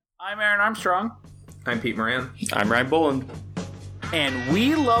I'm Aaron Armstrong. I'm Pete Moran. I'm Ryan Boland. And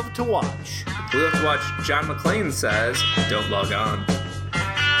we love to watch. We love to watch John McClane Says, Don't Log On.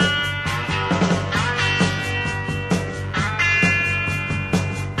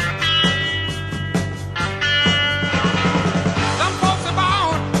 Some folks are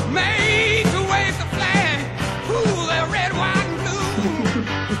born made to wave the flag. Ooh, they're red, white, and blue.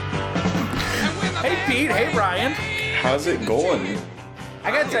 And when the Hey, band Pete. Hey, Ryan. How's it going? I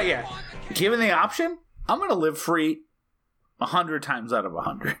gotta tell you, given the option, I'm gonna live free 100 times out of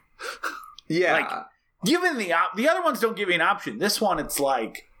 100. Yeah. Like, given the other ones don't give you an option. This one, it's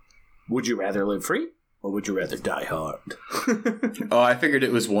like, would you rather live free or would you rather die hard? Oh, I figured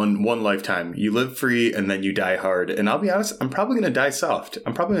it was one lifetime. You live free and then you die hard. And I'll be honest, I'm probably going to die soft.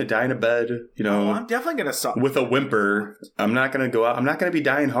 I'm probably going to die in a bed, I'm definitely gonna suck. with a whimper. I'm not going to go out. I'm not going to be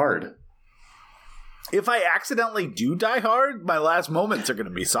dying hard. If I accidentally do die hard, my last moments are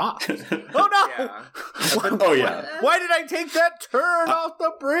gonna be soft. Oh no! Yeah. Oh, yeah. Why did I take that turn off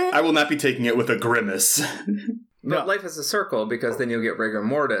the bridge? I will not be taking it with a grimace. But No. life is a circle because then you'll get rigor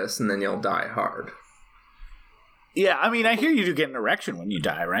mortis and then you'll die hard. Yeah, I mean, I hear you do get an erection when you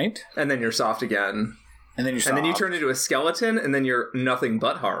die, right? And then you're soft again. And then you're soft. And then you turn into a skeleton and then you're nothing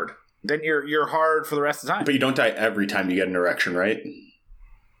but hard. Then you're hard for the rest of the time. But you don't die every time you get an erection, right?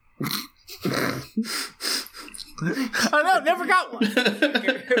 I know, never got one.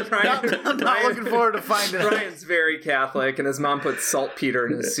 I'm not looking forward to finding out. Ryan's very Catholic, and his mom puts saltpeter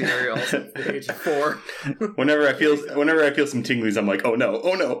in his cereal at the age of 4. Whenever I feel some tinglies, I'm like, oh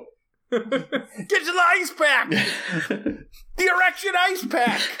no. Get you the ice pack! The erection ice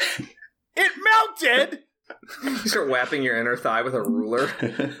pack! It melted! You start whapping your inner thigh with a ruler.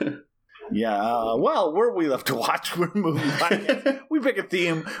 Yeah, well, we love to watch. We're a movie podcast. We pick a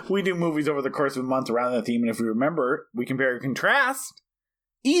theme. We do movies over the course of a month around that theme. And if you remember, we compare and contrast.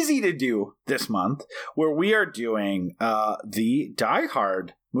 Easy to do this month, where we are doing the Die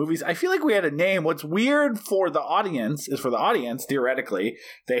Hard movies. I feel like we had a name. What's weird for the audience is theoretically,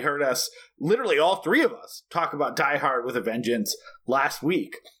 they heard us, literally all three of us, talk about Die Hard with a Vengeance last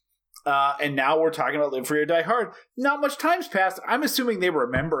week. And now we're talking about Live Free or Die Hard. Not much time's passed. I'm assuming they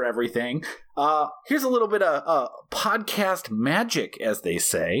remember everything. Here's a little bit of podcast magic, as they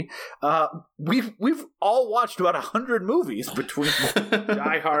say. We've all watched about 100 movies between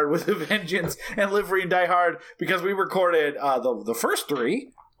Die Hard with a Vengeance and Live Free and Die Hard, because we recorded the first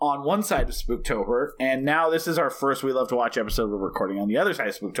three on one side of Spooktober, and now this is our first We Love to Watch episode we're recording on the other side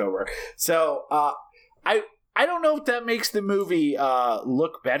of Spooktober. So I don't know if that makes the movie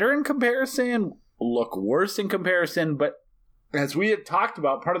look better in comparison, look worse in comparison, but as we had talked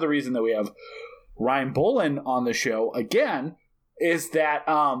about, part of the reason that we have Ryan Boland on the show again is that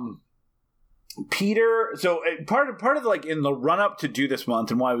Peter. So part of like in the run up to do this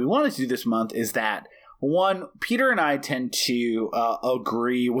month and why we wanted to do this month is that, one, Peter and I tend to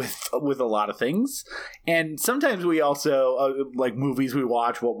agree with a lot of things, and sometimes we also like movies we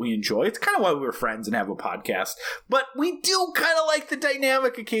watch, what we enjoy. It's kind of why we're friends and have a podcast. But we do kind of like the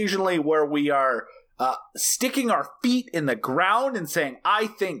dynamic occasionally where we are sticking our feet in the ground and saying, "I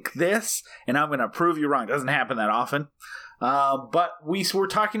think this, and I'm going to prove you wrong." It doesn't happen that often. But we were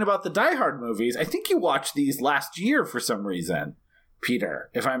talking about the Die Hard movies. I think you watched these last year for some reason,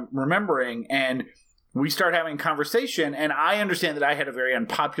 Peter, if I'm remembering, and we start having conversation, and I understand that I had a very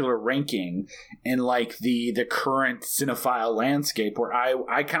unpopular ranking in like the current cinephile landscape, where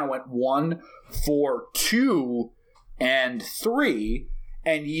I kind of went 1, 4, 2, and 3,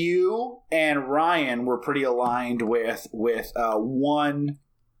 and you and Ryan were pretty aligned with 1,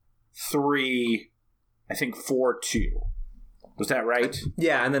 3, I think 4, 2. Was that right?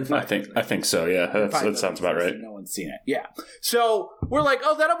 Yeah, and then 5. I think so. Yeah, that sounds about right. No one's seen it. Yeah. So we're like,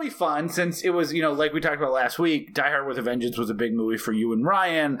 oh, that'll be fun, since it was, like we talked about last week, Die Hard with a Vengeance was a big movie for you and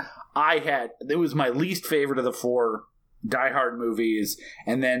Ryan. It was my least favorite of the 4 Die Hard movies,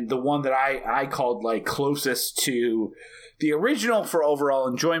 and then the one that I called like closest to the original for overall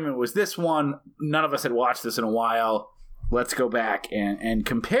enjoyment was this one. None of us had watched this in a while. Let's go back and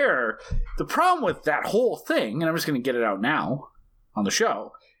compare. The problem with that whole thing, and I'm just going to get it out now on the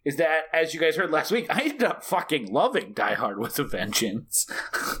show, is that, as you guys heard last week, I ended up fucking loving Die Hard with a Vengeance,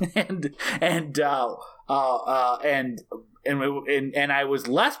 and I was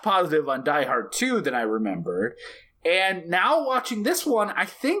less positive on Die Hard 2 than I remembered. And now watching this one, I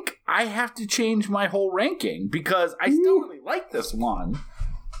think I have to change my whole ranking, because I still really like this one,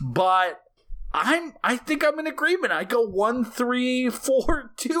 but I think I'm in agreement. I go 1, 3,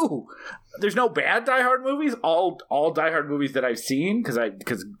 4, 2. There's no bad Die Hard movies. All Die Hard movies that I've seen,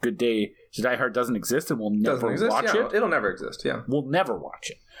 because Good Day to Die Hard doesn't exist, and we'll never watch it. It'll never exist. Yeah, we'll never watch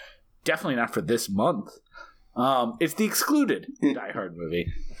it. definitely not for this month. It's the excluded Die Hard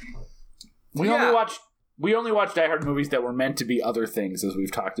movie. We only watch Die Hard movies that were meant to be other things, as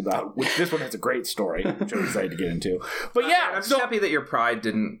we've talked about. Which this one has a great story, which I'm excited to get into. But yeah, I'm just happy that your pride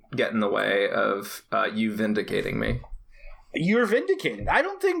didn't get in the way of you vindicating me. You're vindicated. I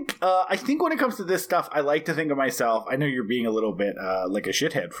don't think. I think when it comes to this stuff, I like to think of myself. I know you're being a little bit like a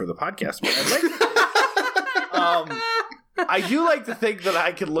shithead for the podcast, but I like. I do like to think that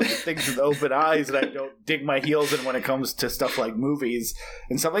I can look at things with open eyes and I don't dig my heels in when it comes to stuff like movies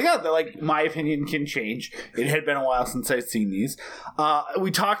and stuff like that. That, like, my opinion can change. It had been a while since I'd seen these. We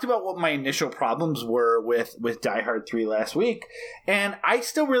talked about what my initial problems were with Die Hard 3 last week, and I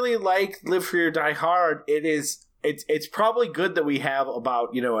still really like Live Free or Die Hard. It's probably good that we have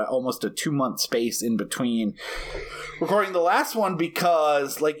about, almost a 2-month space in between recording the last one,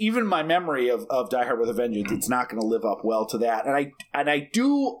 because, like, even my memory of Die Hard with a Vengeance, it's not going to live up well to that. And I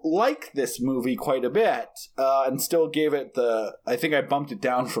do like this movie quite a bit, and still gave it I think I bumped it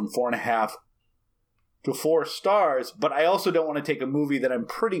down from 4.5 to 4 stars, but I also don't want to take a movie that I'm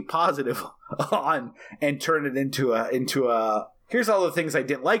pretty positive on and turn it into a here's all the things I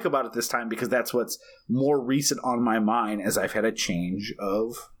didn't like about it this time, because that's what's more recent on my mind as I've had a change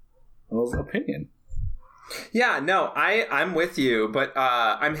of opinion. Yeah, no, I'm with you, but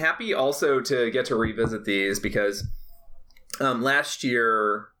I'm happy also to get to revisit these, because last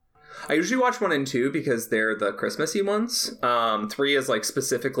year I usually watch 1 and 2 because they're the Christmassy ones. 3 is like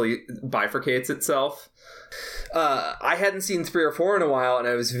specifically bifurcates itself. I hadn't seen 3 or 4 in a while, and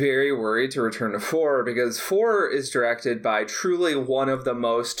I was very worried to return to 4, because 4 is directed by truly one of the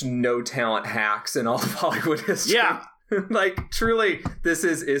most no-talent hacks in all of Hollywood history. Yeah. Like, truly, this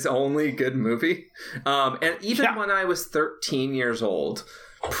is his only good movie. And even when I was 13 years old,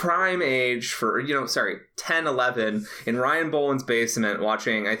 prime age for, 10, 11, in Ryan Boland's basement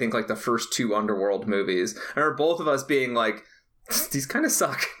watching, I think, like, the first 2 Underworld movies. I remember both of us being like, these kind of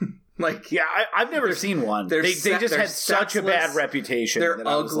suck. Like, yeah, I've never seen one. They just had such a bad reputation. They're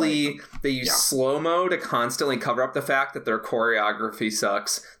ugly. They use slow-mo to constantly cover up the fact that their choreography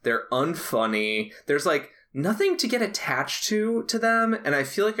sucks. They're unfunny. There's, like, nothing to get attached to them. And I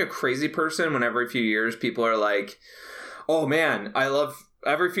feel like a crazy person when every few years people are like, oh man,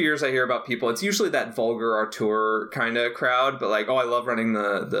 every few years I hear about people, it's usually that vulgar auteur kind of crowd, but like, oh, I love running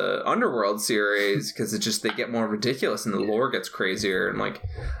the Underworld series because it's just, they get more ridiculous and the lore gets crazier. And like,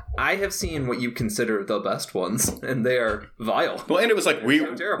 I have seen what you consider the best ones, and they are vile. Well, and it was like we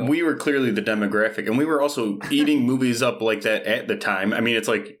were clearly the demographic, and we were also eating movies up like that at the time. I mean, it's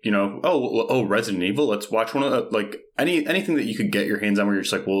like, oh, Resident Evil, let's watch one of like anything that you could get your hands on where you're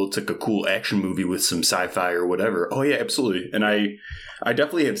just like, well, it's like a cool action movie with some sci-fi or whatever. Oh yeah, absolutely. And I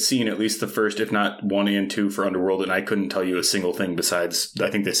definitely had seen at least the first, if not 1 and 2 for Underworld, and I couldn't tell you a single thing besides, I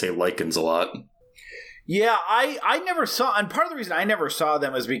think they say lichens a lot. Yeah, I never saw, and part of the reason I never saw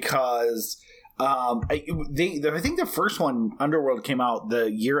them is because I think the first one, Underworld, came out the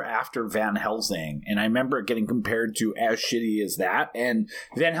year after Van Helsing, and I remember it getting compared to as shitty as that. And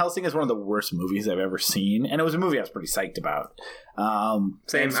Van Helsing is one of the worst movies I've ever seen, and it was a movie I was pretty psyched about.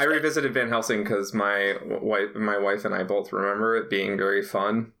 Same. I revisited Van Helsing because my wife and I both remember it being very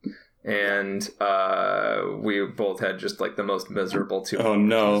fun. And we both had just like the most miserable 2 Oh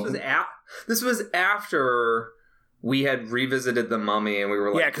no! This was after we had revisited The Mummy, and we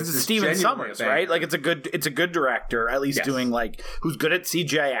were like, yeah, because it's Steven Sommers, right? Like, it's a good director, at least doing like, who's good at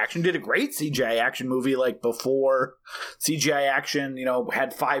CGI action. Did a great CGI action movie like before CGI action,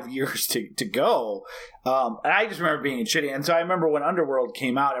 had 5 years to go. And I just remember being shitty. And so I remember when Underworld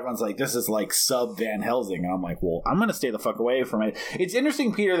came out, everyone's like, this is like sub Van Helsing. And I'm like, well, I'm gonna stay the fuck away from it. It's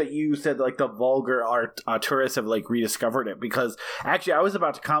interesting, Peter, that you said like the vulgar tourists have like rediscovered it, because actually I was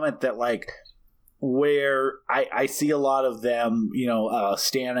about to comment that like, where I see a lot of them,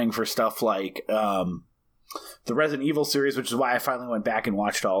 standing for stuff like the Resident Evil series, which is why I finally went back and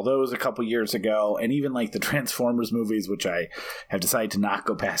watched all those a couple years ago, and even like the Transformers movies, which I have decided to not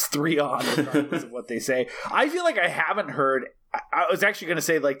go past 3 on, regardless of what they say. I feel like I haven't heard. I was actually going to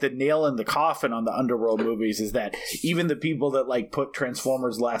say like the nail in the coffin on the Underworld movies is that even the people that like put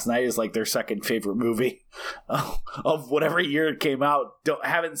Transformers Last Night as like their second favorite movie of whatever year it came out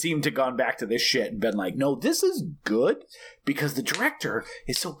haven't seemed to gone back to this shit and been like, no, this is good because the director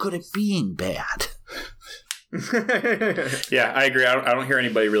is so good at being bad. Yeah, I agree. I don't hear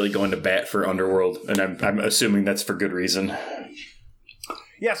anybody really going to bat for Underworld, and I'm assuming that's for good reason.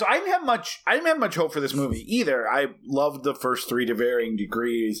 Yeah, so I didn't have much hope for this movie either. I loved the first 3 to varying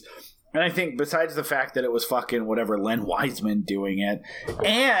degrees. And I think besides the fact that it was fucking whatever Len Wiseman doing it,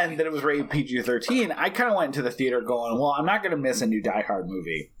 and that it was rated PG-13, I kind of went into the theater going, well, I'm not going to miss a new Die Hard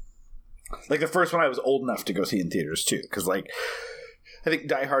movie. Like the first one I was old enough to go see in theaters too, because like I think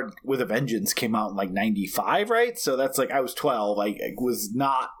Die Hard with a Vengeance came out in like 95, right? So that's like I was 12. I was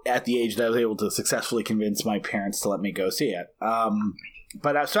not at the age that I was able to successfully convince my parents to let me go see it.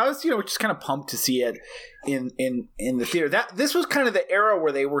 But so I was, just kind of pumped to see it in the theater. This was kind of the era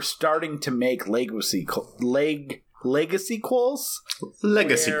where they were starting to make legacy sequels.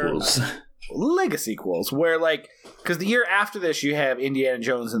 Where like, because the year after this you have Indiana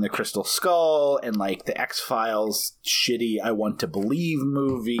Jones and the Crystal Skull and like the X-Files shitty I Want to Believe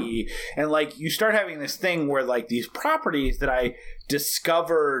movie, and like you start having this thing where like these properties that I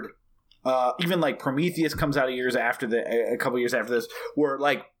discovered, even like Prometheus comes out a couple years after this, were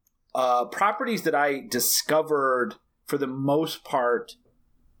like properties that I discovered for the most part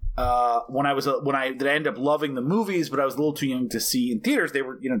when I ended up loving the movies, but I was a little too young to see in theaters. They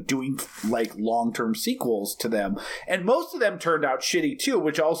were, doing like long-term sequels to them, and most of them turned out shitty too,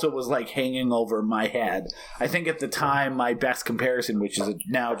 which also was like hanging over my head. I think at the time my best comparison, which is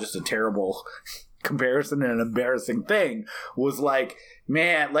now just a terrible comparison and an embarrassing thing, was like,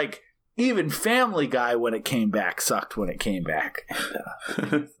 man, like even Family Guy when it came back sucked when it came back.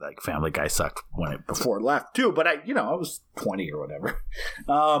 And, like Family Guy sucked before it left too, but I was 20 or whatever.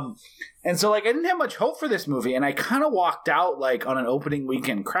 And so like I didn't have much hope for this movie, and I kind of walked out like on an opening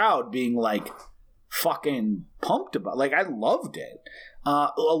weekend crowd being like fucking pumped about, like I loved it.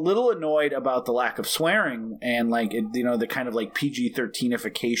 A little annoyed about the lack of swearing and like the kind of like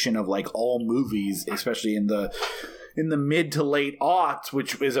PG-13ification of like all movies, especially in the mid to late aughts,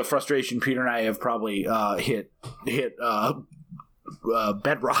 which is a frustration Peter and I have probably hit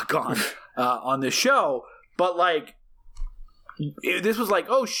bedrock on this show. But like this was like,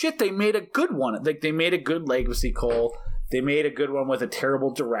 oh shit, they made a good one. Like they made a good legacy Cole. They made a good one with a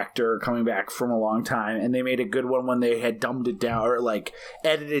terrible director coming back from a long time, and they made a good one when they had dumbed it down or like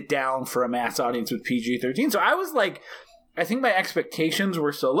edited it down for a mass audience with PG-13. So I was like, I think my expectations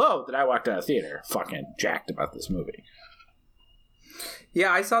were so low that I walked out of the theater fucking jacked about this movie.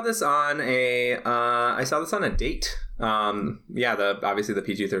 Yeah, I saw this on a date. Obviously the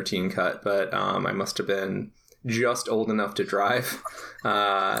PG-13 cut, but I must have been just old enough to drive.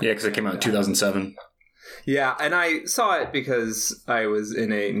 Because it came out in 2007. Yeah, and I saw it because I was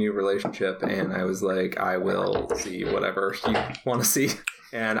in a new relationship, and I was like, I will see whatever you want to see.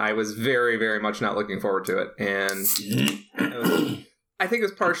 And I was very, very much not looking forward to it. And I think it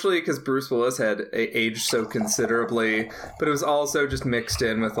was partially because Bruce Willis had aged so considerably, but it was also just mixed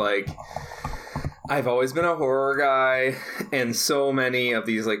in with like, I've always been a horror guy, and so many of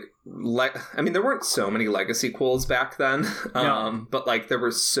these there weren't so many legacy sequels back then, but like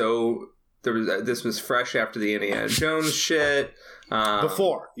this was fresh after the Indiana Jones shit. Year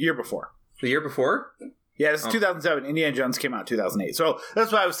before. The year before? Yeah, this is 2007. Indiana Jones came out in 2008. So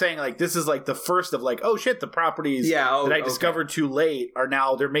that's why I was saying, like, this is like the first of like, oh shit, the proproperties that I discovered too late are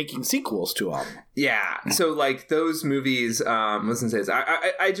now, they're making sequels to them. Yeah. So like those movies, I'm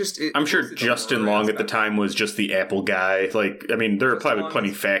sure Justin Long at the time was just the Apple guy. Like, I mean, there are probably plenty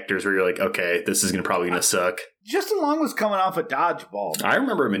of factors where you're like, okay, this is probably going to suck. Justin Long was coming off of Dodgeball. I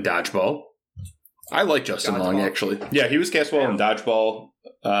remember him in Dodgeball. I like Justin Long, actually. Yeah, he was cast well in Dodgeball.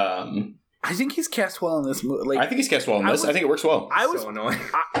 I think he's cast well in this movie. Like, I think he's cast well in this. I think it works well. So annoying.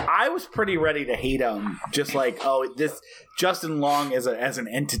 I was pretty ready to hate him. Just like, this Justin Long as an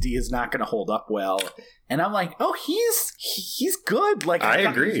entity is not going to hold up well. And I'm like, oh, he's good. Like, I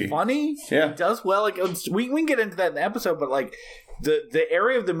agree. He's funny. Yeah, he does well. Like, we can get into that in the episode, but like the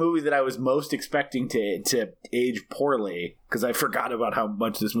area of the movie that I was most expecting to age poorly, because I forgot about how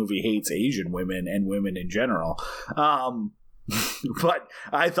much this movie hates Asian women and women in general. But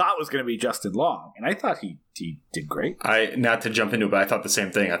I thought it was going to be Justin Long, and I thought he did great. Not to jump into it, but I thought the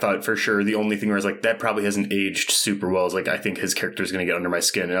same thing. I thought for sure the only thing where I was like, that probably hasn't aged super well is like, I think his character is going to get under my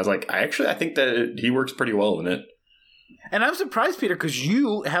skin. And I was like, I think that he works pretty well in it. And I'm surprised, Peter, because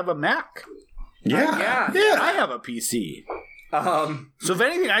you have a Mac. Yeah. I have a PC. So if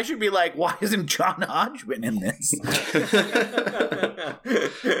anything, I should be like, why isn't John Hodgman in this?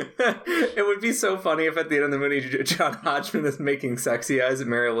 It would be so funny if at the end of the movie John Hodgman is making sexy eyes at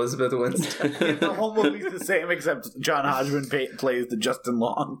Mary Elizabeth Winstead. The whole movie's the same except John Hodgman plays the Justin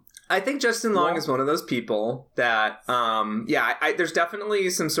Long. I think Justin Long is one of those people that, there's definitely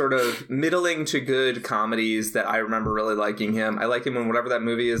some sort of middling to good comedies that I remember really liking him. I like him in whatever that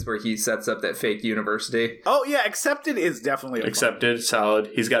movie is where he sets up that fake university. Oh, yeah, Accepted is definitely Accepted,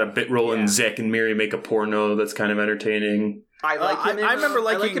 solid. He's got a bit role in Zack and Miri Make a Porno that's kind of entertaining. I like him. I remember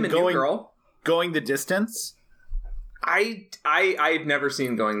liking New Girl. Going the Distance. I've never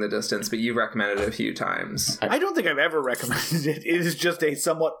seen Going the Distance, but you've recommended it a few times. I don't think I've ever recommended it. It is just a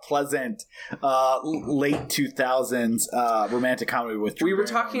somewhat pleasant late 2000s romantic comedy with Drew We were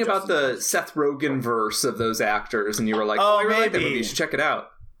Barrymore talking and about Justin the Seth Rogen verse of those actors, and you were like, Oh, I really like that maybe. movie. You should check it out.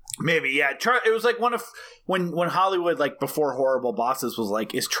 Maybe, yeah. It was like one of when Hollywood, like before Horrible Bosses, was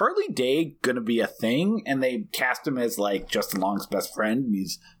like, is Charlie Day gonna be a thing? And they cast him as like Justin Long's best friend. And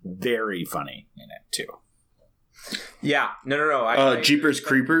he's very funny in it too. Yeah, no. Jeepers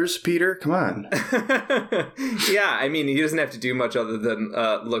Creepers, Peter, come on. Yeah, I mean, he doesn't have to do much other than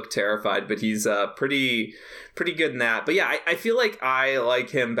look terrified, but he's pretty good in that. But yeah, I feel like I like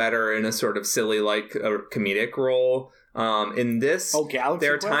him better in a sort of silly, like a comedic role. In this, Galaxy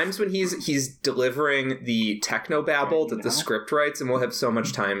there are Quest? times when he's delivering the techno babble that the script writes, and we'll have so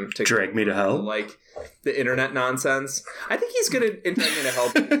much time to Drag Me to Hell. like the internet nonsense. I think he's good in Drag Me to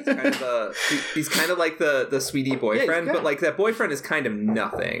Hell. He's kind of like the sweetie boyfriend, good. but like that boyfriend is kind of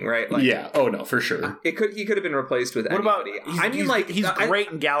nothing, right? Like, Yeah. Oh no, for sure. he could have been replaced with What about? anybody. He's great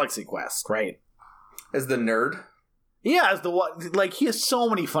in Galaxy Quest, right? As the nerd. Yeah, as the one. Like he has so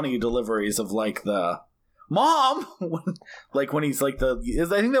many funny deliveries of like the mom, when he's like I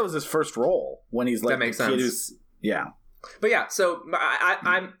think that was his first role when he's like That makes the kid sense. who's, yeah. But yeah, so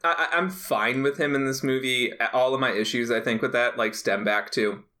I'm fine with him in this movie. All of my issues, I think, with that like stem back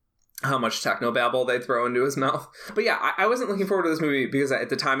to how much technobabble they throw into his mouth. But yeah, I wasn't looking forward to this movie because at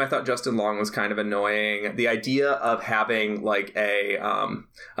the time I thought Justin Long was kind of annoying. The idea of having like a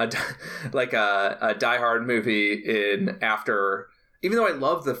Die Hard movie in after. Even though I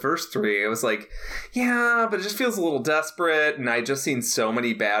loved the first three, it was like, yeah, but it just feels a little desperate. And I just seen so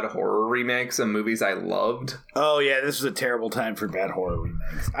many bad horror remakes of movies I loved. Oh yeah, this was a terrible time for bad horror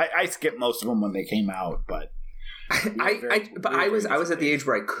remakes. I skipped most of them when they came out, but I was at the age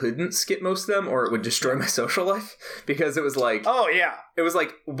where I couldn't skip most of them, or it would destroy my social life, because it was like, oh yeah, it was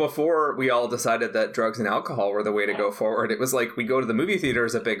like before we all decided that drugs and alcohol were the way to go forward. It was like we go to the movie theater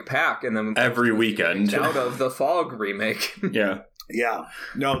as a big pack, and then Every weekend. out of the Fog remake. Yeah. yeah.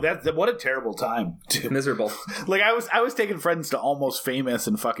 No, what a terrible time. Dude. Miserable. Like I was taking friends to Almost Famous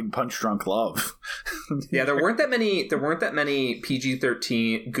and fucking Punch Drunk Love. Yeah, there weren't that many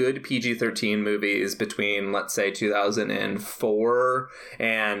PG-13 good PG-13 movies between, let's say, 2004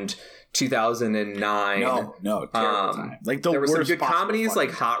 and 2009. No, terrible time. Like there were some worst good possible comedies fucking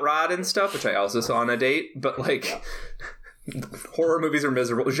like Hot Rod and stuff, which I also saw on a date, but like horror movies are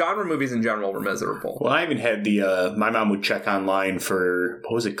miserable. Genre movies in general were miserable. Well, I even had my mom would check online for,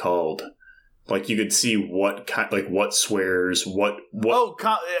 what was it called? Like you could see what swears, what. Oh,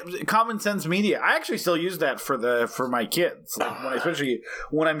 Common Sense Media. I actually still use that for my kids, like especially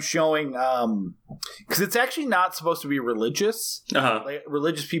when I'm showing, because it's actually not supposed to be religious. Like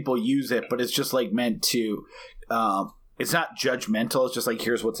religious people use it, but it's just like meant to. It's not judgmental. It's just like,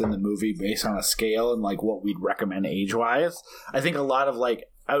 here's what's in the movie based on a scale and like what we'd recommend age wise. I think a lot of like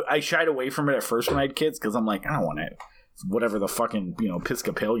I shied away from it at first when I had kids because I'm like, I don't want it. Whatever the fucking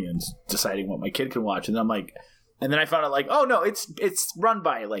Episcopalians deciding what my kid can watch, and I'm like, and then I found out like, oh no, it's run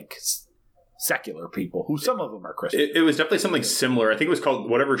by like secular people who some of them are Christian. It was definitely something similar. I think it was called,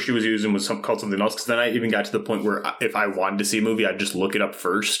 whatever she was using was called something else. Because then I even got to the point where if I wanted to see a movie, I'd just look it up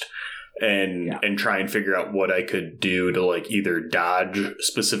first and try and figure out what I could do to like either dodge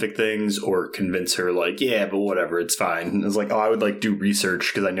specific things or convince her like, yeah, but whatever, it's fine. And it was like, oh, I would like do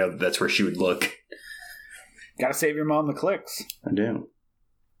research because I know that's where she would look. Gotta save your mom the clicks. I do.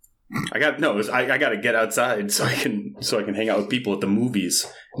 I got to get outside so I can hang out with people at the movies.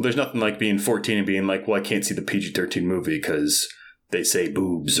 There's nothing like being 14 and being like, well, I can't see the PG-13 movie because they say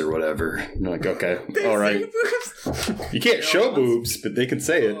boobs or whatever. And you're like, okay, all right. You can't show boobs, but they can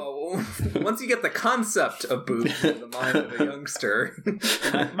say it. Once you get the concept of boobs in the mind of a youngster.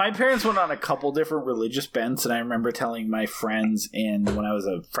 My parents went on a couple different religious bents, and I remember telling my friends when I was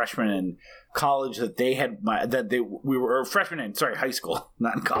a freshman in college that we were freshmen in high school,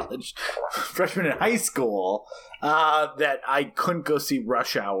 not in college, freshmen in high school, that I couldn't go see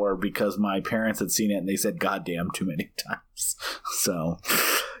Rush Hour because my parents had seen it and they said goddamn too many times. So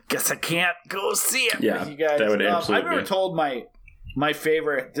guess I can't go see it with you guys. That would absolutely I've never told my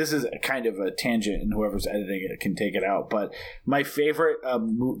favorite, this is kind of a tangent and whoever's editing it can take it out, but my favorite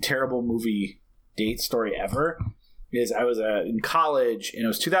terrible movie date story ever is I was in college and it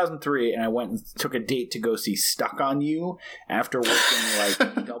was 2003 and I went and took a date to go see Stuck on You after working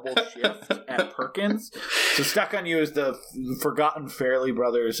like double shift at Perkins. So Stuck on You is the Forgotten Fairley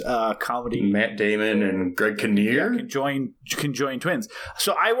Brothers comedy. Matt Damon and Greg Kinnear? Conjoined twins.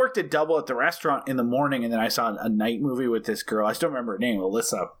 So I worked at double at the restaurant in the morning and then I saw a night movie with this girl. I still remember her name,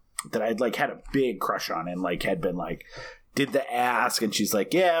 Alyssa. that I'd like had a big crush on and like had been like did the ask, and she's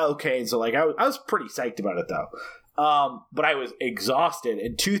like, yeah, okay. And so like I was pretty psyched about it though. But I was exhausted,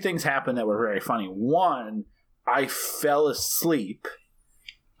 and two things happened that were very funny. One, I fell asleep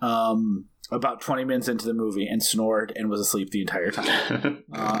about 20 minutes into the movie and snored and was asleep the entire time,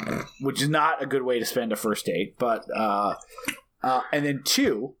 which is not a good way to spend a first date. But and then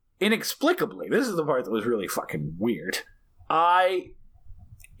two, inexplicably, this is the part that was really fucking weird.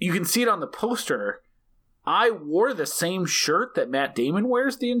 You can see it on the poster. I wore the same shirt that Matt Damon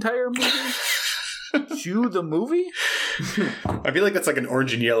wears the entire movie to the movie. I feel like that's like an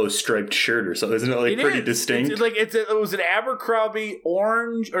orange and yellow striped shirt or something. Isn't it like pretty distinct? It was an Abercrombie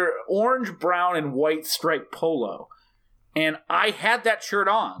orange, brown, and white striped polo, and I had that shirt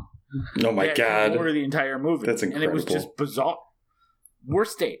on. Oh my god! I wore the entire movie. That's incredible. And it was just bizarre.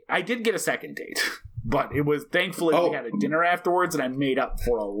 Worst date. I did get a second date. But it was thankfully we had a dinner afterwards, and I made up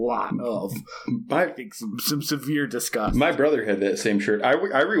for a lot of, I think, some severe disgust. My brother had that same shirt. I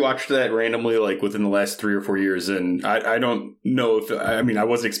rewatched that randomly, like within the last 3 or 4 years, and I don't know if I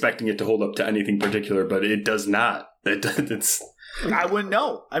wasn't expecting it to hold up to anything particular, but it does not. It's. I wouldn't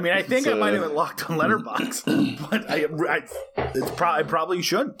know. I mean, I think I might have been locked on Letterboxd, but I probably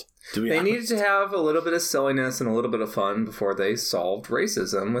shouldn't. They needed to have a little bit of silliness and a little bit of fun before they solved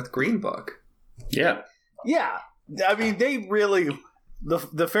racism with Green Book. Yeah. I mean, they really the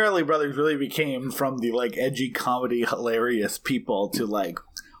Farrelly brothers really became from the like edgy comedy hilarious people to like,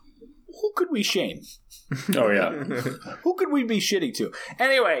 who could we shame? Oh yeah. Who could we be shitty to?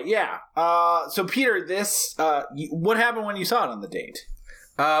 Anyway, yeah. So Peter, this what happened when you saw it on the date?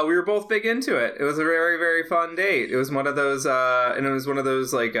 We were both big into it. It was a very, very fun date. It was one of those, and it was one of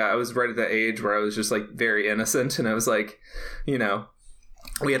those like I was right at the age where I was just like very innocent, and I was like, you know.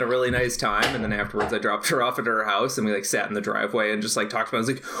 We had a really nice time, and then afterwards I dropped her off at her house, and we like sat in the driveway and just like talked about it. I was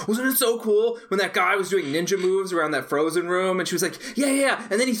like, wasn't it so cool when that guy was doing ninja moves around that frozen room? And she was like, yeah,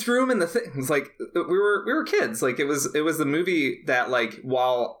 and then he threw him in the thing. It was like we were kids. Like it was the movie that like,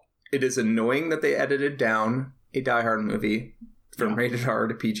 while it is annoying that they edited down a Die Hard movie from rated R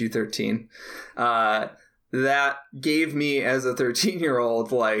to PG-13, that gave me as a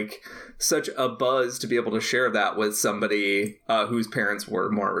 13-year-old like such a buzz to be able to share that with somebody whose parents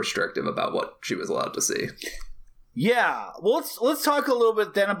were more restrictive about what she was allowed to see. Yeah, well, let's talk a little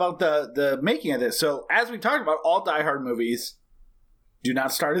bit then about the making of this. So, as we talked about, all Die Hard movies do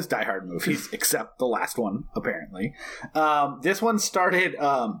not start as Die Hard movies, except the last one, apparently. This one started.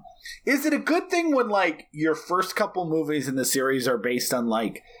 Is it a good thing when like your first couple movies in the series are based on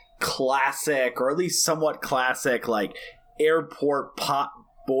like classic, or at least somewhat classic, like airport pot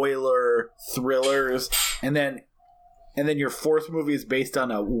boiler thrillers, and then your fourth movie is based on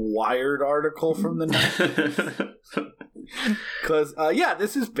a Wired article from the 90s? Because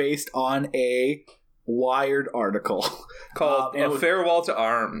this is based on a Wired article called Farewell to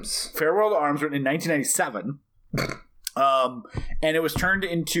Arms. Farewell to Arms, written in 1997. And it was turned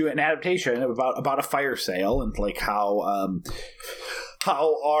into an adaptation about a fire sale, and like how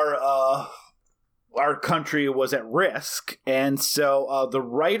our country was at risk. And so the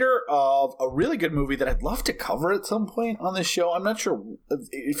writer of a really good movie that I'd love to cover at some point on this show, I'm not sure,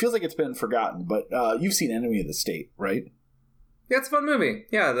 it feels like it's been forgotten, but you've seen Enemy of the State, right? Yeah, it's a fun movie.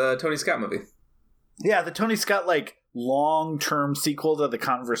 Yeah, the Tony Scott movie. Yeah, the Tony Scott like long-term sequel to The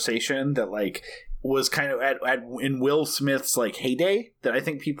Conversation that like was kind of in Will Smith's like heyday, that I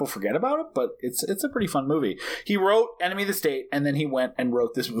think people forget about it, but it's a pretty fun movie. He wrote Enemy of the State, and then he went and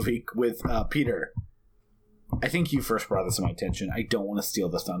wrote this movie with Peter. I think you first brought this to my attention. I don't want to steal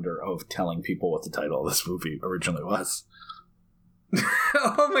the thunder of telling people what the title of this movie originally was.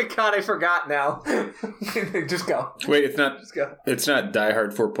 Oh my god, I forgot now. Just go. Wait, it's not. Just go. It's not Die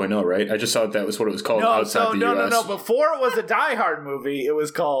Hard 4.0, right? I just thought that was what it was called outside the US. No. Before it was a Die Hard movie, it was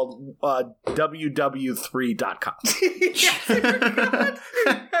called WW3.com.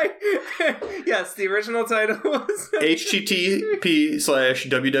 Yes, the original title was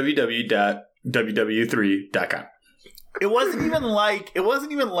http://www.ww3.com. It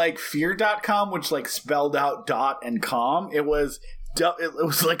wasn't even like fear.com, which like spelled out .dot and .com. It was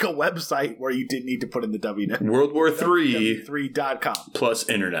like a website where you didn't need to put in the W. World War III .com plus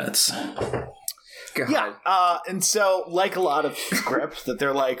internets. God. Yeah, and so like a lot of scripts that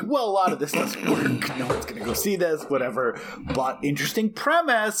they're like, well, a lot of this doesn't work. No one's gonna go see this, whatever. But interesting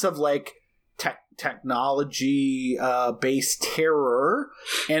premise of like technology based terror,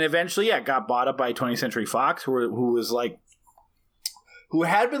 and eventually got bought up by 20th Century Fox, who who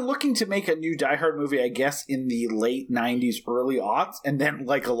had been looking to make a new Die Hard movie, I guess, in the late 90s, early aughts. And then,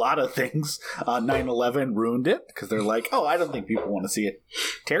 like a lot of things, 9/11 ruined it because they're like, oh, I don't think people want to see a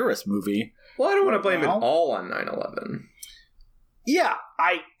terrorist movie. Well, I don't want to blame it all on 9/11. Yeah,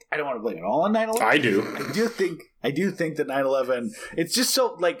 I don't want to blame it all on 9/11. I do. I do think that 9/11, it's just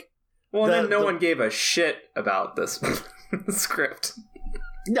so, like... Well, then no one gave a shit about this script.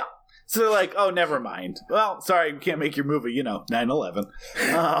 No. So they're like, oh, never mind. Well, sorry, we can't make your movie, 9/11.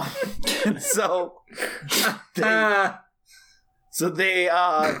 So they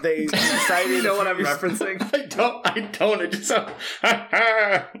decided... You know what I'm referencing? I don't. I just...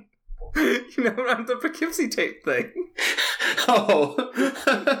 You know, the Poughkeepsie tape thing. Oh.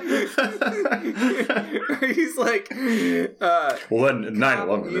 He's like... When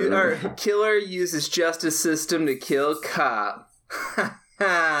 9/11. Our killer uses justice system to kill cop.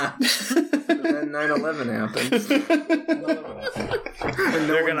 And then 9/11 happens. And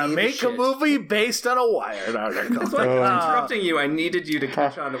they're going to make a movie based on a Wired article. That's why I'm interrupting you. I needed you to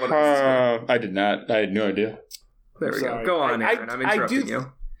catch on to what I was saying. I did not. I had no idea. There we Sorry. go. Go on, Aaron. I'm interrupting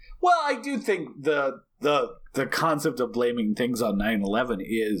you. Well, I do think the concept of blaming things on 9/11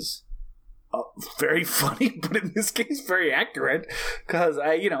 is very funny, but in this case, very accurate. Because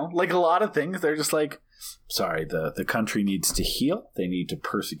like a lot of things, they're just like, sorry, the country needs to heal. They need to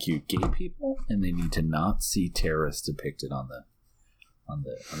persecute gay people, and they need to not see terrorists depicted on the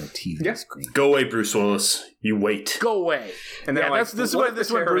TV screen. Go away, Bruce Willis. You wait. Go away. And then this is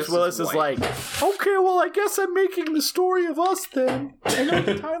when Bruce Willis is like, okay, well, I guess I'm making the story of us then. I know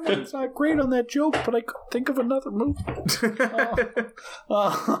the timeline's not great on that joke, but I could think of another movie.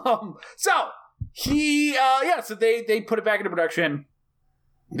 So they put it back into production.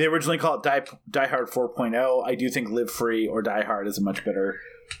 They originally called it Die Hard 4.0. I do think Live Free or Die Hard is a much better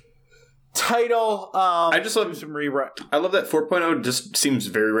title. I just love some rewrite. I love that 4.0 just seems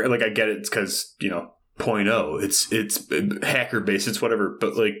very rare. Like, I get it's because 0.0. It's hacker based. It's whatever.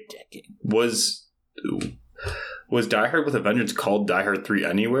 But like, was Die Hard with a Vengeance called Die Hard 3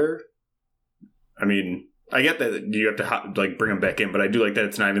 anywhere? I mean, I get that you have to bring them back in, but I do like that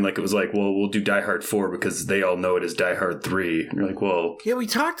it's not even like it was like, well, we'll do Die Hard 4 because they all know it is Die Hard 3. And you're like, well... Yeah, we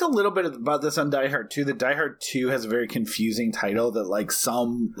talked a little bit about this on Die Hard 2. That Die Hard 2 has a very confusing title that like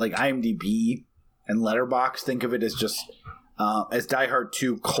some, like IMDb and Letterboxd think of it as just as Die Hard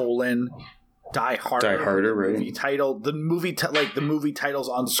 2 : Die Harder. Die Harder, right? Movie title. The movie the movie titles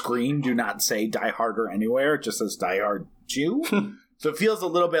on screen do not say Die Harder anywhere. It just says Die Hard 2. So it feels a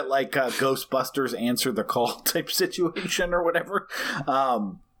little bit like Ghostbusters Answer the Call type situation or whatever.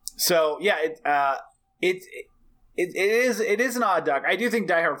 So yeah, it is an odd duck. I do think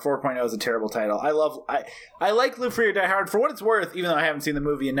Die Hard 4.0 is a terrible title. I like Live Free or Die Hard for what it's worth, even though I haven't seen the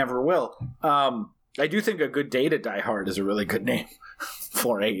movie and never will. I do think A Good Day to Die Hard is a really good name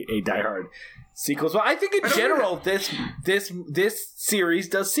for a Die Hard sequel. So I think in general this series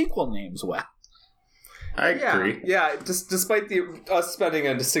does sequel names well. I agree. Yeah, just despite us spending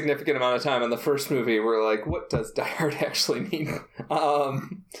a significant amount of time on the first movie, we're like, what does Die Hard actually mean?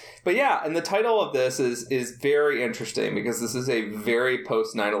 But yeah, and the title of this is very interesting because this is a very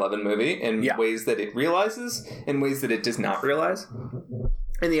post 9/11 movie in ways that it realizes and ways that it does not realize.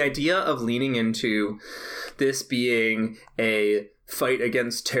 And the idea of leaning into this being a fight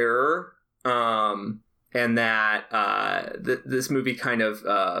against terror, and that this movie kind of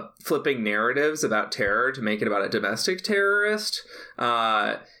flipping narratives about terror to make it about a domestic terrorist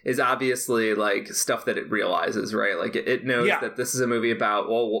is obviously like stuff that it realizes, right? Like it knows that this is a movie about,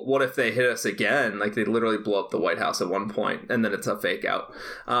 well, what if they hit us again? Like they literally blow up the White House at one point and then it's a fake out.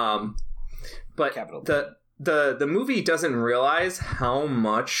 But the movie doesn't realize how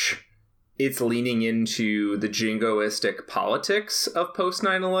much it's leaning into the jingoistic politics of post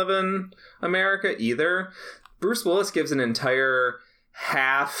 9/11 America either. Bruce Willis gives an entire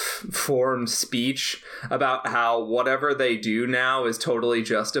half-formed speech about how whatever they do now is totally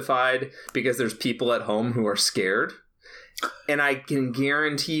justified because there's people at home who are scared. And I can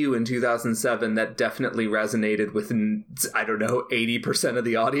guarantee you in 2007 that definitely resonated with, 80% of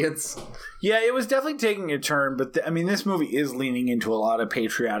the audience. Yeah, it was definitely taking a turn, but this movie is leaning into a lot of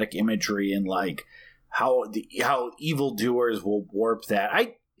patriotic imagery and like how evildoers will warp that.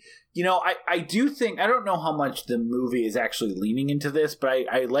 I do think, I don't know how much the movie is actually leaning into this, but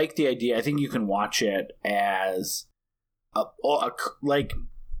I like the idea. I think you can watch it as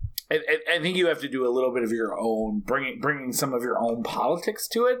I think you have to do a little bit of your own, bringing some of your own politics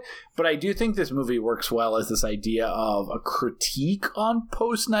to it. But I do think this movie works well as this idea of a critique on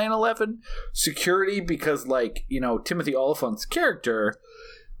post 9/11 security because, Timothy Oliphant's character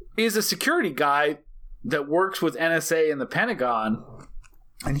is a security guy that works with NSA and the Pentagon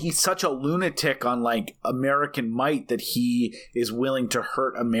And he's such a lunatic on like American might that he is willing to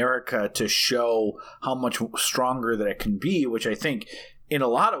hurt America to show how much stronger that it can be, which I think in a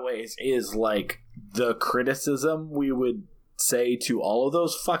lot of ways is like the criticism we would say to all of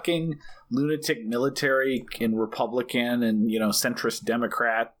those fucking lunatic military and Republican and, you know, centrist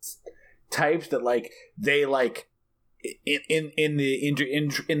Democrats types that like they like in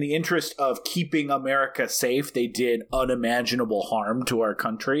the interest of keeping America safe, they did unimaginable harm to our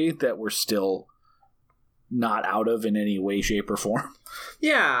country that we're still not out of in any way, shape, or form.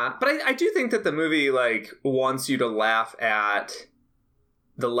 Yeah, but I do think that the movie like wants you to laugh at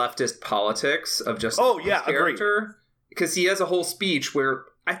the leftist politics of just character, because he has a whole speech where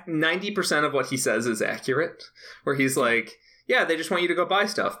 90% of what he says is accurate, where he's like, yeah, they just want you to go buy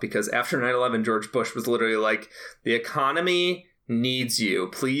stuff because after 9/11, George Bush was literally like, the economy needs you.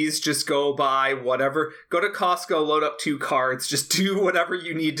 Please just go buy whatever. Go to Costco, load up 2 cards, just do whatever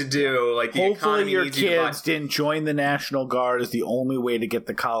you need to do. Like, the hopefully your kids didn't join the National Guard as the only way to get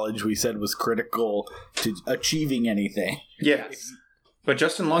the college we said was critical to achieving anything. Yes. But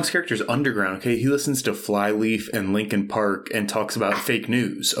Justin Long's character is underground, okay? He listens to Flyleaf and Linkin Park and talks about fake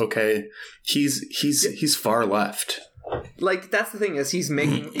news, okay? He's far left. Like, that's the thing, is he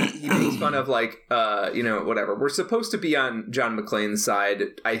makes fun of, like, you know, whatever. We're supposed to be on John McClane's side,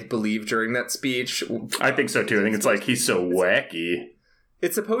 I believe, during that speech. I think so, too. I think it's like, he's so wacky.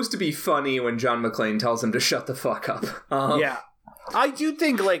 It's supposed to be funny when John McClane tells him to shut the fuck up. Yeah. I do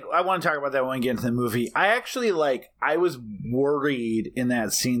think, like, I want to talk about that when we get into the movie. I actually, like, I was worried in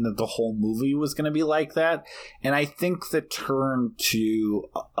that scene that the whole movie was going to be like that. And I think the turn to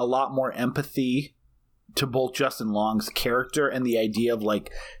a lot more empathy to both Justin Long's character and the idea of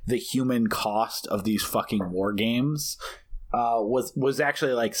like the human cost of these fucking war games was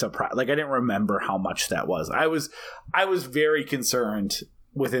actually like surprised. Like, I didn't remember how much that was. I was very concerned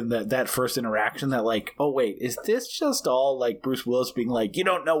within that first interaction that like, oh wait, is this just all like Bruce Willis being like, you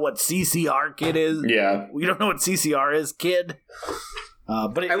don't know what CCR, kid, is? Yeah, you don't know what CCR is, kid.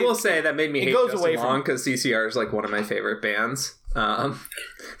 But I will say that made me hate Justin Long, because CCR is like one of my favorite bands.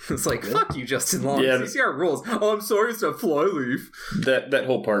 It's like, fuck you, Justin Long. Yeah. CCR rules. Oh, I'm sorry, it's a Flyleaf. That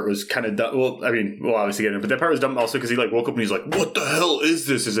whole part was kind of dumb. Well, I mean, we'll obviously get it, but that part was dumb also because he like woke up and he's like, what the hell is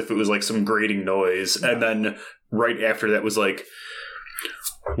this? As if it was like some grating noise. And then right after that was like,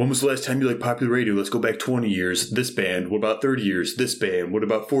 when was the last time you liked popular radio? Let's go back 20 years. This band. What about 30 years? This band. What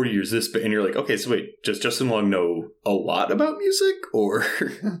about 40 years? This band. And you're like, okay, so wait, does Justin Long know a lot about music? Or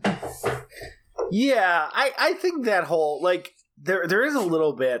yeah, I think that whole like there is a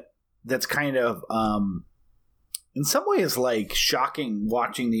little bit that's kind of in some ways like shocking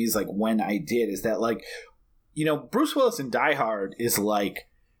watching these, like when I did, is that like, you know, Bruce Willis in Die Hard is like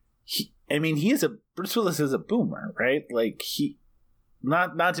Bruce Willis is a boomer, right? Like he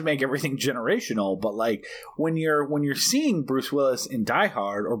not to make everything generational, but like when you're seeing Bruce Willis in Die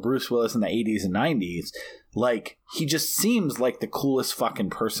Hard or Bruce Willis in the 80s and 90s, like he just seems like the coolest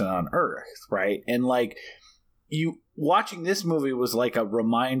fucking person on earth, right? And like you watching this movie was like a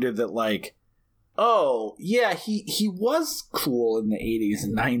reminder that like, oh yeah, he was cool in the 80s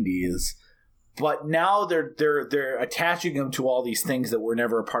and 90s, but now they're attaching him to all these things that were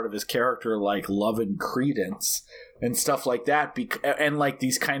never a part of his character, like love and credence and stuff like that, and like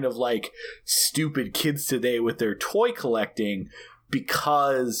these kind of like stupid kids today with their toy collecting,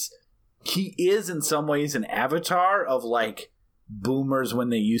 because he is in some ways an avatar of like boomers when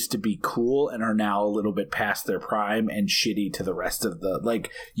they used to be cool and are now a little bit past their prime and shitty to the rest of the like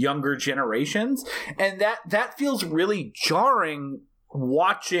younger generations. And that feels really jarring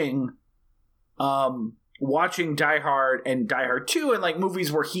watching Die Hard and Die Hard 2 and like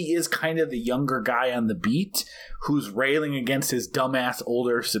movies where he is kind of the younger guy on the beat who's railing against his dumbass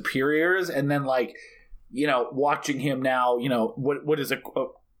older superiors, and then like, you know, watching him now, you know, what is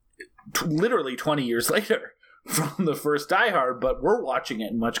literally 20 years later from the first Die Hard, but we're watching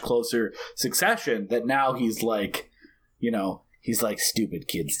it in much closer succession, that now he's like, you know, he's like stupid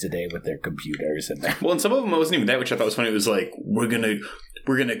kids today with their computers and well, and some of them wasn't even that, which I thought was funny. It was like, we're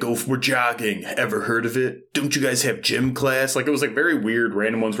jogging. Ever heard of it? Don't you guys have gym class? Like, it was like very weird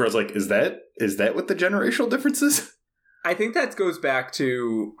random ones where I was like, is that what the generational difference is? I think that goes back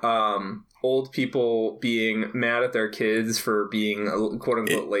to old people being mad at their kids for being quote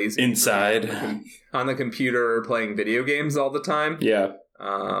unquote lazy inside on the computer playing video games all the time. Yeah.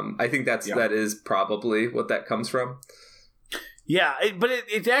 I think that is probably what that comes from. Yeah, but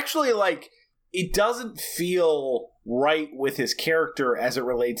it's actually like, it doesn't feel right with his character as it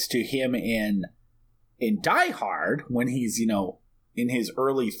relates to him in Die Hard when he's, you know, in his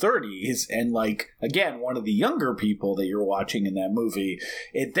early 30s, and like, again, one of the younger people that you're watching in that movie,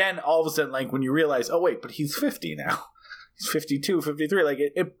 it then all of a sudden, like, when you realize, oh wait, but he's 50 now. He's 52, 53. Like,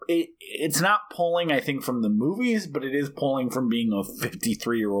 it's not pulling, I think, from the movies, but it is pulling from being a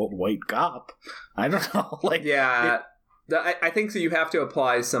 53-year-old white cop. I don't know. Like, yeah. I think that you have to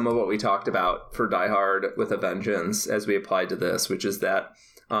apply some of what we talked about for Die Hard with a Vengeance as we applied to this, which is that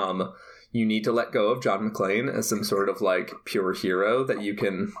you need to let go of John McClane as some sort of like pure hero that you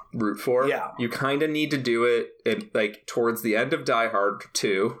can root for. Yeah. You kind of need to do it like towards the end of Die Hard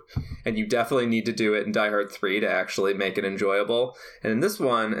 2, and you definitely need to do it in Die Hard 3 to actually make it enjoyable. And in this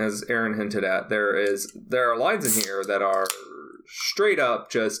one, as Aaron hinted at, there are lines in here that are straight up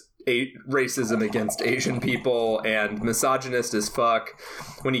just racism against Asian people and misogynist as fuck.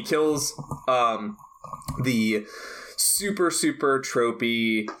 When he kills the super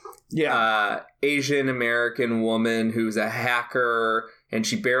tropey Asian American woman who's a hacker and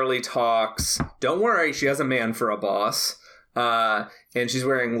she barely talks. Don't worry, she has a man for a boss. And she's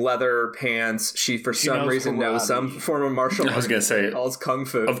wearing leather pants. She for some reason knows some form of martial arts. I was going to say, he calls Kung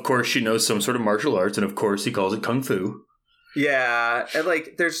Fu. Of course she knows some sort of martial arts, and of course he calls it Kung Fu. Yeah, and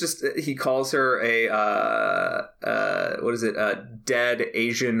like there's just, he calls her a dead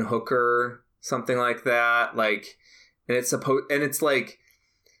Asian hooker, something like that. Like, and it's like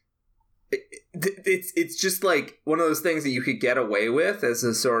it's just like one of those things that you could get away with as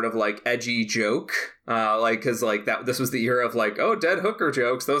a sort of like edgy joke, like because like this was the era of like, oh, dead hooker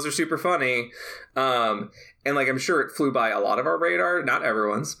jokes, those are super funny, and like I'm sure it flew by a lot of our radar, not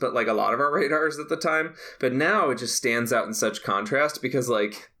everyone's, but like a lot of our radars at the time. But now it just stands out in such contrast because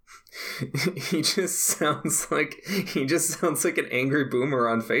like he just sounds like an angry boomer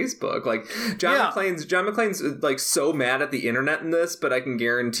on Facebook. Like John McClane's like so mad at the internet in this, but I can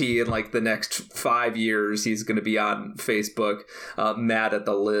guarantee in like the next 5 years he's going to be on Facebook mad at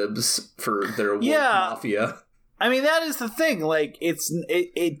the libs for their woke mafia. I mean, that is the thing. Like,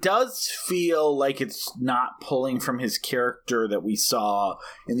 it does feel like it's not pulling from his character that we saw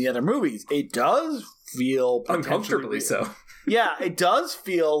in the other movies. It does feel uncomfortably so. Yeah, it does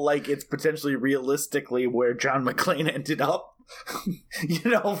feel like it's potentially realistically where John McClane ended up,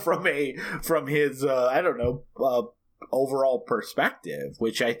 from his overall perspective,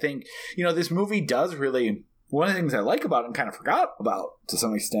 which I think, this movie does really, one of the things I like about it and kind of forgot about to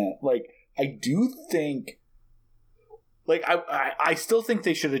some extent, like, I do think, like, I still think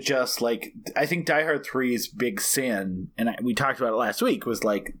they should have just, like, I think Die Hard 3's big sin, and we talked about it last week, was,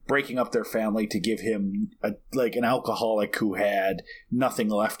 like, breaking up their family to give him, an alcoholic who had nothing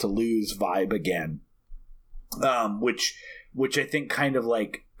left to lose vibe again. Which I think kind of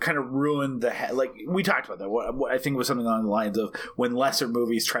ruined like, we talked about that. What I think was something along the lines of when lesser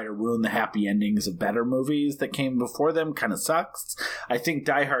movies try to ruin the happy endings of better movies that came before them kind of sucks. I think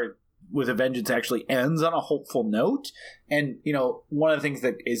Die Hard with a Vengeance actually ends on a hopeful note. And, one of the things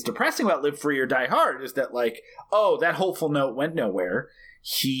that is depressing about Live Free or Die Hard is that, like, oh, that hopeful note went nowhere.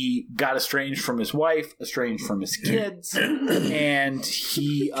 He got estranged from his wife, estranged from his kids, and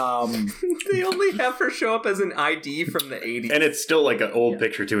he... They only have her show up as an ID from the 80s. And it's still, like, an old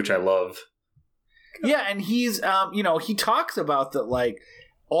picture, too, which I love. Yeah, and he's, he talks about that, like,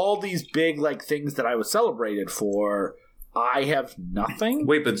 all these big, like, things that I was celebrated for... I have nothing.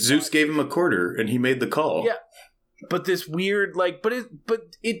 Wait, but Zeus gave him a quarter, and he made the call. Yeah, but this weird, like, but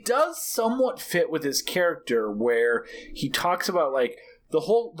it does somewhat fit with his character, where he talks about, like, the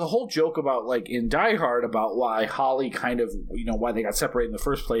whole joke about, like, in Die Hard about why Holly kind of, why they got separated in the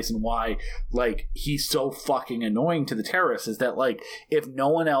first place and why, like, he's so fucking annoying to the terrorists is that, like, if no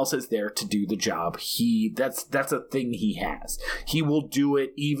one else is there to do the job, that's a thing he has. He will do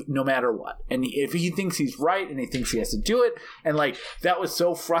it even no matter what. And if he thinks he's right and he thinks he has to do it, and, like, that was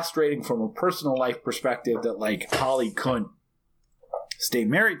so frustrating from a personal life perspective that, like, Holly couldn't stay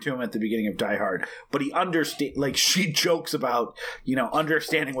married to him at the beginning of Die Hard, but he understand, like, she jokes about,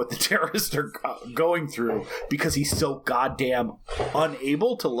 understanding what the terrorists are going through because he's so goddamn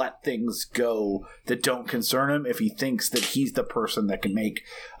unable to let things go that don't concern him if he thinks that he's the person that can make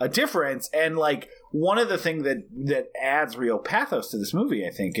a difference. And, like, one of the things that adds real pathos to this movie,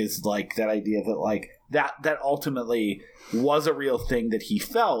 I think, is, like, that idea that, like, that ultimately was a real thing that he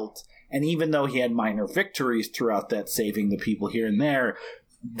felt. And even though he had minor victories throughout that, saving the people here and there,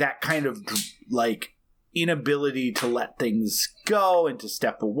 that kind of, like, inability to let things go and to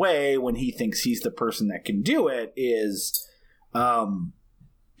step away when he thinks he's the person that can do it is,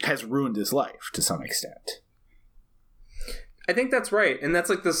 has ruined his life to some extent. I think that's right. And that's,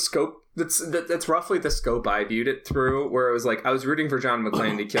 like, the scope That's roughly the scope I viewed it through, where it was like I was rooting for John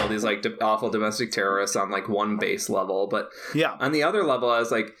McClane to kill these like awful domestic terrorists on like one base level, but on the other level I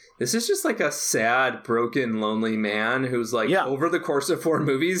was like, this is just like a sad, broken, lonely man who's like over the course of 4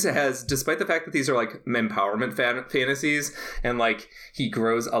 movies has, despite the fact that these are like empowerment fantasies, and like he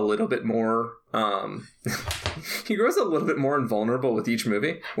grows a little bit more invulnerable with each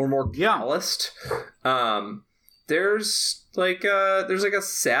movie, or more calloused. There's like a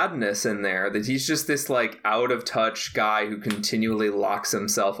sadness in there that he's just this like out of touch guy who continually locks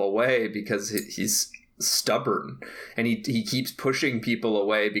himself away because he's stubborn, and he keeps pushing people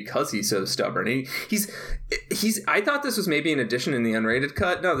away because he's so stubborn. He's I thought this was maybe an addition in the unrated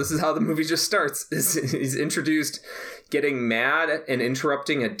cut. No, this is how the movie just starts. He's introduced getting mad and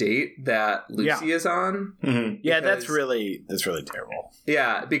interrupting a date that Lucy is on. Mm-hmm. Yeah, that's really terrible.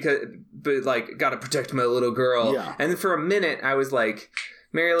 Yeah, but like, gotta protect my little girl. Yeah. And then for a minute I was like,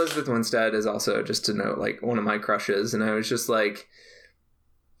 Mary Elizabeth Winstead is also, just to note, like one of my crushes, and I was just like,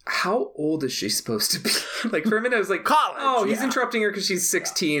 how old is she supposed to be? Like, for a minute I was like, college. Oh, he's interrupting her because she's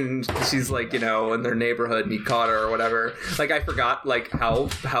 16. She's like, in their neighborhood, and he caught her or whatever. Like, I forgot like how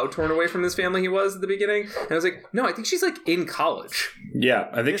torn away from this family he was at the beginning, and I was like, no, I think she's like in college. Yeah,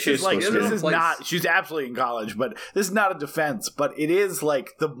 I think she's like, this is not. She's absolutely in college, but this is not a defense. But it is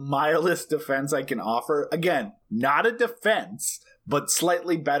like the mildest defense I can offer. Again, not a defense, but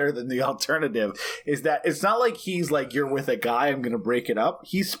slightly better than the alternative, is that it's not like he's like, you're with a guy, I'm going to break it up.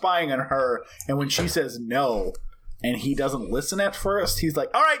 He's spying on her, and when she says no, and he doesn't listen at first, he's like,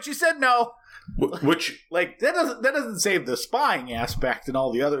 all right, she said no. Which, like, that doesn't save the spying aspect and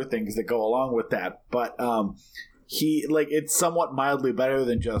all the other things that go along with that. But he, like, it's somewhat mildly better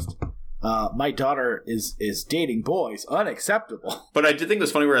than just, my daughter is dating boys. Unacceptable. But I did think it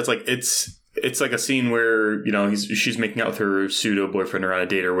was funny where it's like a scene where, she's making out with her pseudo boyfriend or on a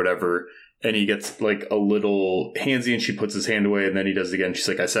date or whatever, and he gets like a little handsy, and she puts his hand away, and then he does it again. She's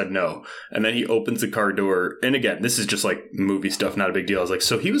like, I said no. And then he opens the car door, and again, this is just like movie stuff, not a big deal. I was like,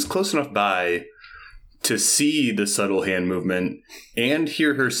 so he was close enough by to see the subtle hand movement and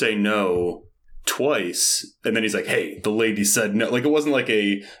hear her say no twice, and then he's like, hey, the lady said no. Like, it wasn't like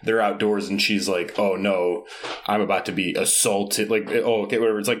they're outdoors and she's like, oh no, I'm about to be assaulted, like, oh okay,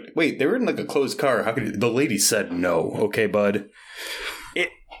 whatever. It's like, wait, they were in like a closed car, how could the lady said no? Okay, bud.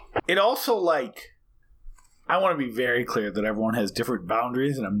 It also, like, I want to be very clear that everyone has different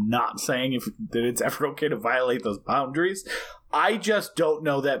boundaries, and I'm not saying that it's ever okay to violate those boundaries. I just don't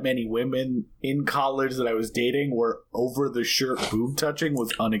know that many women in college that I was dating where over the shirt boob touching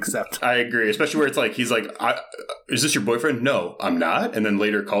was unacceptable. I agree, especially where it's like, he's like, is this your boyfriend? No, I'm not. And then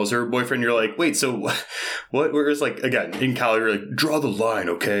later calls her boyfriend. You're like, wait, so what? Whereas, like, again, in college, you're like, draw the line,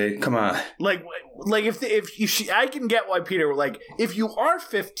 okay? Come on. Like if I can get why Peter, like, if you are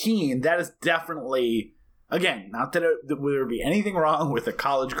 15, that is definitely... Again, not that there would be anything wrong with a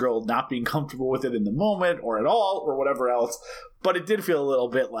college girl not being comfortable with it in the moment or at all or whatever else, but it did feel a little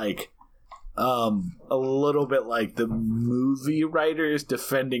bit like the movie writers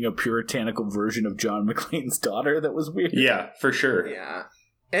defending a puritanical version of John McClane's daughter. That was weird. Yeah, for sure. Yeah,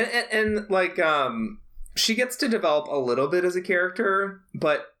 and like she gets to develop a little bit as a character,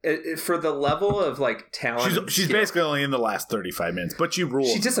 but for the level of like talent, she's basically only in the last 35 minutes. But she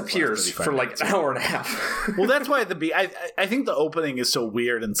rules. She disappears for like an hour and a half. Well, that's why I think the opening is so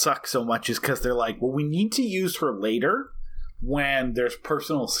weird and sucks so much, is because they're like, well, we need to use her later when there's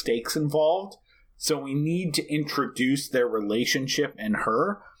personal stakes involved, so we need to introduce their relationship and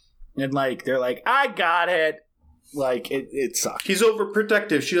her, and like they're like, I got it. Like, it sucks. He's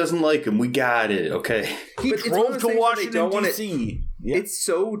overprotective. She doesn't like him. We got it, okay? He drove to Washington, D.C. Yeah. It's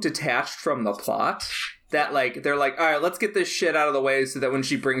so detached from the plot that, like, they're like, all right, let's get this shit out of the way so that when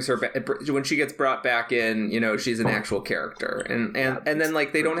she when she gets brought back in, she's an actual character. And then,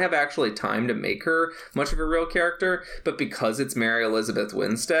 like, they don't have actually time to make her much of a real character, but because it's Mary Elizabeth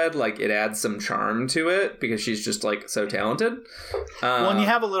Winstead, like, it adds some charm to it because she's just, like, so talented. Well, and you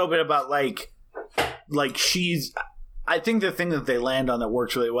have a little bit about, like she's... I think the thing that they land on that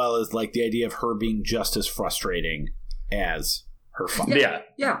works really well is, like, the idea of her being just as frustrating as her father.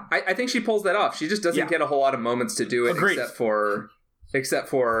 Yeah. I think she pulls that off. She just doesn't get a whole lot of moments to do it. Agreed. Except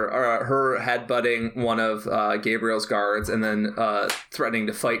for her headbutting one of Gabriel's guards and then threatening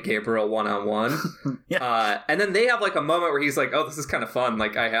to fight Gabriel one-on-one. And then they have like a moment where he's like, oh, this is kind of fun.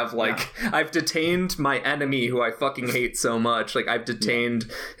 Like, I have I've detained my enemy who I fucking hate so much. Like, I've detained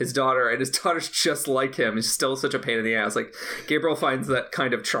his daughter, and his daughter's just like him. He's still such a pain in the ass. Like, Gabriel finds that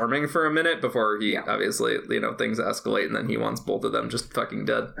kind of charming for a minute before he obviously, things escalate, and then he wants both of them just fucking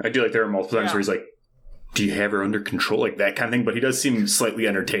dead. I do like there are multiple times where he's like, do you have her under control? Like that kind of thing. But he does seem slightly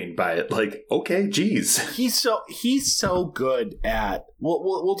entertained by it. Like, okay, geez. He's so good at.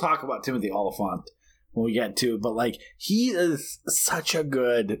 We'll talk about Timothy Olyphant when we get to it, but like he is such a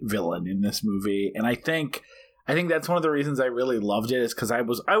good villain in this movie, and I think that's one of the reasons I really loved it is because I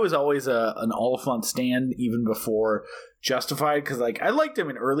was always an Oliphant stan even before Justified, because like I liked him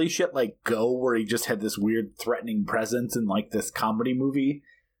in early shit like Go, where he just had this weird threatening presence in like this comedy movie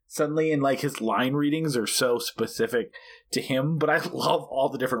suddenly, and like his line readings are so specific to him. But I love all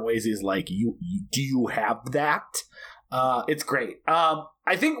the different ways he's like, do you have that? It's great.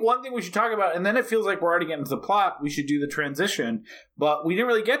 I think one thing we should talk about, and then it feels like we're already getting to the plot, we should do the transition, but we didn't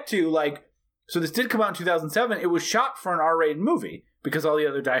really get to like. So this did come out in 2007. It was shot for an R-rated movie because all the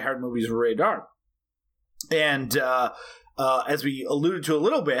other Die Hard movies were rated R. And as we alluded to a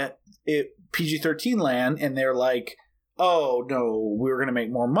little bit, PG-13 land, and they're like, oh, no, we were going to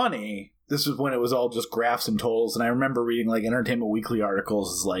make more money. This was when it was all just graphs and totals. And I remember reading like Entertainment Weekly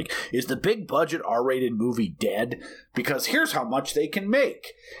articles is like, is the big budget R-rated movie dead? Because here's how much they can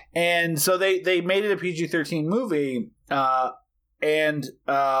make. And so they made it a PG-13 movie. They'd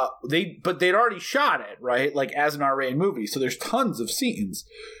already shot it, right? Like as an R-rated movie. So there's tons of scenes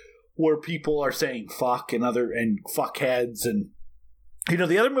where people are saying fuck and fuckheads, and you know,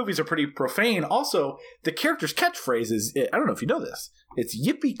 the other movies are pretty profane. Also, the character's catchphrase is, I don't know if you know this, it's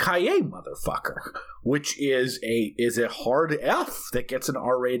yippee-ki-yay, motherfucker, which is a hard F that gets an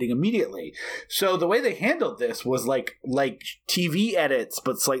R rating immediately. So the way they handled this was like TV edits,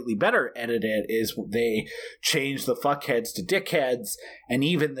 but slightly better edited, is they changed the fuckheads to dickheads, and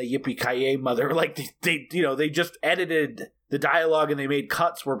even the yippee-ki-yay mother, like they just edited the dialogue and they made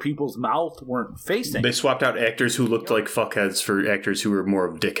cuts where people's mouth weren't facing. They swapped out actors who looked like fuckheads for actors who were more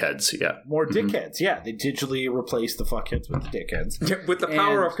of dickheads. Yeah. More dickheads, yeah. They digitally replaced the fuckheads with the dickheads. Yeah, with the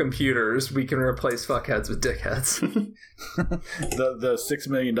power of computers, we can replace fuckheads with dickheads. the $6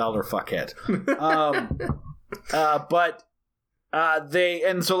 million fuckhead.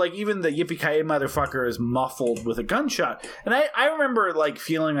 So like even the yippee-ki-yay motherfucker is muffled with a gunshot, and I remember like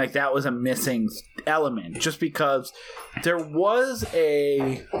feeling like that was a missing element, just because there was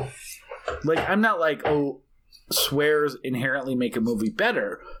a like, I'm not like, oh, swears inherently make a movie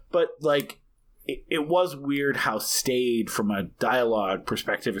better, but like it was weird how staid from a dialogue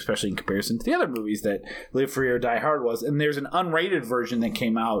perspective, especially in comparison to the other movies that Live Free or Die Hard was. And there's an unrated version that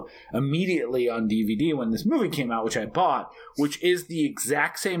came out immediately on DVD when this movie came out, which I bought, which is the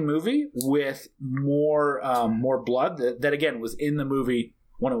exact same movie with more blood that again was in the movie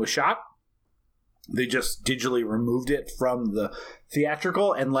when it was shot. They just digitally removed it from the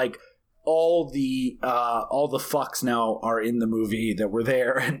theatrical, and like all the fucks now are in the movie that were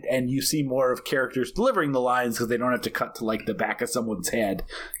there, and you see more of characters delivering the lines because they don't have to cut to like the back of someone's head,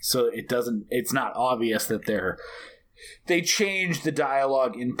 so it's not obvious that they changed the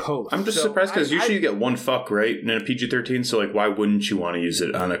dialogue in post. I'm just surprised because usually you get one fuck, right, in a PG-13, so like why wouldn't you want to use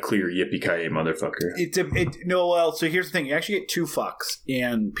it on a clear yippee-ki-yay motherfucker? So here's the thing, you actually get two fucks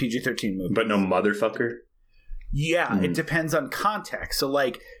in PG-13 movies, but no motherfucker. Yeah, It depends on context. So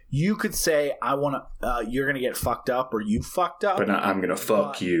like you could say, I want to, you're going to get fucked up, or you fucked up. But not, I'm going to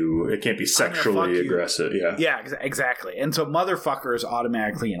fuck you. It can't be sexually aggressive. Yeah. Yeah, exactly. And so motherfucker is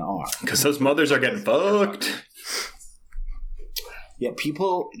automatically an R. Because those mothers are getting fucked. Yeah,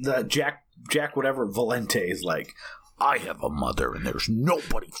 Jack whatever Valente is like, I have a mother and there's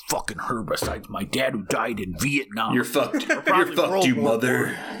nobody fucking her besides my dad who died in Vietnam. You're fucked. You're fucked, you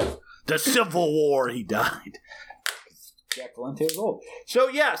mother. The Civil War, he died. Jack Valente was old. So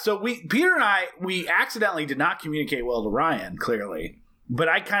yeah, Peter and I accidentally did not communicate well to Ryan, clearly. But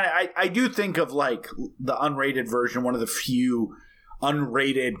I do think of like the unrated version, one of the few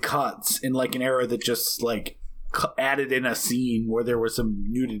unrated cuts in like an era that just like added in a scene where there was some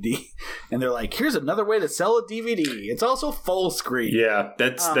nudity, and they're like, here's another way to sell a DVD. It's also full screen. Yeah,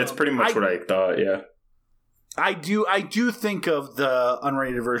 that's pretty much what I thought, yeah. I do think of the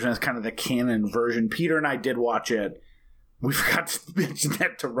unrated version as kind of the canon version. Peter and I did watch it. We forgot to mention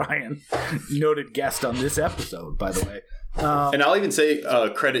that to Ryan, noted guest on this episode, by the way. And I'll even say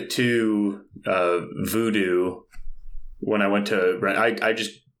credit to Vudu. When I went to I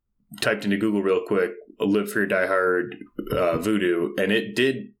just typed into Google real quick, Live Free or Die Hard Vudu, and it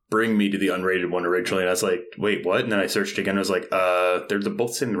did bring me to the unrated one originally, and I was like, wait, what? And then I searched again, and I was like, they're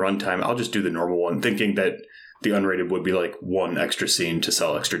both same runtime. I'll just do the normal one, thinking that the unrated would be like one extra scene to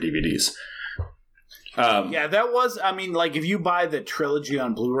sell extra DVDs. Yeah, that was, I mean, like, if you buy the trilogy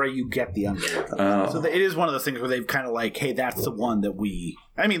on Blu-ray, you get the unrated. So it is one of those things where they've kind of like, hey, that's the one that we,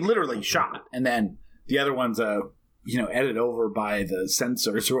 I mean, literally shot, and then the other one's a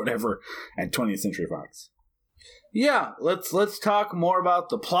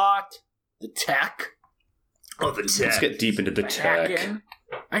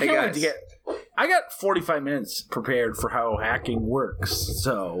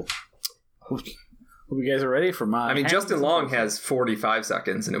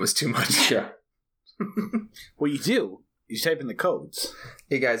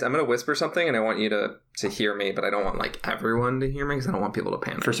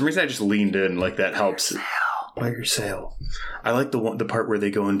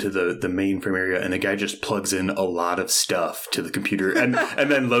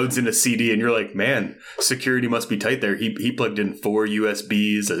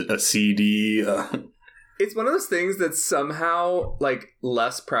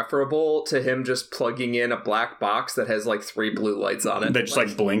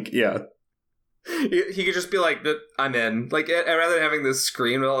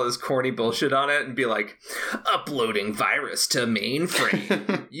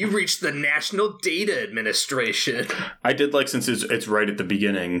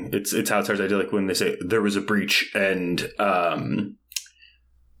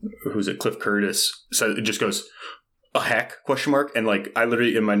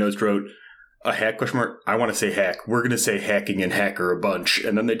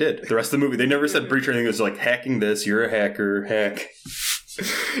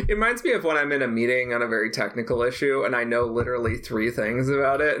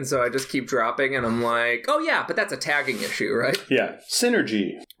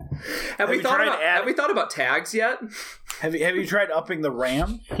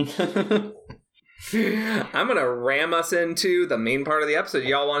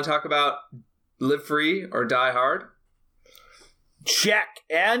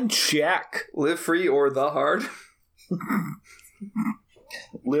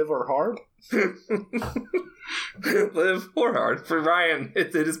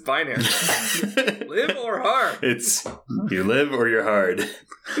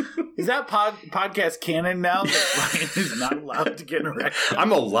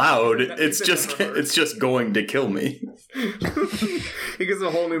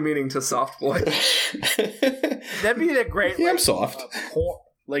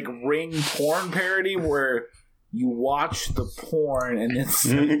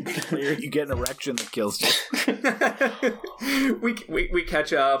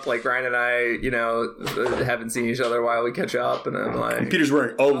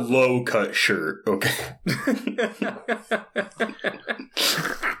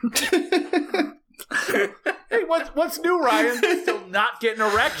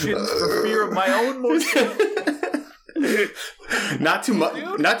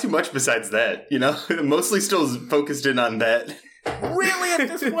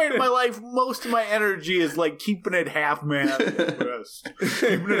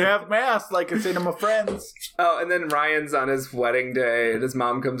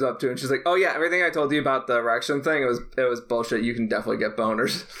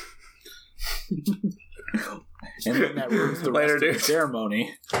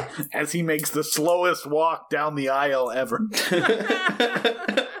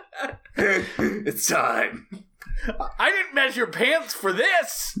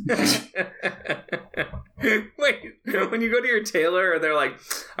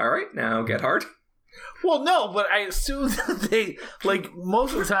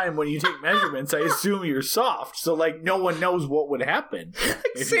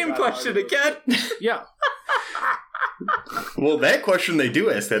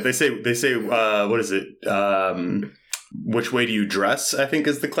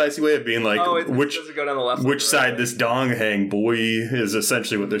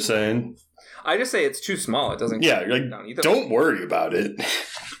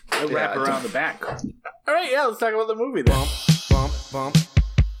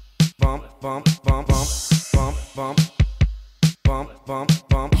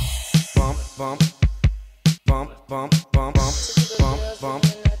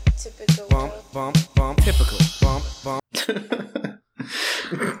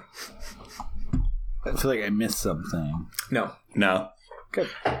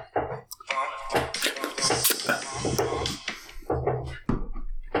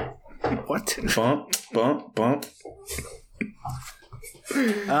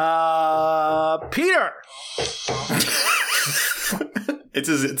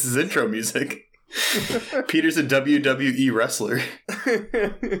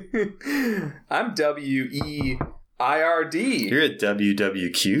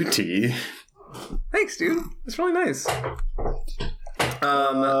Thanks, dude. It's really nice.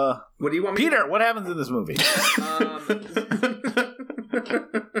 What do you want me Peter, what happens in this movie?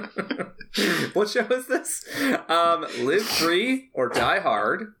 What show is this? Live Free or Die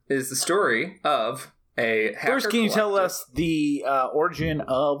Hard is the story of a hacker First, can you tell collective. us the origin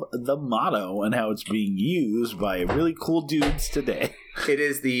of the motto and how it's being used by really cool dudes today? It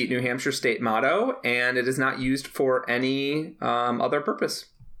is the New Hampshire state motto, and it is not used for any other purpose.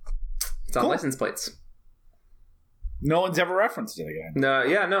 It's on Cool. license plates. No one's ever referenced it again.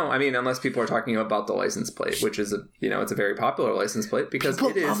 No. I mean, unless people are talking about the license plate, which is it's a very popular license plate because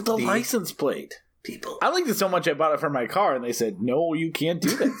People it is love the license plate. people. I liked it so much I bought it for my car, and they said, "No, you can't do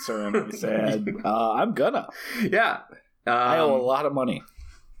that, sir." And I said, "I'm gonna. Yeah, I owe a lot of money."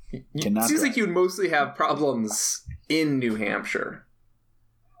 It Cannot seems drive. like you would mostly have problems in New Hampshire.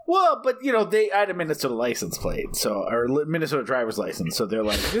 Well, but I had a Minnesota license plate, or Minnesota driver's license, so they're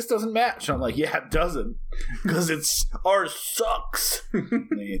like, "This doesn't match." I'm like, "Yeah, it doesn't, because ours sucks."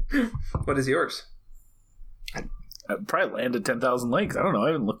 What is yours? I probably landed 10,000 lakes. I don't know.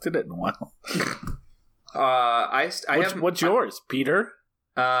 I haven't looked at it in a while. What's yours, Peter?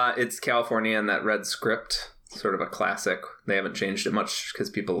 It's California and that red script, sort of a classic. They haven't changed it much because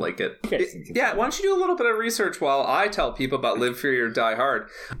people like it. Yeah, why don't you do a little bit of research while I tell people about Live Free or Die Hard.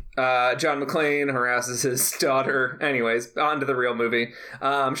 John McClane harasses his daughter. Anyways, on to the real movie.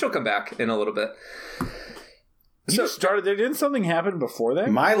 She'll come back in a little bit. You started there. Didn't something happen before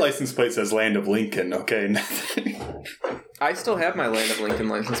that? My license plate says Land of Lincoln. Okay. I still have my Land of Lincoln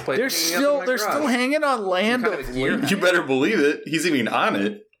license plate. They're still hanging on Land Kind of of a gear. Lincoln. You better believe it. He's even on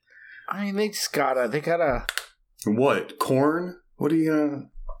it. I mean, they gotta. What? Corn? What are you gonna...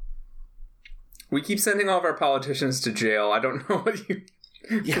 We keep sending all of our politicians to jail. I don't know what you...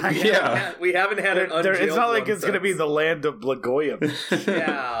 Yeah. We haven't had an unjailed It's not like one it's going to be since. the land of Blagojevich.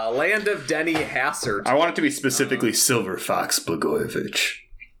 Yeah, Land of Denny Hassert. I want it to be specifically Silver Fox Blagojevich.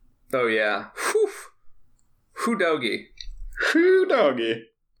 Oh, yeah. Whew. Who doggy? Whew, doggy.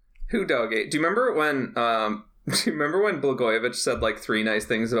 Who doggy? Do you remember when Blagojevich said like 3 nice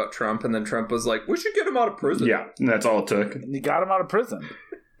things about Trump, and then Trump was like, "We should get him out of prison." Yeah, that's all it took. And you got him out of prison.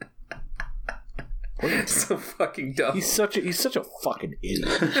 So fucking dumb. He's such a fucking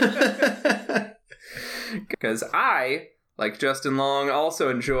idiot. Because I, like Justin Long, also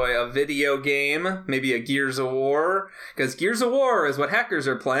enjoy a video game, maybe a Gears of War. Because Gears of War is what hackers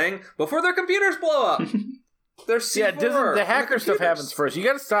are playing before their computers blow up. They're C4 Yeah, doesn't the hacker stuff computers. happens first? You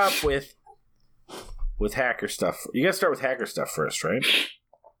got to stop with hacker stuff. You got to start with hacker stuff first, right?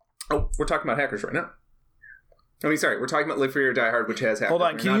 Oh, we're talking about hackers right now. I mean, sorry, we're talking about Live Free or Die Hard, which has hackers. Hold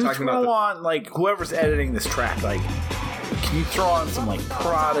on, We're can not you talking throw about on like whoever's editing this track? Like, can you throw on some like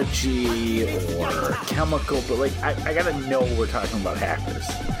Prodigy or Chemical? But like, I gotta know we're talking about hackers.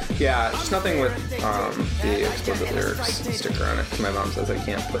 Yeah, just nothing with the explicit lyrics sticker on it. My mom says I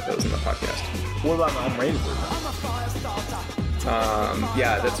can't put those in the podcast. What about the unrated version?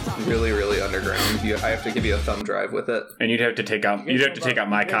 Yeah, that's really, really underground. I have to give you a thumb drive with it. And you'd have to take out my you guys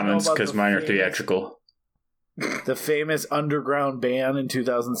know comments about because the mine are famous- theatrical. The famous underground band in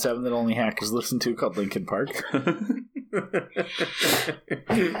 2007 that only hackers listen to called Linkin Park. I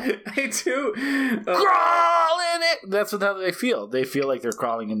do. Crawl in it. That's how they feel. They feel like they're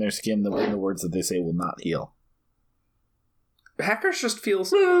crawling in their skin. The words that they say will not heal. Hackers just feel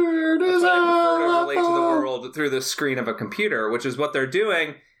so. That's why I prefer to relate to the world through the screen of a computer, which is what they're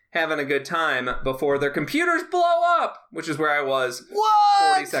doing, having a good time before their computers blow up, which is where I was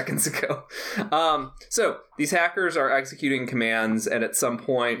 40 seconds ago. So these hackers are executing commands, and at some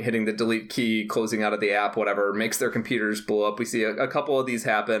point hitting the delete key, closing out of the app, whatever, makes their computers blow up. We see a couple of these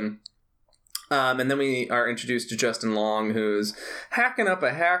happen. And then we are introduced to Justin Long, who's hacking up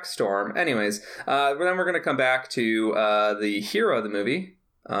a hack storm. Anyways, then we're going to come back to the hero of the movie,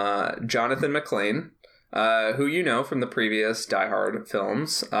 Jonathan McClane, who you know from the previous Die Hard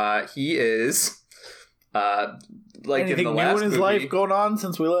films. He is like anything in the new last in his movie, life going on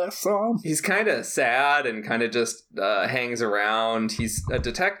since we last saw him? he's kind of sad and kind of just hangs around. He's a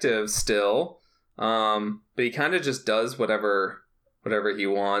detective still, but he kind of just does whatever he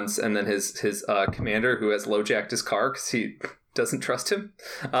wants. And then his commander, who has low-jacked his car because he doesn't trust him,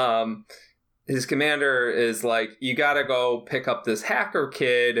 his commander is like, "You gotta go pick up this hacker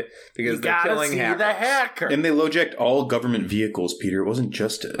kid because You they're gotta killing see hackers." the hacker. And they low-jacked all government vehicles, Peter. It wasn't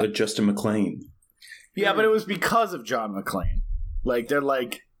just Justin McClane. Yeah, but it was because of John McClane. Like, they're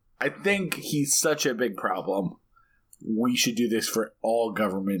like, I think he's such a big problem. We should do this for all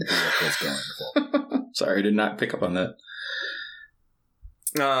government vehicles going forward. Sorry, I did not pick up on that.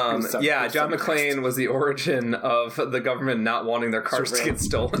 John McClane was the origin of the government not wanting their cars to get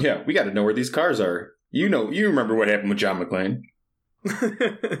stolen. Yeah, we got to know where these cars are. You remember what happened with John McClane.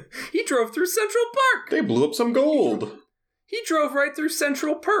 He drove through Central Park. They blew up some gold. He drove right through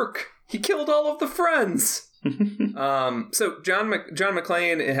Central Park. He killed all of the friends. So John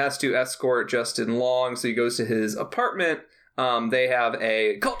McClane has to escort Justin Long, so he goes to his apartment. They have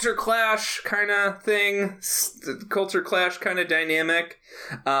a culture clash kind of thing, culture clash kind of dynamic.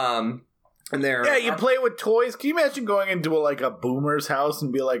 And they're you play with toys. Can you imagine going into a boomer's house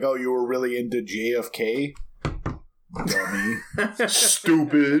and be like, "Oh, you were really into JFK"? Dummy.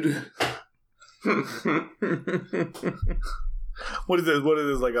 Stupid. What is this? What is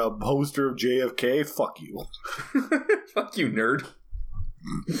this? Like a poster of JFK? Fuck you. Fuck you, nerd.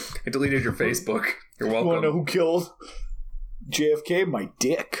 I deleted your Facebook. You're welcome. You want to know who killed JFK? My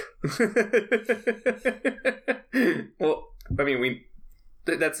dick. Well, I mean,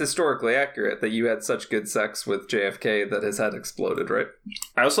 that's historically accurate that you had such good sex with JFK that his head exploded, right?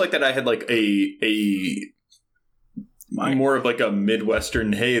 I also like that I had more of a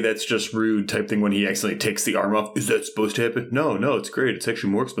Midwestern, hey, that's just rude type thing when he accidentally takes the arm off. Is that supposed to happen? No, it's great. It's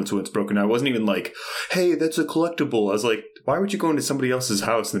actually more expensive when it's broken. I wasn't even like, hey, that's a collectible. I was like, why would you go into somebody else's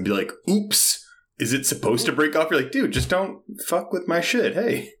house and then be like, oops, is it supposed to break off? You're like, dude, just don't fuck with my shit.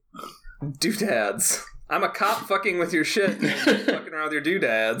 Hey. Doodads. I'm a cop fucking with your shit. Fucking around with your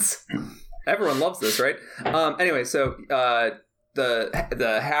doodads. Everyone loves this, right? Anyway, so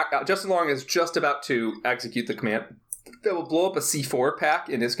Justin Long is just about to execute the command that will blow up a C4 pack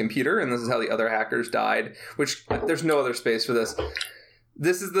in his computer, and this is how the other hackers died, which there's no other space for this.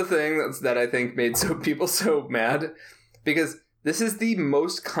 This is the thing that I think made people so mad, because this is the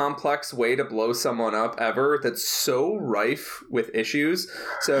most complex way to blow someone up ever that's so rife with issues.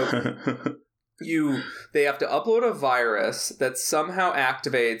 So they have to upload a virus that somehow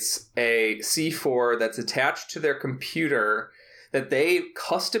activates a C4 that's attached to their computer that they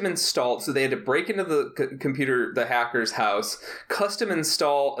custom installed. So they had to break into the hacker's house, custom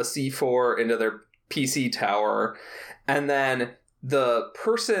install a C4 into their PC tower, and then the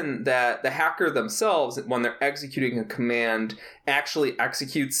hacker themselves, when they're executing a command, actually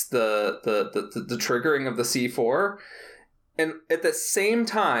executes the triggering of the C4. And at the same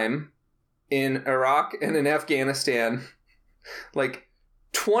time, in Iraq and in Afghanistan,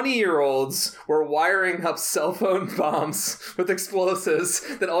 20-year-olds were wiring up cell phone bombs with explosives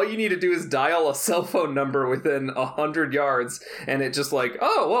that all you need to do is dial a cell phone number within 100 yards, and it just it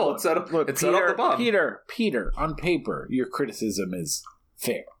set up the bomb. Peter, on paper, your criticism is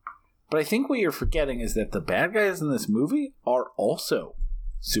fair. But I think what you're forgetting is that the bad guys in this movie are also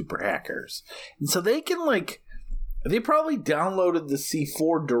super hackers. And so they can, they probably downloaded the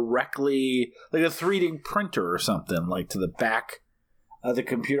C4 directly, like a 3D printer or something, to the back of the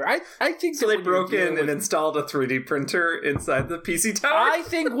computer. I think so. They broke in and installed a 3D printer inside the PC tower. I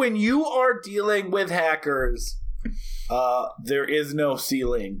think when you are dealing with hackers, there is no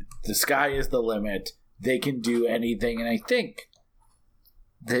ceiling. The sky is the limit. They can do anything, and I think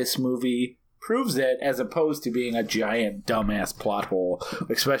this movie proves it, as opposed to being a giant dumbass plot hole,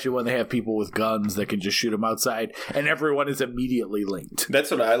 especially when they have people with guns that can just shoot them outside, and everyone is immediately linked. That's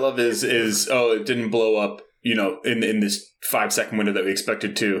what I love is it didn't blow up, in this 5-second window that we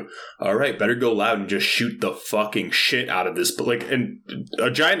expected to. All right, better go loud and just shoot the fucking shit out of this. But and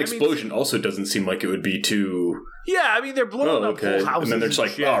a giant explosion also doesn't seem like it would be too. Yeah, they're blowing up whole houses. And then they're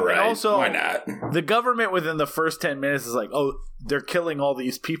just shit. All right, also, why not? The government within the first 10 minutes is they're killing all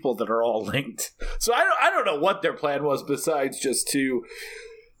these people that are all linked. So I don't know what their plan was besides just to.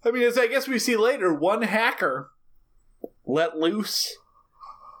 As I guess we see later, one hacker let loose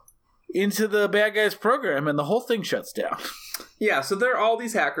into the bad guys program, and the whole thing shuts down. Yeah, so all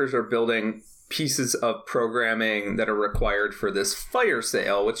these hackers are building pieces of programming that are required for this fire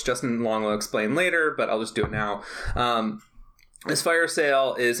sale, which Justin Long will explain later, but I'll just do it now. This fire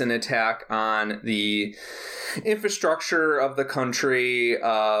sale is an attack on the infrastructure of the country. It's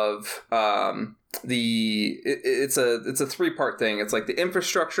a 3-part thing. It's the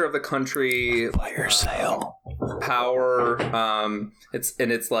infrastructure of the country, Fire sale, power. It's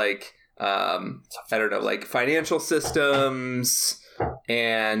I don't know, financial systems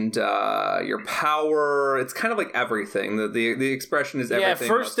and your power. It's kind of everything. The expression is everything.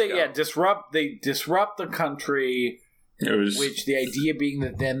 Yeah, first they disrupt the country. Which the idea being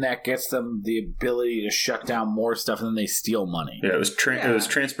that then that gets them the ability to shut down more stuff, and then they steal money. Yeah, it was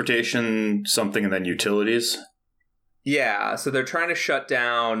transportation, something, and then utilities. Yeah, so they're trying to shut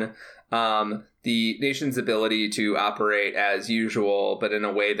down the nation's ability to operate as usual, but in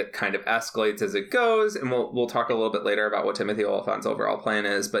a way that kind of escalates as it goes. And we'll talk a little bit later about what Timothy Olyphant's overall plan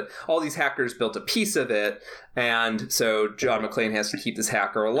is. But all these hackers built a piece of it, and so John McClane has to keep this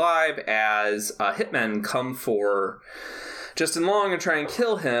hacker alive as hitmen come for Justin Long and try and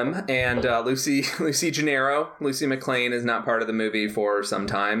kill him. And Lucy Gennaro, Lucy McClane, is not part of the movie for some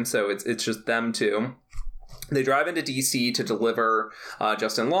time, so it's just them two. They drive into D.C. to deliver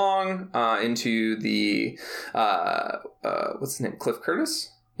Justin Long into the, what's his name, Cliff Curtis?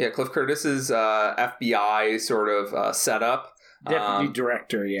 Yeah, Cliff Curtis's FBI sort of setup. Deputy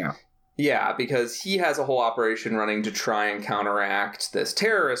director, yeah. Yeah, because he has a whole operation running to try and counteract this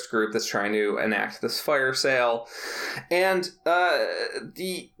terrorist group that's trying to enact this fire sale. And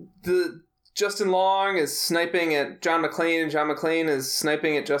the Justin Long is sniping at John McClane, and John McClane is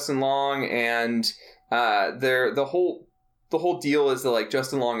sniping at Justin Long, and the whole deal is that like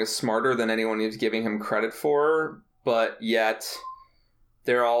Justin Long is smarter than anyone is giving him credit for, but yet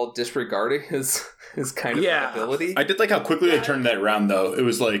they're all disregarding his kind of ability. I did like how quickly they turned that around though. It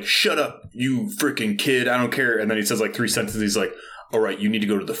was like, shut up, you freaking kid, I don't care. And then he says like 3 sentences. He's like, all right, you need to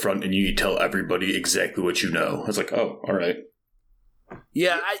go to the front and you need to tell everybody exactly what you know. I was like, oh, all right.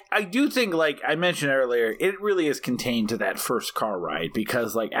 Yeah, I do think, like I mentioned earlier, it really is contained to that first car ride,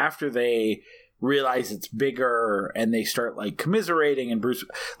 because like after they realize it's bigger and they start like commiserating, and Bruce,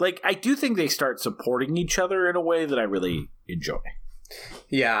 like I do think they start supporting each other in a way that I really enjoy.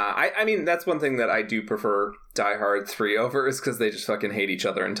 Yeah, I mean that's one thing that I do prefer Die Hard 3 over, is because they just fucking hate each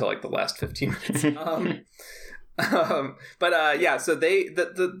other until like the last 15 minutes. Yeah, so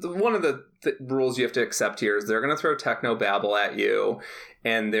the one of the rules you have to accept here is they're going to throw technobabble at you,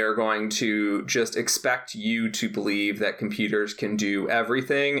 and they're going to just expect you to believe that computers can do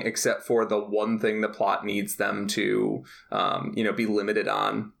everything except for the one thing the plot needs them to, be limited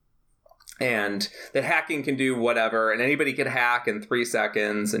on. And that hacking can do whatever, and anybody can hack in 3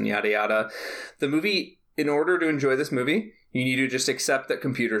 seconds, and yada yada. The movie, in order to enjoy this movie, you need to just accept that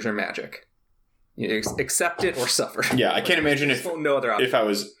computers are magic. You accept it or suffer. Yeah, I can't imagine if I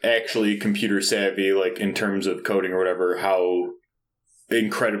was actually computer savvy, like in terms of coding or whatever, how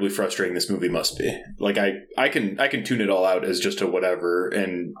incredibly frustrating this movie must be. Like I can tune it all out as just a whatever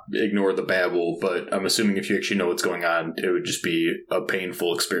and ignore the babble, but I'm assuming if you actually know what's going on, it would just be a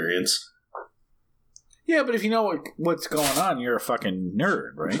painful experience. Yeah, but if you know what's going on, you're a fucking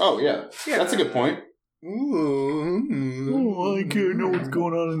nerd, right? Oh yeah, that's a good point. Ooh, I can't know what's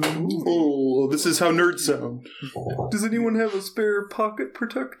going on in the movie. Oh, this is how nerds sound. Does anyone have a spare pocket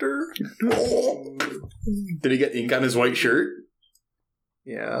protector? Did he get ink on his white shirt?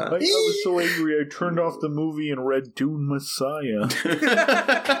 Yeah. I was so angry I turned off the movie and read Dune Messiah.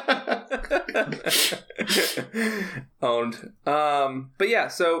 Owned. But yeah,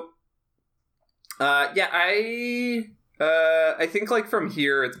 so I think like from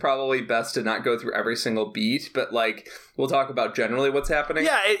here it's probably best to not go through every single beat, but like we'll talk about generally what's happening.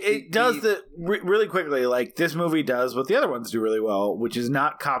 Yeah, it does really quickly. Like this movie does what the other ones do really well, which is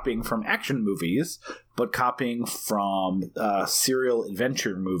not copying from action movies, but copying from serial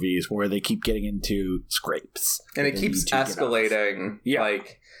adventure movies where they keep getting into scrapes, and it keeps escalating. Yeah,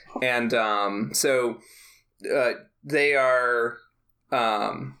 like, and so they are.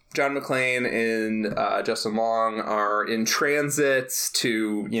 John McClane and Justin Long are in transit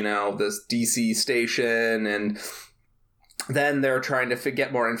to, this DC station, and then they're trying to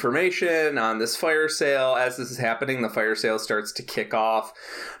get more information on this fire sale. As this is happening, the fire sale starts to kick off.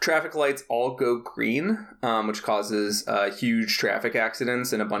 Traffic lights all go green, which causes huge traffic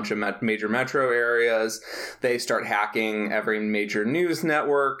accidents in a bunch of major metro areas. They start hacking every major news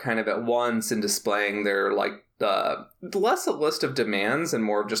network kind of at once and displaying their, less a list of demands and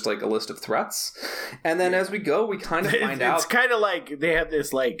more of just like a list of threats. And then as we go, we kind of find out. It's kind of like they have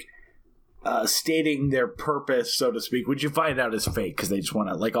this stating their purpose, so to speak, which you find out is fake because they just want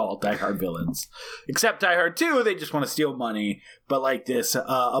to, like all Die Hard villains. Except Die Hard 2, they just want to steal money. But like this,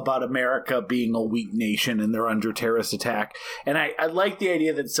 about America being a weak nation and they're under terrorist attack. And I like the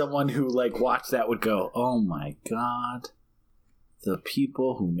idea that someone who watched that would go, oh my God. The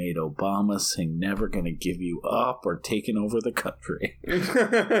people who made Obama sing "Never Gonna Give You Up" are taking over the country.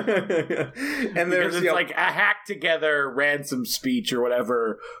 And there's like a hack together ransom speech or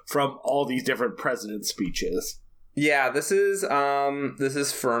whatever from all these different president speeches. Yeah, this is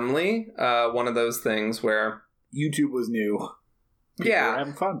firmly one of those things where YouTube was new. People were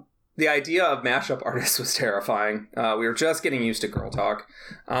having fun. The idea of mashup artists was terrifying. We were just getting used to girl talk.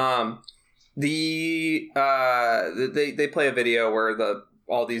 They play a video where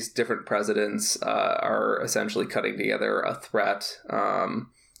all these different presidents are essentially cutting together a threat.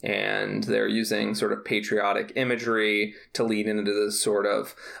 And they're using sort of patriotic imagery to lead into this sort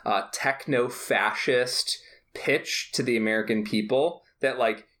of techno-fascist pitch to the American people that,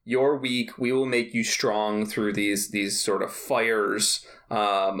 like, you're weak, we will make you strong through these sort of fires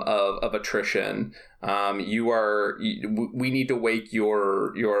of attrition. We need to wake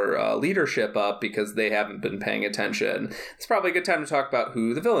your leadership up because they haven't been paying attention. It's probably a good time to talk about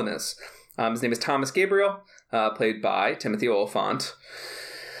who the villain is. His name is Thomas Gabriel, played by Timothy Olyphant.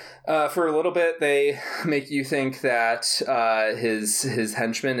 For a little bit, they make you think that his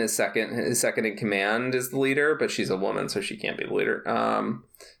henchman, his second in command, is the leader, but she's a woman, so she can't be the leader.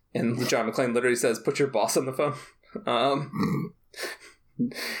 And John McClane literally says, "Put your boss on the phone."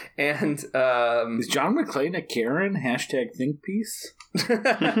 And is John McClane a Karen? # think piece.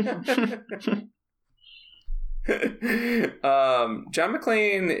 John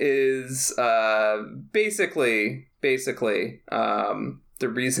McClane is basically the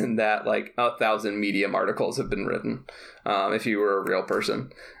reason that like 1,000 Medium articles have been written, if you were a real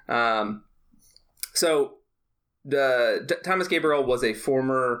person. So Thomas Gabriel was a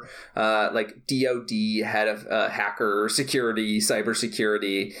former DOD head of hacker security,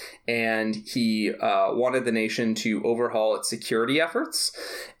 cybersecurity, and he wanted the nation to overhaul its security efforts.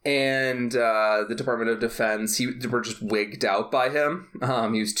 And the Department of Defense, were just wigged out by him.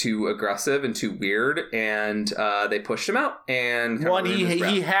 He was too aggressive and too weird, and they pushed him out. And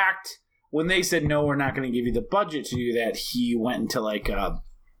he hacked when they said no, we're not going to give you the budget to do that. He went into like a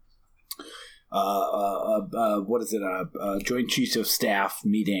Joint Chiefs of Staff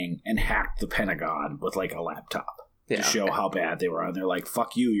meeting and hacked the Pentagon with like a laptop to show how bad they were. And they're like,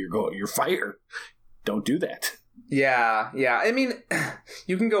 "Fuck you! You're fired. Don't do that." Yeah. I mean,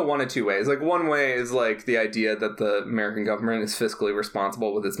 you can go one of two ways. Like, one way is like the idea that the American government is fiscally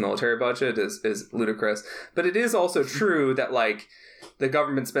responsible with its military budget is ludicrous. But it is also true that like the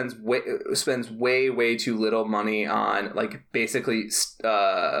government spends way too little money on like basically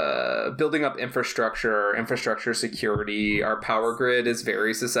building up infrastructure security. Our power grid is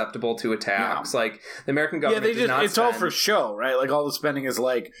very susceptible to attacks. Like the American government it's all for show, right? Like all the spending is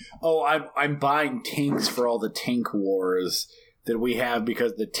like, oh, I'm buying tanks for all the tank wars that we have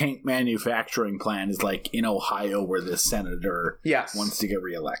because the tank manufacturing plant is like in Ohio where this senator wants to get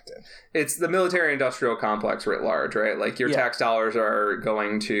reelected. It's the military industrial complex writ large, right? Like your tax dollars are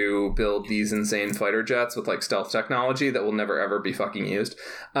going to build these insane fighter jets with like stealth technology that will never ever be fucking used.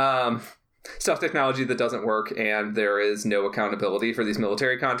 Stealth technology that doesn't work, and there is no accountability for these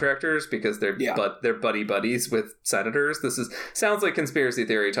military contractors because they're buddy buddies with senators. This sounds like conspiracy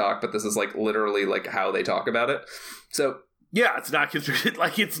theory talk, but this is like literally like how they talk about it. So yeah, it's not considered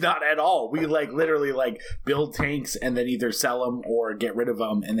like it's not at all. We like literally like build tanks and then either sell them or get rid of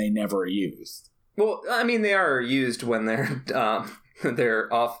them, and they never are used. Well, I mean, they are used when they're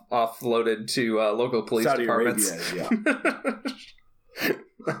offloaded to local police Saudi departments. Arabia,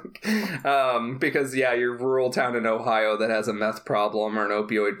 because your rural town in Ohio that has a meth problem or an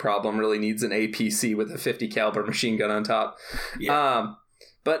opioid problem really needs an APC with a 50 caliber machine gun on top.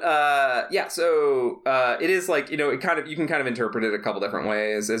 So it is like, you know, you can kind of interpret it a couple different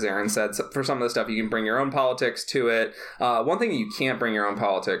ways. As Aaron said, for some of the stuff, you can bring your own politics to it. One thing you can't bring your own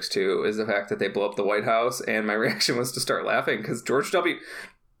politics to is the fact that they blow up the White House. And my reaction was to start laughing because George W.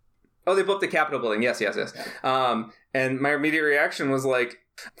 Oh, they blew up the Capitol building. Yes. And my immediate reaction was like,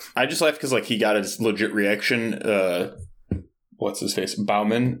 I just laughed because like he got his legit reaction. What's his face?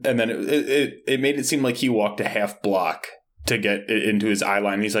 Bauman. And then it made it seem like he walked a half block to get it into his eye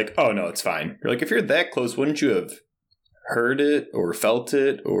line. He's like, "Oh no, it's fine." You're like, if you're that close, wouldn't you have heard it or felt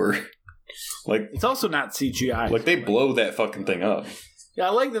it or like? It's also not CGI. Like they blow that fucking thing up. Yeah,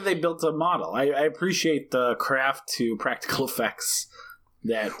 I like that they built a model. I appreciate the craft to practical effects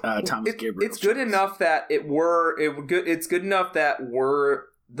that Thomas Gabriel. It's good enough that it's good enough that were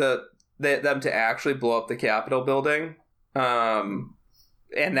them to actually blow up the Capitol building, and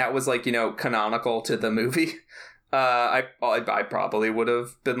that was like, you know, canonical to the movie. I probably would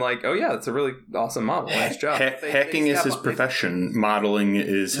have been like, oh yeah, that's a really awesome model. Nice job. Hacking is his profession. Modeling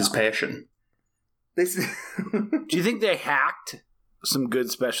is his passion. Do you think they hacked some good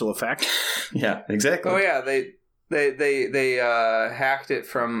special effects? Yeah, exactly. Oh yeah, they hacked it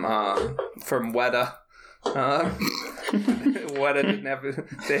from Weta. Weta didn't have it.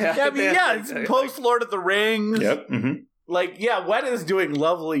 It's post Lord of the Rings. Yep. Mm-hmm. Like, Weta's doing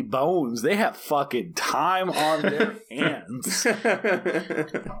Lovely Bones. They have fucking time on their hands.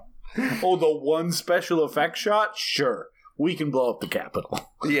 Oh, the one special effect shot? Sure. We can blow up the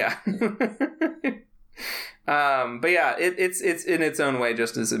Capitol. Yeah. But yeah, it's in its own way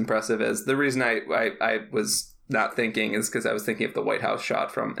just as impressive as the reason I was not thinking is because I was thinking of the White House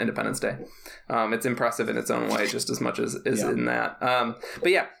shot from Independence Day. It's impressive in its own way just as much as in that.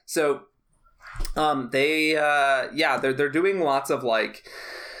 But yeah, so they're doing lots of like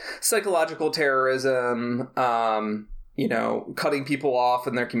psychological terrorism, cutting people off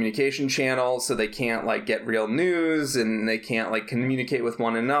in their communication channels so they can't like get real news and they can't like communicate with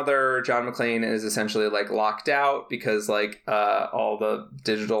one another. John McClane is essentially like locked out because like all the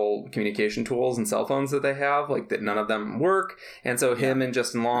digital communication tools and cell phones that they have, like that none of them work. And so him and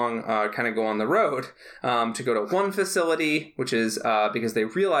Justin Long kind of go on the road to go to one facility, which is because they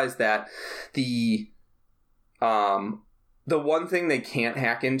realize that the one thing they can't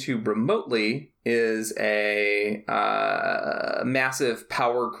hack into remotely is a massive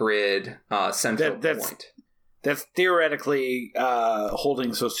power grid central point. That's theoretically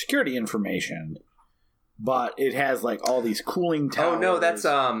holding Social Security information, but it has like all these cooling towers. Oh no,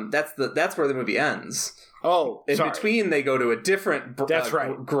 that's where the movie ends. Oh, in between they go to a different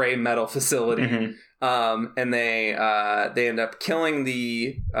gray metal facility. Mm-hmm. And they end up killing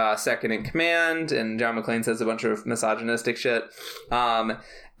the second in command, and John McClane says a bunch of misogynistic shit.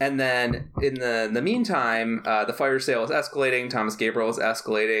 And then in the meantime, the fire sale is escalating. Thomas Gabriel is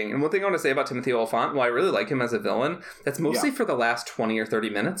escalating. And one thing I want to say about Timothy Olyphant, while I really like him as a villain, that's mostly for the last 20 or 30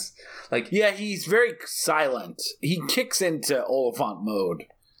 minutes. He's very silent. He kicks into Olyphant mode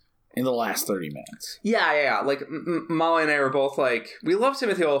in the last 30 minutes. Yeah. Like, Molly and I were both like, we love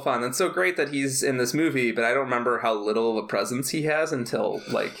Timothy Olyphant. It's so great that he's in this movie, but I don't remember how little of a presence he has until,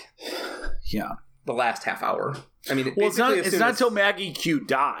 like, the last half hour. I mean, it's not until Maggie Q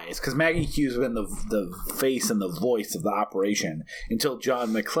dies, because Maggie Q's been the face and the voice of the operation until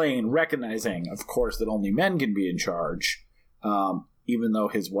John McClane, recognizing, of course, that only men can be in charge, even though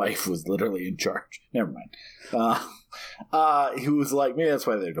his wife was literally in charge. Never mind. He was like, maybe that's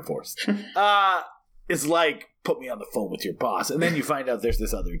why they're divorced. It's like, put me on the phone with your boss. And then you find out there's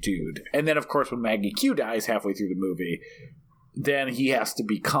this other dude. And then, of course, when Maggie Q dies halfway through the movie, then he has to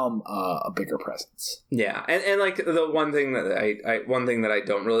become a bigger presence. Yeah, and like the one thing that I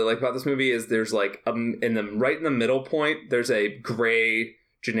don't really like about this movie is there's like in the middle point there's a gray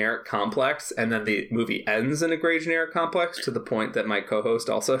generic complex, and then the movie ends in a gray generic complex to the point that my co-host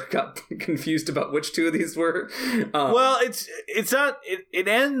also got confused about which two of these were. Well, it's not. It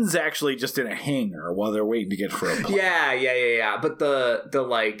ends actually just in a hangar while they're waiting to get for a plane. Yeah. But the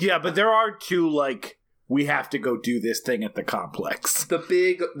like but there are two like. We have to go do this thing at the complex. The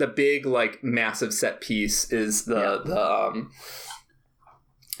big like massive set piece is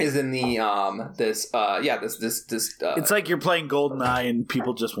is in the this it's like you're playing GoldenEye and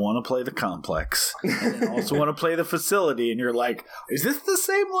people just want to play the complex and also want to play the facility, and you're like, is this the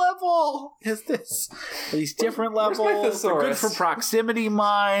same level? Is this these different levels? They're good for proximity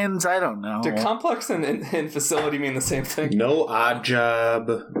mines. I don't know. Do complex and facility mean the same thing? No odd job.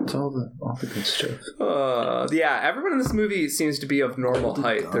 It's all the good stuff. Everyone in this movie seems to be of normal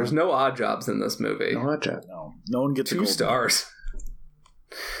height. There's no odd jobs in this movie. No odd job. No one gets 2 stars.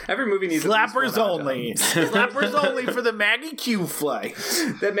 Every movie needs slappers only. Slappers only for the Maggie Q fight.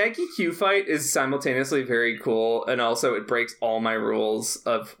 That Maggie Q fight is simultaneously very cool, and also it breaks all my rules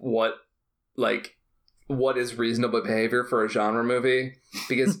of what is reasonable behavior for a genre movie,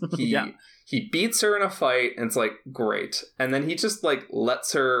 because he beats her in a fight and it's like great, and then he just like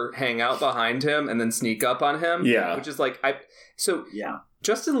lets her hang out behind him and then sneak up on him, which is like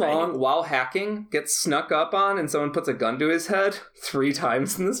Justin Long, while hacking, gets snuck up on and someone puts a gun to his head 3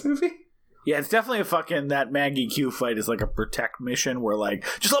 times in this movie. Yeah, it's definitely that Maggie Q fight is like a protect mission where like,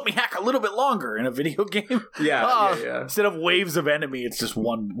 just let me hack a little bit longer in a video game. Yeah. Instead of waves of enemy, it's just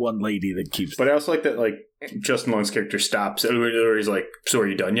one lady that keeps. But I also like that like Justin Long's character stops and he's like, so are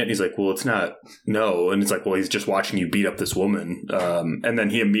you done yet? And he's like, well, it's not. No. And it's like, well, he's just watching you beat up this woman. And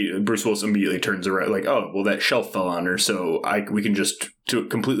then Bruce Willis immediately turns around like, oh, well, that shelf fell on her, so we can just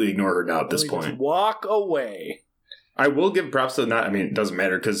completely ignore her now at this point. Walk away. I will give props to it doesn't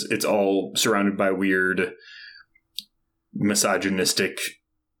matter because it's all surrounded by weird misogynistic,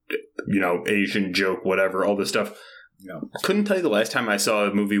 Asian joke, whatever, all this stuff. Yeah. Couldn't tell you the last time I saw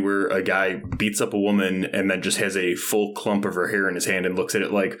a movie where a guy beats up a woman and then just has a full clump of her hair in his hand and looks at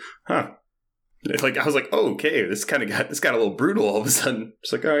it like, huh. Like I was like, oh, okay, this got a little brutal all of a sudden.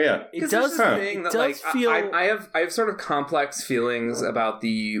 It's like, oh yeah, it does. Thing that, like, feel. I have sort of complex feelings about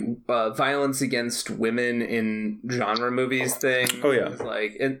the violence against women in genre movies thing. Oh yeah,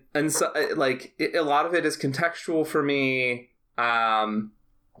 like and so like a lot of it is contextual for me.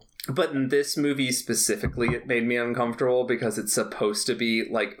 But in this movie specifically, it made me uncomfortable because it's supposed to be,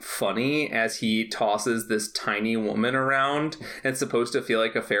 like, funny as he tosses this tiny woman around. And it's supposed to feel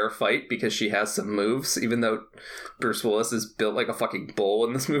like a fair fight because she has some moves, even though Bruce Willis is built like a fucking bull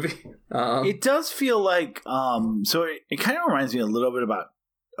in this movie. It does feel like, so it kind of reminds me a little bit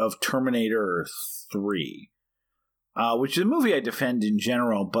of Terminator 3, which is a movie I defend in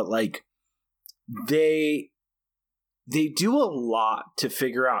general, but, like, they do a lot to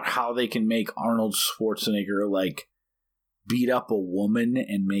figure out how they can make Arnold Schwarzenegger, like, beat up a woman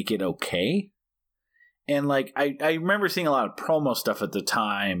and make it okay. And, like, I remember seeing a lot of promo stuff at the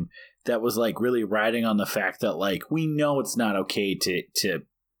time that was, like, really riding on the fact that, like, we know it's not okay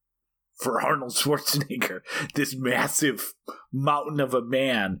for Arnold Schwarzenegger, this massive mountain of a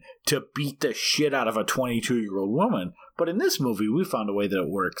man, to beat the shit out of a 22-year-old woman. But in this movie, we found a way that it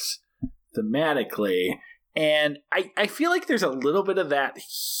works thematically. And I feel like there's a little bit of that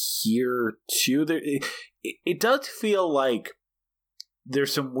here, too. It does feel like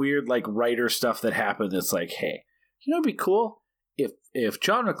there's some weird, like, writer stuff that happened that's like, hey, you know what'd be cool? If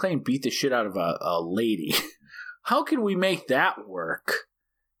John McClane beat the shit out of a lady, how can we make that work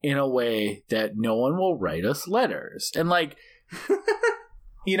in a way that no one will write us letters? And, like,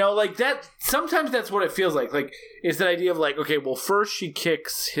 you know, like, that, sometimes that's what it feels like. Like, it's that idea of, like, okay, well, first she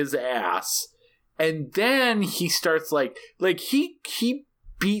kicks his ass, and then he starts, like he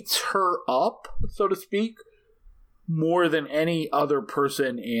beats her up, so to speak, more than any other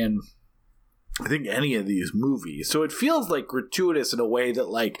person in, I think, any of these movies. So it feels, like, gratuitous in a way that,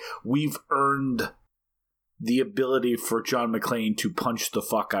 like, we've earned the ability for John McClane to punch the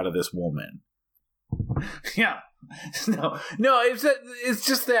fuck out of this woman. Yeah. No, it's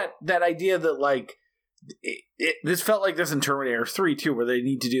just that idea that, like, this felt like this in Terminator 3 too, where they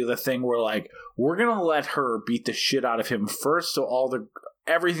need to do the thing where, like, we're gonna let her beat the shit out of him first, so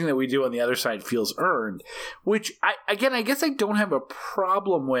everything that we do on the other side feels earned. Which I guess I don't have a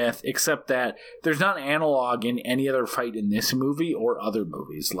problem with, except that there's not an analog in any other fight in this movie or other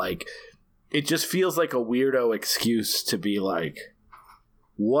movies. Like, it just feels like a weirdo excuse to be like,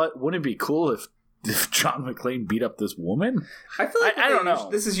 wouldn't it be cool if John McClane beat up this woman? I feel like I don't know.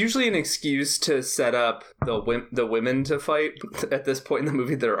 This is usually an excuse to set up the women to fight. At this point in the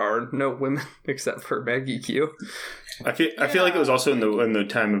movie, there are no women except for Maggie Q. I feel like it was also in the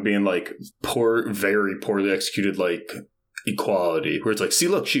time of being, like, very poorly executed, like, equality, where it's like, see,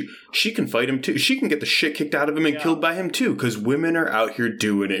 look, she can fight him too. She can get the shit kicked out of him and killed by him too, because women are out here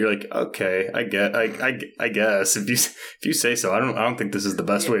doing it. You're like, okay, I guess if you say so. I don't think this is the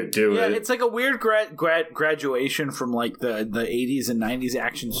best way to do it. Yeah, it's like a weird graduation from, like, the 80s and 90s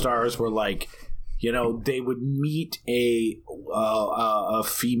action stars where, like, you know, they would meet a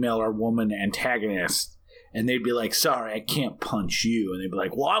female or woman antagonist, and they'd be like, sorry, I can't punch you. And they'd be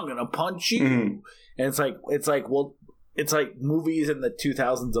like, well, I'm gonna punch you. Mm-hmm. And it's like, well, it's like movies in the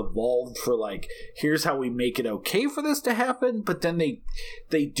 2000s evolved for, like, here's how we make it okay for this to happen, but then they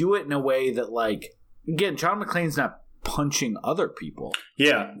do it in a way that, like, again, John McClane's not punching other people.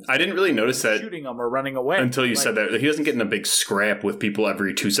 Yeah, I didn't really notice that shooting them or running away until you said that. He doesn't get in a big scrap with people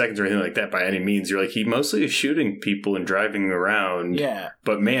every 2 seconds or anything like that by any means. You're like, he mostly is shooting people and driving around. Yeah,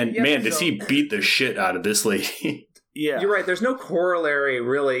 but does he beat the shit out of this lady? Yeah. You're right. There's no corollary,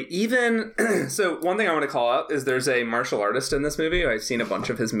 really. Even so, one thing I want to call out is there's a martial artist in this movie. I've seen a bunch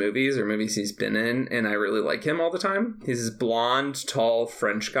of his movies or movies he's been in, and I really like him all the time. He's this blonde, tall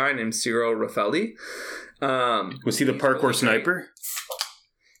French guy named Cyril Raffaelli. Was he the parkour sniper?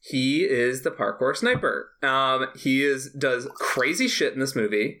 He is the parkour sniper. He does crazy shit in this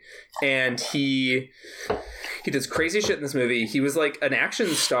movie, and he does crazy shit in this movie. He was, like, an action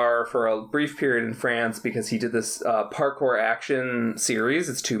star for a brief period in France because he did this parkour action series.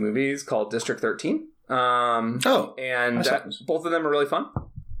 It's 2 movies called District 13. And both of them are really fun.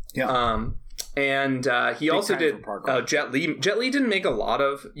 Yeah. And he Big also did Jet Li. Jet Li didn't make a lot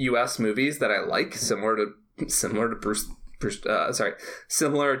of U.S. movies that I like, similar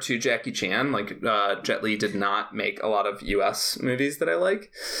to Jackie Chan. Like, Jet Li did not make a lot of U.S. movies that I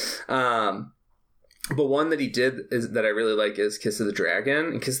like. But one that he did that I really like is Kiss of the Dragon.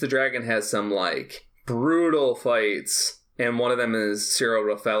 And Kiss of the Dragon has some, like, brutal fights. And one of them is Cyril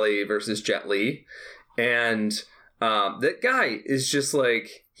Raffaelli versus Jet Li. And that guy is just,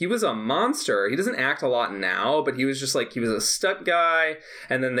 like, he was a monster. He doesn't act a lot now, but he was just, like, he was a stunt guy.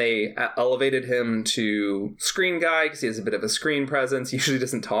 And then they elevated him to screen guy because he has a bit of a screen presence. He usually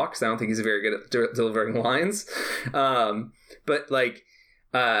doesn't talk, because I don't think he's very good at delivering lines. But, like,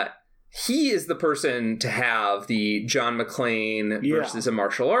 he is the person to have the John McClane versus a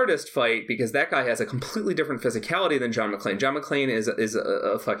martial artist fight, because that guy has a completely different physicality than John McClane. John McClane is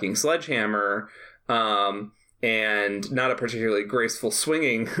a fucking sledgehammer, and not a particularly graceful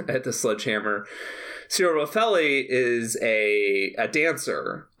swinging at the sledgehammer. Cyril Raffaelli is a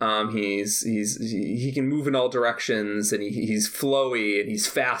dancer. He can move in all directions, and he's flowy, and he's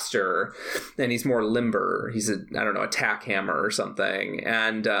faster, and he's more limber. He's a tack hammer or something,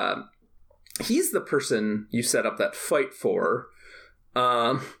 and he's the person you set up that fight for.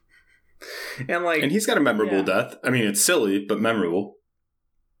 And he's got a memorable death. I mean, it's silly but memorable.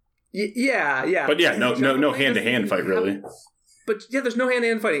 Yeah. But yeah, no hand-to-hand fight really. But yeah, there's no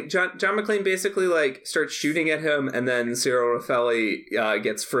hand-to-hand fighting. John McClane basically starts shooting at him, and then Cyril Raffaelli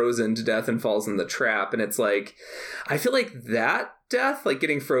gets frozen to death and falls in the trap. And it's I feel like that death,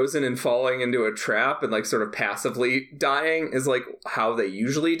 getting frozen and falling into a trap and sort of passively dying, is how they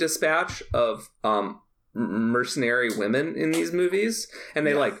usually dispatch of mercenary women in these movies, and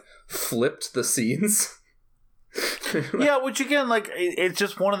they flipped the scenes. Yeah, which again, it's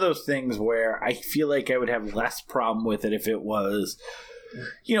just one of those things where I feel like I would have less problem with it if it was,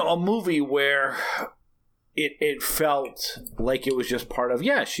 a movie where it felt like it was just part of,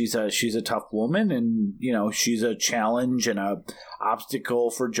 she's a tough woman, and she's a challenge and a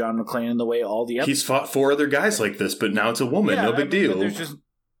obstacle for John McClane in the way all the other. He's fought 4 other guys like this, but now it's a woman. No big deal.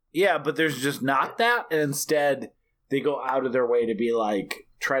 But there's just not that, and instead they go out of their way to be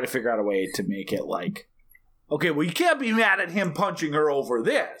try to figure out a way to make it okay, well, you can't be mad at him punching her over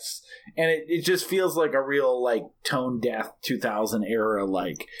this. And it just feels like a real, tone deaf 2000 era,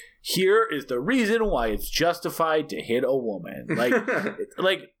 here is the reason why it's justified to hit a woman.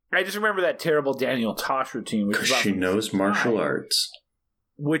 I just remember that terrible Daniel Tosh routine. Because she knows martial arts.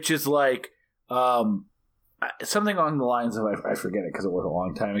 Which is something along the lines of, I forget it because it was a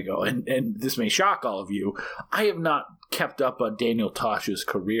long time ago, and this may shock all of you, I have not kept up on Daniel Tosh's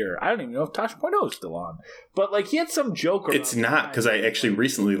career. I don't even know if Tosh Point is still on. But he had some joke around. It's not, because I actually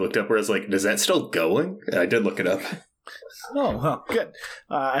recently looked up where I was is that still going? I did look it up. Oh, well, good.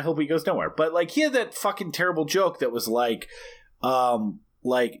 I hope he goes nowhere. But he had that fucking terrible joke that was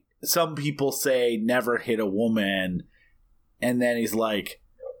some people say never hit a woman, and then he's well,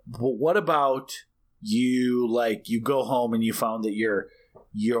 what about you go home and you found that your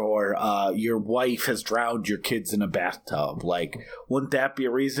wife has drowned your kids in a bathtub? Wouldn't that be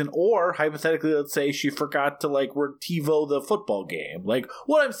a reason? Or hypothetically, let's say she forgot to TiVo the football game.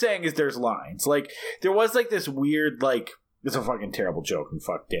 What I'm saying is there's lines. There was this weird it's a fucking terrible joke, and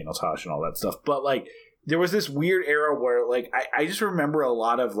fuck Daniel Tosh and all that stuff, but there was this weird era where I just remember a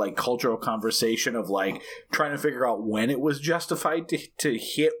lot of cultural conversation of trying to figure out when it was justified to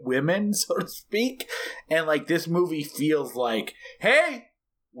hit women, so to speak. And this movie feels hey,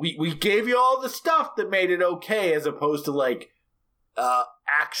 we gave you all the stuff that made it okay, as opposed to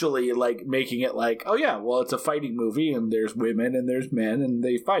actually making it oh yeah, well, it's a fighting movie and there's women and there's men and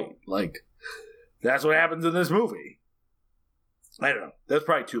they fight. That's what happens in this movie. I don't know. That's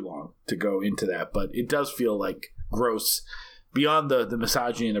probably too long to go into that, but it does feel gross. Beyond the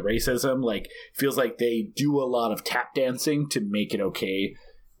misogyny and the racism, feels like they do a lot of tap dancing to make it okay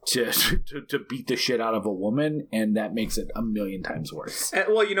to beat the shit out of a woman, and that makes it a million times worse. And,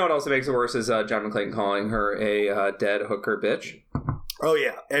 well, what also makes it worse is John McClane calling her a dead hooker bitch. Oh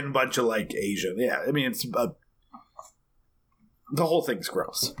yeah, and a bunch of Asian. Yeah, I mean it's the whole thing's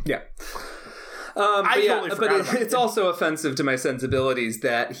gross. Yeah. But it's also offensive to my sensibilities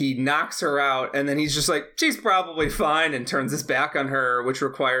that he knocks her out and then he's just she's probably fine, and turns his back on her, which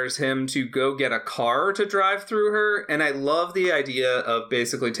requires him to go get a car to drive through her. And I love the idea of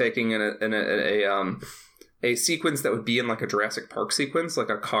basically taking a sequence that would be in a Jurassic Park sequence, a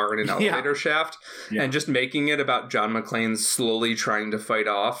car in an elevator shaft, and just making it about John McClane slowly trying to fight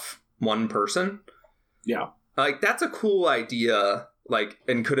off one person. Yeah. That's a cool idea.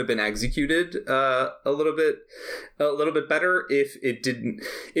 And could have been executed a little bit better if it didn't.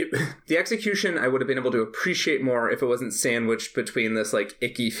 The execution I would have been able to appreciate more if it wasn't sandwiched between this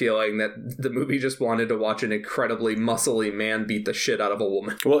icky feeling that the movie just wanted to watch an incredibly muscly man beat the shit out of a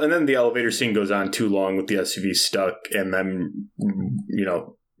woman. Well, and then the elevator scene goes on too long with the SUV stuck and them,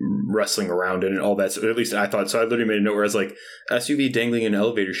 wrestling around it and all that. So at least I thought. So I literally made a note where I was SUV dangling in an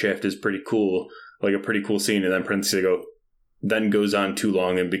elevator shaft is pretty cool, a pretty cool scene. And then parentheses I go, then goes on too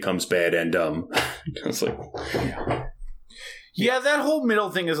long and becomes bad and dumb. It's yeah, that whole middle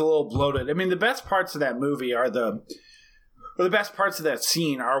thing is a little bloated. I mean, the best parts of that movie are the best parts of that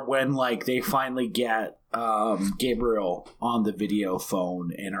scene are when they finally get Gabriel on the video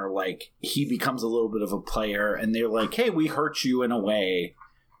phone and are he becomes a little bit of a player, and they're hey, we hurt you in a way,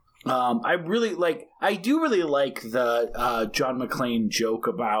 I do really like the John McClane joke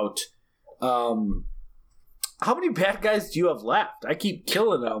about how many bad guys do you have left? I keep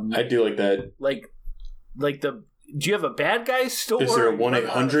killing them. I do like that. Do you have a bad guy store? Is there a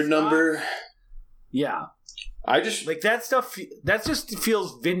 1-800 number? Yeah. I just like that stuff. That just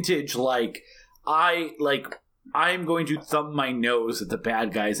feels vintage. I'm going to thumb my nose at the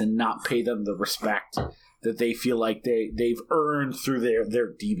bad guys and not pay them the respect that they feel like they've earned through their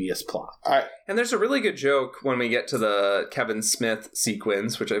devious plot. And there's a really good joke when we get to the Kevin Smith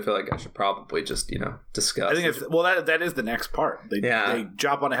sequence, which I feel like I should probably just, discuss. I think that is the next part. They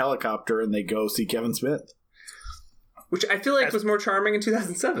drop on a helicopter and they go see Kevin Smith. Which I feel like was more charming in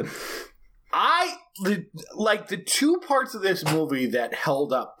 2007. The two parts of this movie that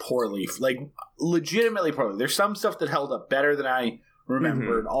held up poorly, legitimately poorly. There's some stuff that held up better than I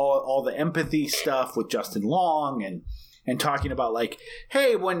remembered. Mm-hmm. All the empathy stuff with Justin Long and talking about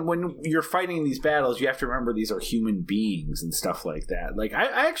hey, when you're fighting these battles, you have to remember these are human beings and stuff like that.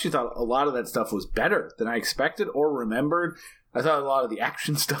 I actually thought a lot of that stuff was better than I expected or remembered. I thought a lot of the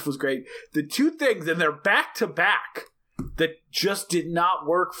action stuff was great. The two things, and they're back to back, that just did not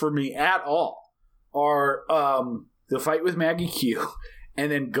work for me at all are the fight with Maggie Q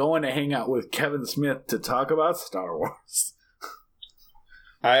and then going to hang out with Kevin Smith to talk about Star Wars.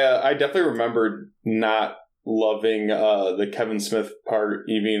 I definitely remembered not loving the Kevin Smith part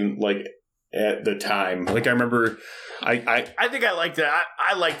even at the time. I remember I think I liked it.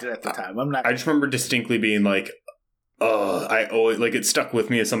 I liked it at the time. I just remember distinctly being I always it stuck with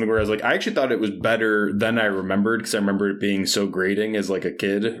me as something where I was I actually thought it was better than I remembered, because I remember it being so grating as a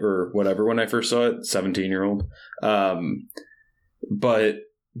kid or whatever when I first saw it, 17-year-old. But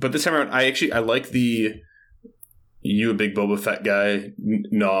this time around, I like the "you a big Boba Fett guy."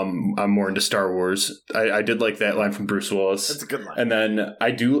 No, I'm more into Star Wars. I did like that line from Bruce Willis. That's a good line. And then I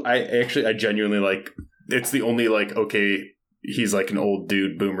genuinely it's the only okay, he's an old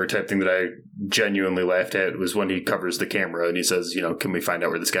dude boomer type thing that I genuinely laughed at was when he covers the camera and he says, can we find out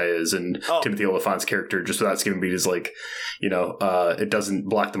where this guy is? And Timothy Olyphant's character, just without skipping beat, is it doesn't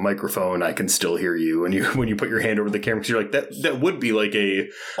block the microphone. I can still hear you. And when you put your hand over the camera, because you're that would be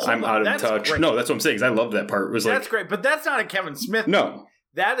I'm out of touch. Great. No, that's what I'm saying. I love that part. It was that's great, but that's not a Kevin Smith thing. No.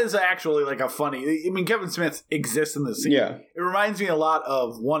 That is actually a funny. Kevin Smith exists in the scene. Yeah. It reminds me a lot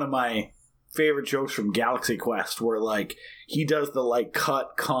of one of my favorite jokes from Galaxy Quest, where he does the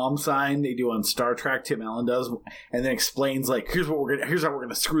cut calm sign they do on Star Trek. Tim Allen does, and then explains here's how we're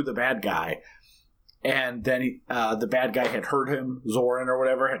gonna screw the bad guy. And then the bad guy had heard him, Zoran or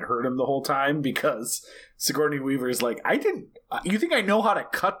whatever had heard him the whole time, because Sigourney Weaver's you think I know how to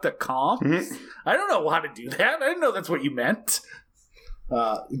cut the comms? Mm-hmm. I don't know how to do that. I didn't know that's what you meant.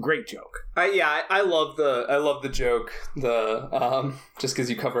 Great joke. I love the joke. The just because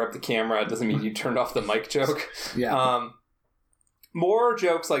you cover up the camera doesn't mean you turned off the mic joke. Yeah. More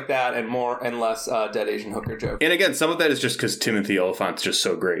jokes like that, and less dead Asian hooker jokes. And again, some of that is just because Timothy Olyphant's just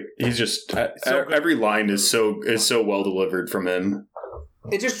so great. He's just every line is so well delivered from him.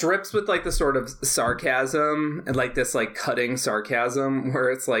 It just drips with the sort of sarcasm and this cutting sarcasm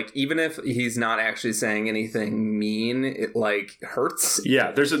where it's even if he's not actually saying anything mean, it hurts.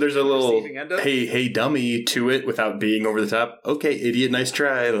 Yeah, there's a little hey dummy to it without being over the top. Okay, idiot, nice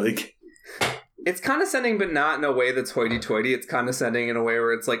try. It's condescending, but not in a way that's hoity-toity. It's condescending in a way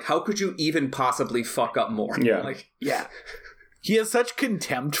where it's how could you even possibly fuck up more? Yeah. Yeah. He has such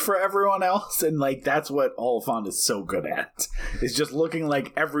contempt for everyone else, and that's what Oliphant is so good at. Is just looking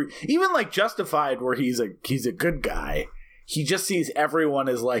even Justified, where he's a good guy. He just sees everyone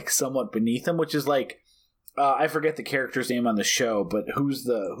as somewhat beneath him, which is I forget the character's name on the show, but who's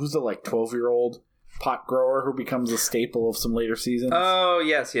the 12-year-old pot grower who becomes a staple of some later seasons? Oh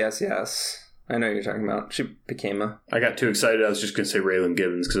yes. I know what you're talking about. She became a... I got too excited. I was just going to say Raylan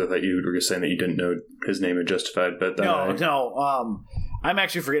Givens because I thought you were saying that you didn't know his name in Justified. But no. I'm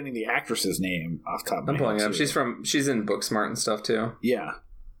actually forgetting the actress's name off the top of my head. I'm pulling it up. She's in Booksmart and stuff too. Yeah.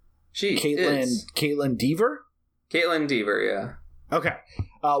 Caitlin Deaver? Caitlin Deaver, yeah. Okay.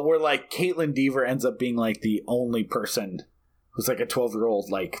 Where Caitlin Deaver ends up being the only person who's a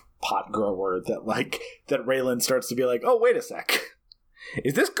 12-year-old pot grower that Raylan starts to be oh, wait a sec.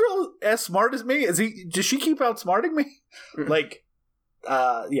 Is this girl as smart as me? Does she keep outsmarting me?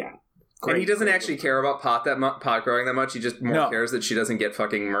 Yeah. Great, and he doesn't actually care about pot growing that much. He just cares that she doesn't get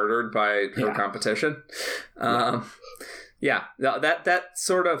fucking murdered by her competition. That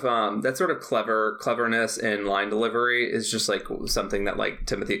sort of cleverness in line delivery is just something that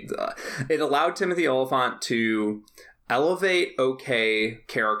Timothy. It allowed Timothy Olyphant to elevate okay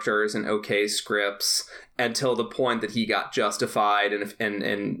characters and okay scripts until the point that he got justified,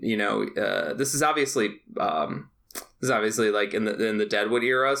 and you know, this is obviously like in the Deadwood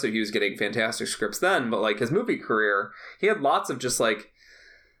era, so he was getting fantastic scripts then, but like his movie career, he had lots of just like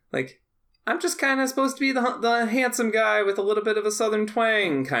I'm just kind of supposed to be the handsome guy with a little bit of a southern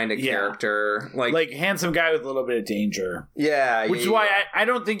twang kind of character. Like handsome guy with a little bit of danger. Yeah. Which is why I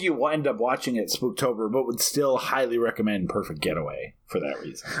don't think you will end up watching it Spooktober, but would still highly recommend Perfect Getaway for that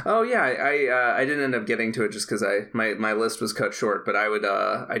reason. Oh, yeah. I didn't end up getting to it just because my list was cut short, but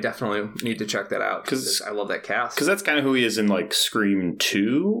I definitely need to check that out because I love that cast. Because that's kind of who he is in like Scream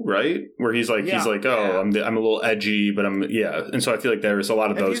 2, right? Where he's like, I'm a little edgy, but and so I feel like there's a lot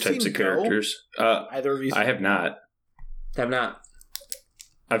of those types of characters. Either of you? I have not. Have not.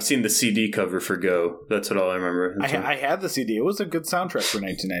 I've seen the CD cover for Go. That's what I remember. I had the CD. It was a good soundtrack for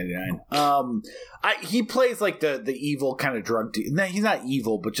 1999. He plays like the evil kind of drug dealer. No, he's not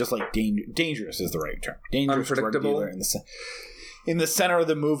evil, but just like dangerous is the right term. Dangerous drug dealer in the center of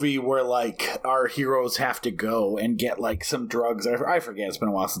the movie, where like our heroes have to go and get like some drugs. I forget. It's been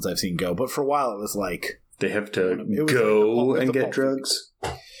a while since I've seen Go, but for a while it was like they have to go and get drugs.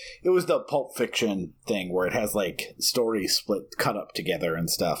 It was the Pulp Fiction thing where it has like stories cut up together and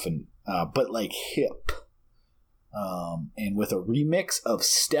stuff, and but like hip, and with a remix of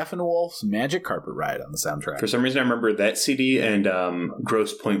Steppenwolf's Magic Carpet Ride on the soundtrack. For some reason, I remember that CD and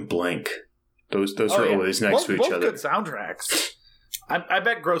Grosse Pointe Blank. Those were always next to each other. Both good soundtracks. I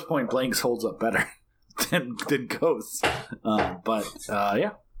bet Grosse Pointe Blank holds up better than Ghosts, but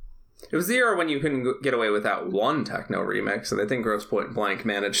yeah. It was the era when you couldn't get away without one techno remix, and I think Grosse Pointe Blank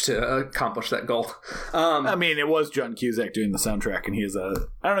managed to accomplish that goal. I mean, it was John Cusack doing the soundtrack, and he's I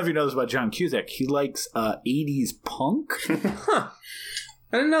don't know if you know this about John Cusack. He likes 80s punk. Huh.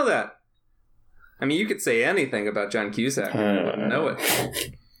 I didn't know that. I mean, you could say anything about John Cusack. I wouldn't know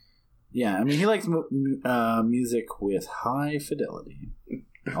it. Yeah, I mean, he likes music with high fidelity,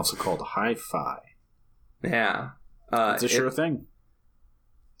 also called hi-fi. Yeah. It's a sure thing.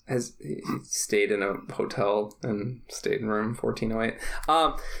 He stayed in a hotel and stayed in room 1408.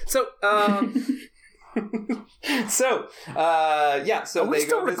 So Are we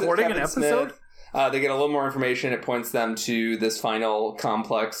still recording an episode? Smith. They get a little more information. It points them to this final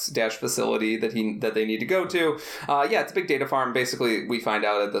complex facility that they need to go to. It's a big data farm. Basically, we find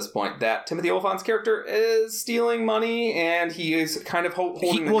out at this point that Timothy Olyphant's character is stealing money, and he is kind of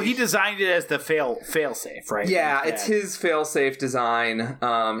holding. He designed it as the fail-safe, right? Yeah, it's his fail-safe design.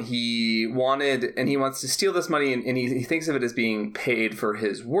 He wants to steal this money, and he thinks of it as being paid for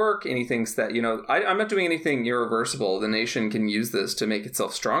his work, and he thinks that, I'm not doing anything irreversible. The nation can use this to make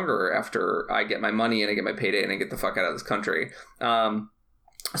itself stronger after I get my money and I get my payday and I get the fuck out of this country.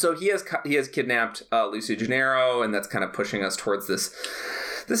 So he has kidnapped Lucy Gennaro, and that's kind of pushing us towards this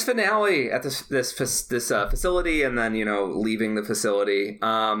finale at this facility, and then leaving the facility.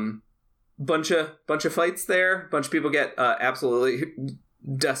 Bunch of fights there. Bunch of people get absolutely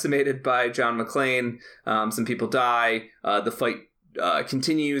decimated by John McClane. Some people die. The fight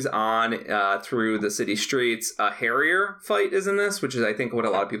continues on through the city streets. A Harrier fight is in this, which is, I think, what a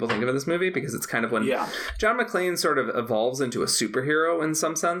lot of people think of in this movie, because it's kind of when John McClane sort of evolves into a superhero in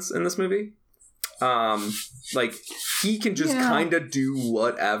some sense in this movie. Like, he can just kind of do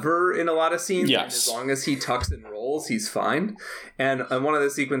whatever in a lot of scenes. Yes. And as long as he tucks and rolls, he's fine. And in one of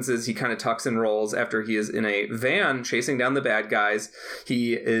the sequences, he kind of tucks and rolls after he is in a van chasing down the bad guys.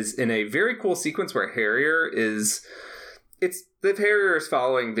 He is in a very cool sequence where Harrier is... The Harrier is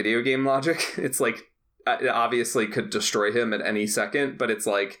following video game logic. It's like, it obviously could destroy him at any second, but it's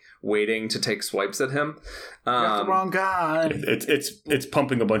like waiting to take swipes at him. Got the wrong guy. It's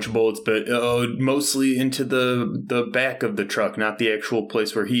pumping a bunch of bullets, but mostly into the back of the truck, not the actual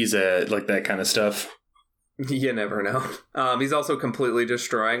place where he's at, like that kind of stuff. You never know. He's also completely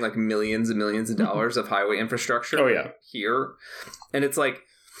destroying like millions and millions of dollars of highway infrastructure. Oh yeah, here, and it's like.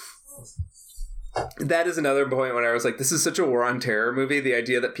 That is another point when I was like, this is such a war on terror movie. The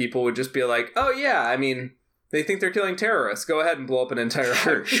idea that people would just be like, oh yeah, I mean, they think they're killing terrorists. Go ahead and blow up an entire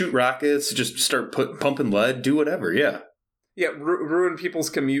highway. Shoot rockets, just start pumping lead, do whatever, yeah. Yeah, ruin people's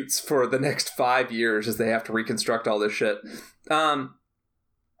commutes for the next 5 years as they have to reconstruct all this shit.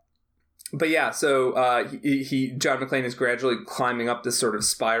 But yeah, so John McClane is gradually climbing up this sort of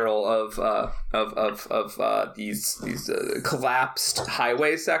spiral of these collapsed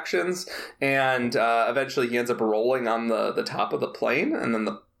highway sections, and eventually he ends up rolling on the top of the plane, and then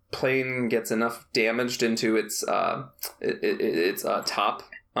the plane gets enough damaged into its top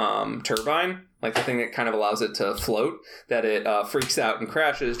turbine, like the thing that kind of allows it to float, that it freaks out and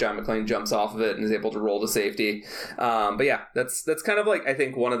crashes. John McClane jumps off of it and is able to roll to safety. But yeah, that's kind of like, I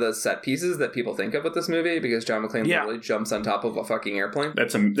think, one of the set pieces that people think of with this movie, because John McClane literally jumps on top of a fucking airplane.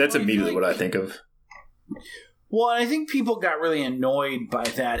 That's immediately what I think of. Well, I think people got really annoyed by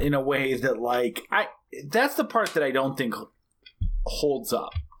that in a way that, like, that's the part that I don't think holds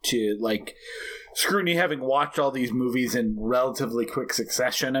up to, like, scrutiny, having watched all these movies in relatively quick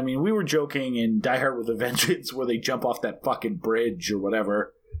succession. I mean, we were joking in Die Hard with a Vengeance where they jump off that fucking bridge or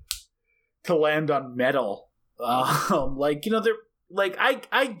whatever to land on metal. Like, you know, they're like,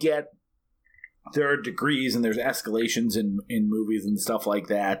 I get there are degrees and there's escalations in movies and stuff like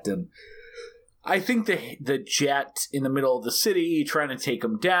that, and I think the jet in the middle of the city trying to take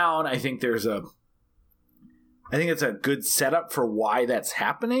them down, I think it's a good setup for why that's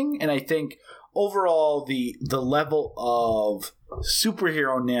happening. And I think overall the level of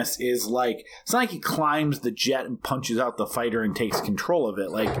superhero-ness is like, it's not like he climbs the jet and punches out the fighter and takes control of it.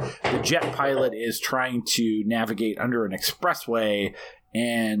 Like, the jet pilot is trying to navigate under an expressway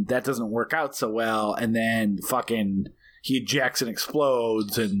and that doesn't work out so well, and then fucking he ejects and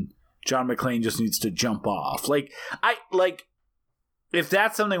explodes and John McClane just needs to jump off. If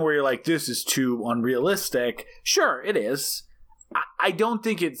that's something where you're like, this is too unrealistic, sure, it is. I don't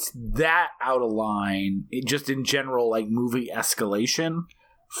think it's that out of line, just in general, like, movie escalation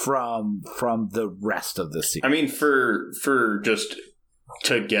from the rest of the scene. I mean, for just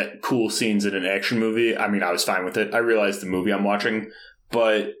to get cool scenes in an action movie, I mean, I was fine with it. I realized the movie I'm watching,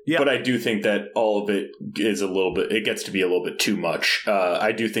 but I do think that all of it is it gets to be a little bit too much.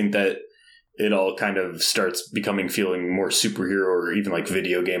 I do think that it all kind of starts feeling more superhero or even like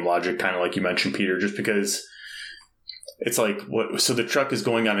video game logic, kind of like you mentioned, Peter, just because it's like, so the truck is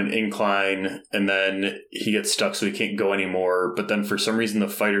going on an incline and then he gets stuck so he can't go anymore. But then for some reason, the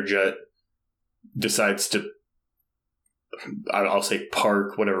fighter jet decides to, I'll say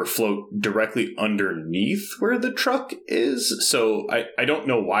park, whatever, float directly underneath where the truck is. So I don't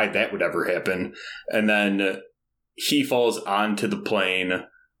know why that would ever happen. And then he falls onto the plane.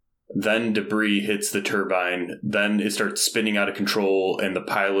 Then debris hits the turbine. Then it starts spinning out of control and the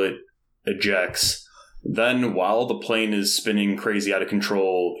pilot ejects. Then while the plane is spinning crazy out of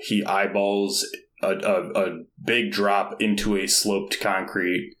control, he eyeballs a big drop into a sloped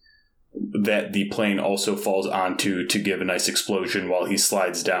concrete that the plane also falls onto to give a nice explosion while he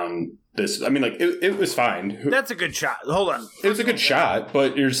slides down this. I mean, like, it was fine. That's a good shot. Hold on. It was a good shot,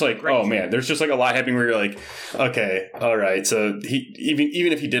 but you're just like, great, man, there's just like a lot happening where you're like, okay, all right. So he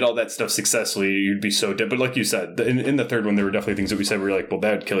even if he did all that stuff successfully, you'd be so dead. But like you said, in the third one, there were definitely things that we said where you're like, well,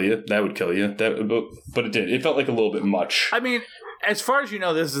 that would kill you. That would kill you. But it did. It felt like a little bit much. I mean, as far as you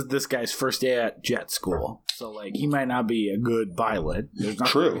know, this is this guy's first day at jet school. So, like, he might not be a good pilot.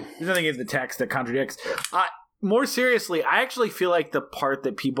 True. There's nothing in the text that contradicts. More seriously, I actually feel like the part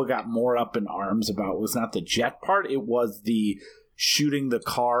that people got more up in arms about was not the jet part. It was the shooting the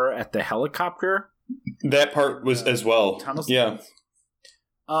car at the helicopter. That part was as well. Yeah.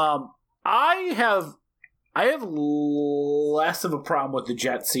 I have less of a problem with the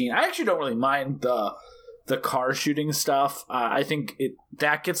jet scene. I actually don't really mind the car shooting stuff. I think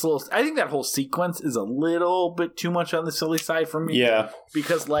that gets a little. I think that whole sequence is a little bit too much on the silly side for me. Yeah,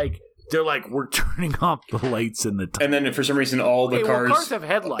 because like they're like, we're turning off the lights in the tunnel. And then for some reason all the cars have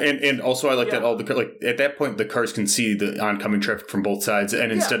headlights. And also I like that all the, like, at that point the cars can see the oncoming traffic from both sides,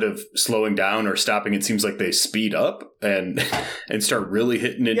 and instead of slowing down or stopping, it seems like they speed up and start really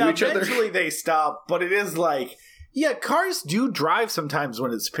hitting into each other. Eventually they stop, but it is like, yeah, cars do drive sometimes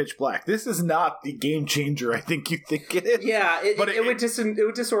when it's pitch black. This is not the game changer I think you think it is. Yeah, it would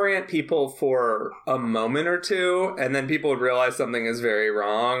disorient people for a moment or two, and then people would realize something is very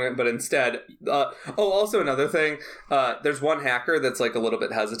wrong. But instead, also another thing, there's one hacker that's like a little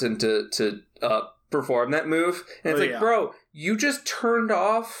bit hesitant to perform that move, and it's bro, you just turned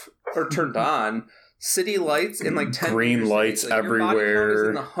off or turned on city lights in like 10 green lights like, everywhere. Your body count is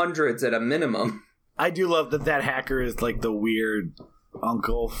in the hundreds at a minimum. I do love that hacker is like the weird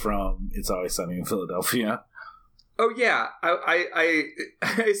uncle from It's Always Sunny in Philadelphia. Oh yeah, I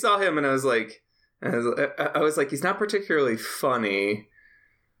saw him and I was like, he's not particularly funny.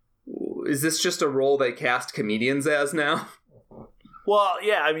 Is this just a role they cast comedians as now? Well,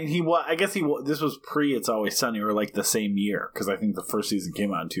 yeah, I mean, this was pre It's Always Sunny, or like the same year, because I think the first season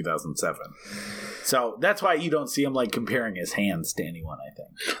came out in 2007. So that's why you don't see him like comparing his hands to anyone, I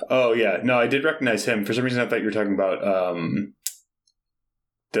think. Oh yeah, no, I did recognize him. For some reason, I thought you were talking about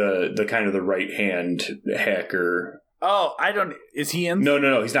the kind of the right hand hacker. Oh, I don't. Is he in?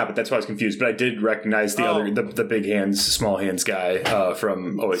 No, he's not. But that's why I was confused. But I did recognize the other, the big hands, small hands guy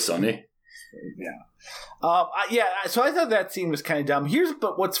from Always Sunny. Yeah. So I thought that scene was kind of dumb.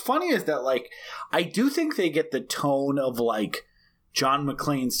 But what's funny is that, like, I do think they get the tone of, like, John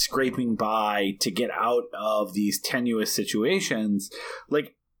McClane scraping by to get out of these tenuous situations,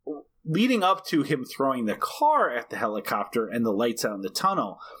 like leading up to him throwing the car at the helicopter and the lights out in the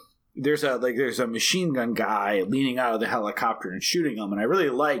tunnel. There's a machine gun guy leaning out of the helicopter and shooting him, and I really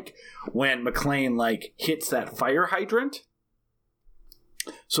like when McClane like hits that fire hydrant,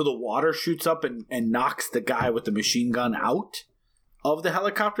 so the water shoots up and knocks the guy with the machine gun out of the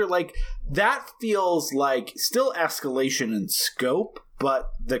helicopter. Like, that feels like still escalation in scope,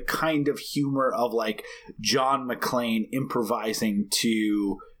 but the kind of humor of like John McClane improvising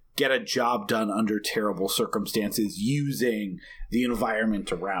to get a job done under terrible circumstances using the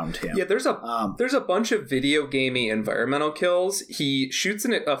environment around him. Yeah, there's a bunch of video gamey environmental kills. He shoots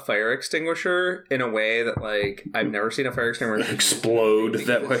a fire extinguisher in a way that, like, I've never seen a fire extinguisher explode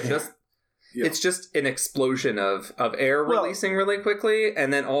that way. It's just an explosion of air releasing really quickly,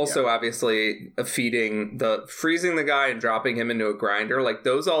 and then also obviously freezing the guy and dropping him into a grinder. Like,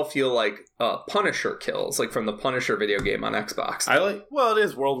 those all feel like Punisher kills, like from the Punisher video game on Xbox. It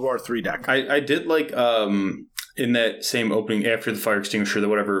is World War III deck. I did like in that same opening after the fire extinguisher,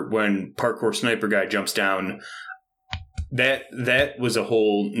 when parkour sniper guy jumps down. That was a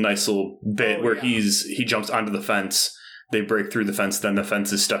whole nice little bit where he jumps onto the fence. They break through the fence, then the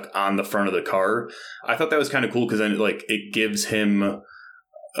fence is stuck on the front of the car. I thought that was kind of cool because then it gives him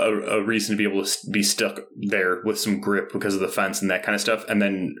a reason to be able to be stuck there with some grip because of the fence and that kind of stuff. And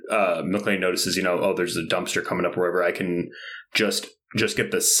then McClane notices, there's a dumpster coming up wherever. I can just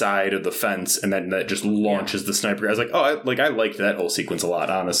get the side of the fence, and then that just launches the sniper. I was like, I liked that whole sequence a lot,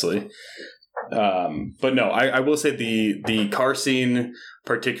 honestly. But no, I will say the car scene,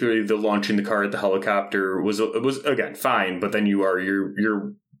 particularly the launching the car at the helicopter, was again fine. But then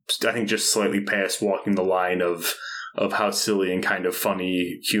you're I think just slightly past walking the line of how silly and kind of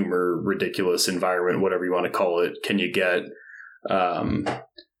funny, humor, ridiculous environment, whatever you want to call it, can you get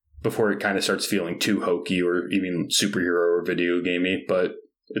before it kind of starts feeling too hokey or even superhero or video gamey. But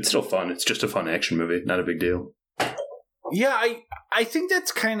it's still fun. It's just a fun action movie, not a big deal. Yeah, I think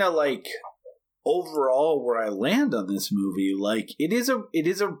that's kind of like overall where I land on this movie. Like, it is a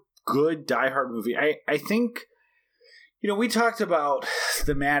good Die Hard movie. I think, we talked about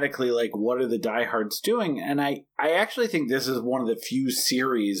thematically, like, what are the Die Hards doing? And I actually think this is one of the few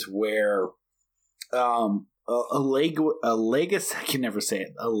series where a legacy, I can never say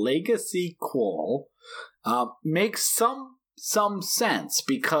it, a legacy sequel makes some sense,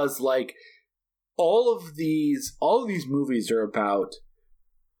 because, like, all of these movies are about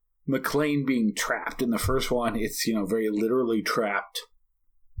McClane being trapped. In the first one, it's very literally trapped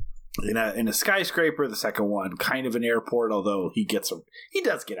in a skyscraper. The second one, kind of an airport, although he does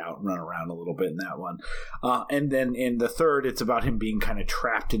get out and run around a little bit in that one. And then in the third, it's about him being kind of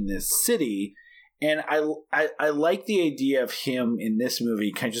trapped in this city. And I like the idea of him in this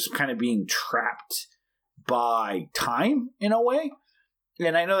movie kind of being trapped by time in a way.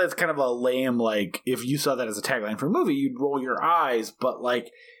 And I know that's kind of a lame, like, if you saw that as a tagline for a movie, you'd roll your eyes, but,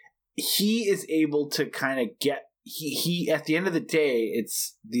 like, he is able to kind of get, he at the end of the day,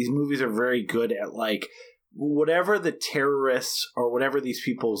 these movies are very good at, like, whatever the terrorists or whatever these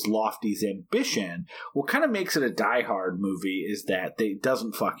people's lofty's ambition, what kind of makes it a Die Hard movie is that it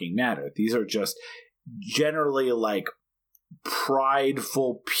doesn't fucking matter. These are just generally, like,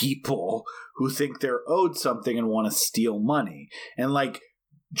 prideful people who think they're owed something and want to steal money. And, like,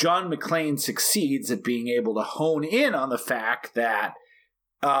 John McClane succeeds at being able to hone in on the fact that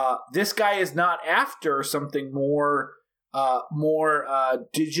this guy is not after something more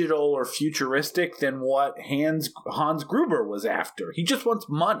digital or futuristic than what Hans Gruber was after. He just wants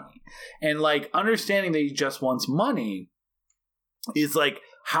money. And, like, understanding that he just wants money is, like,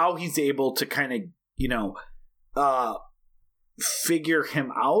 how he's able to kind of, figure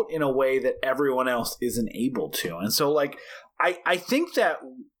him out in a way that everyone else isn't able to. And so, like, I think that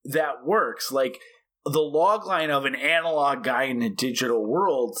works. Like, the log line of an analog guy in a digital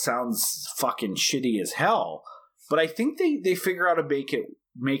world sounds fucking shitty as hell. But I think they figure out to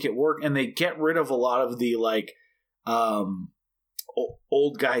make it work, and they get rid of a lot of the, like,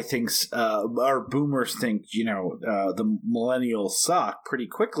 old guy thinks, or boomers think, the millennials suck pretty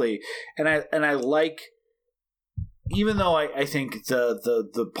quickly. And I like, even though I think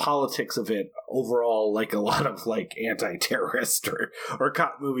the politics of it overall, like a lot of, like, anti-terrorist or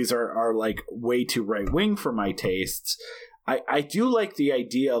cop movies are like way too right-wing for my tastes, I do like the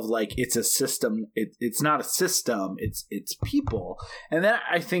idea of like it's a system. It's not a system. It's people, and that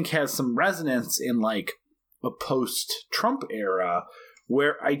I think has some resonance in like a post-Trump era,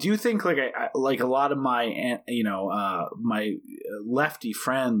 where I do think like I like a lot of my my lefty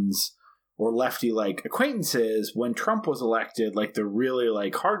friends or lefty like acquaintances when Trump was elected, like the really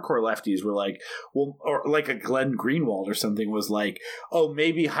like hardcore lefties were like, well, or like a Glenn Greenwald or something was like, oh,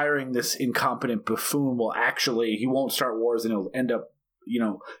 maybe hiring this incompetent buffoon will actually, he won't start wars and it'll end up,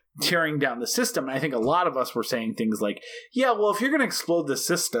 tearing down the system. And I think a lot of us were saying things like, yeah, well, if you're going to explode the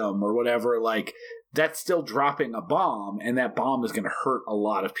system or whatever, like that's still dropping a bomb, and that bomb is going to hurt a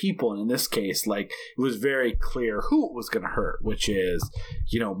lot of people. And in this case, like it was very clear who it was going to hurt, which is,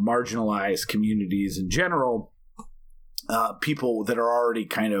 marginalized communities in general, people that are already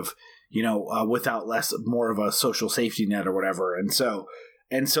kind of, without more of a social safety net or whatever. And so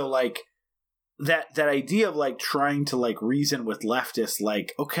like that idea of like trying to like reason with leftists,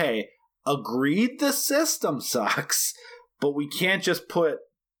 like, okay, agreed the system sucks, but we can't just put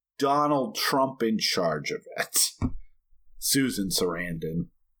Donald Trump in charge of it. Susan Sarandon.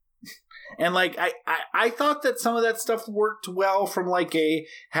 And like I thought that some of that stuff worked well from like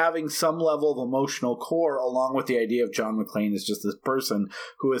having some level of emotional core, along with the idea of John McClane as just this person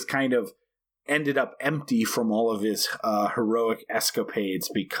who has kind of ended up empty from all of his heroic escapades,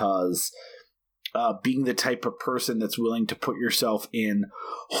 because being the type of person that's willing to put yourself in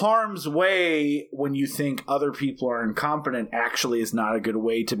harm's way when you think other people are incompetent actually is not a good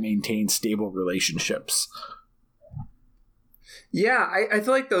way to maintain stable relationships. Yeah, I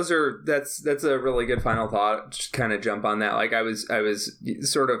feel like that's a really good final thought. Just kind of jump on that. Like I was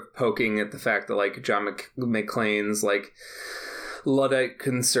sort of poking at the fact that like John McClane's like Luddite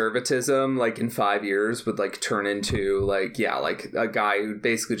conservatism, like in 5 years would like turn into like a guy who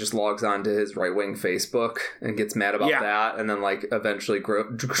basically just logs on to his right-wing Facebook and gets mad about that, and then like eventually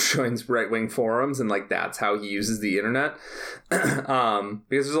joins right-wing forums, and like that's how he uses the internet. Because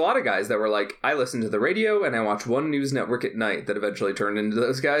there's a lot of guys that were like, I listen to the radio and I watch one news network at night, that eventually turned into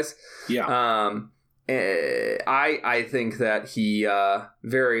those guys. I think that he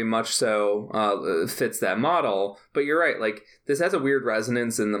very much so fits that model. But you're right, like this has a weird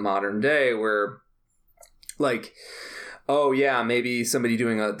resonance in the modern day where like, oh yeah, maybe somebody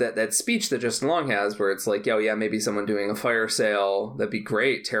doing that speech that Justin Long has, where it's like, oh yeah, maybe someone doing a fire sale, that'd be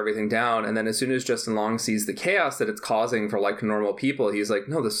great, tear everything down. And then as soon as Justin Long sees the chaos that it's causing for like normal people, he's like,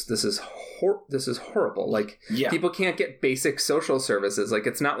 no, this is horrible. Like people can't get basic social services. Like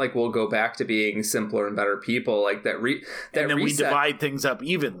it's not like we'll go back to being simpler and better people. Like that and then reset, we divide things up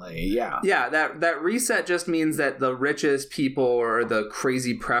evenly. That reset just means that the richest people or the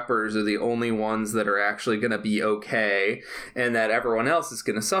crazy preppers are the only ones that are actually going to be okay, and that everyone else is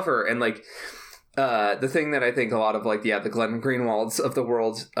going to suffer. And like the thing that I think a lot of like the Glenn Greenwalds of the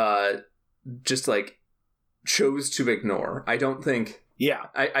world just like chose to ignore. I don't think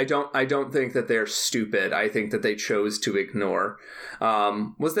I don't think that they're stupid. I think that they chose to ignore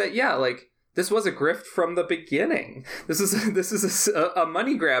was that like this was a grift from the beginning. This is a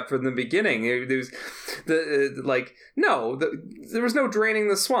money grab from the beginning. There's there was no draining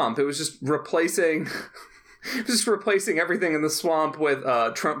the swamp. It was just replacing everything in the swamp with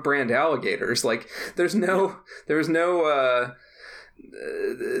Trump brand alligators. Like there was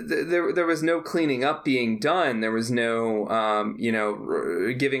no cleaning up being done. There was no,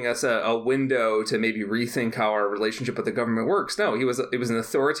 giving us a window to maybe rethink how our relationship with the government works. No, it was an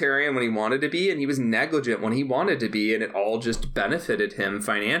authoritarian when he wanted to be, and he was negligent when he wanted to be, and it all just benefited him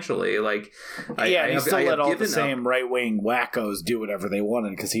financially. Like, he still let all the same right-wing wackos do whatever they wanted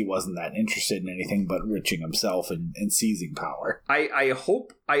because he wasn't that interested in anything but enriching himself and seizing power. I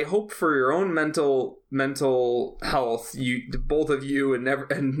hope for your own mental health, both of you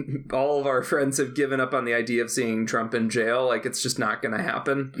and all of our friends have given up on the idea of seeing Trump in jail. Like it's just not going to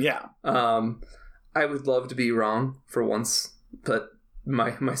happen. Yeah. I would love to be wrong for once, but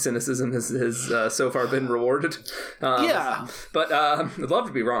my cynicism has so far been rewarded. But I'd love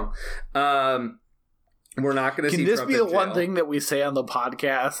to be wrong. We're not going to see Trump in jail. Can this be the one thing that we say on the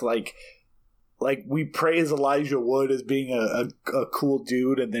podcast? Like we praise Elijah Wood as being a cool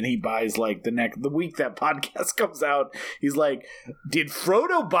dude, and then he buys like the week that podcast comes out, he's like, did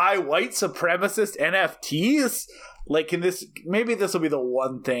Frodo buy white supremacist NFTs? Like, maybe this will be the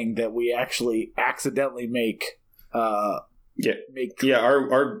one thing that we actually accidentally make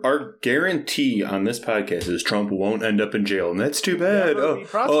Our guarantee on this podcast is Trump won't end up in jail, and that's too bad.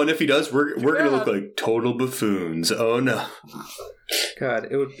 And if he does, we're gonna look like total buffoons. Oh no. God,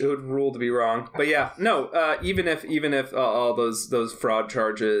 it would rule to be wrong. But yeah, no. Even if all those fraud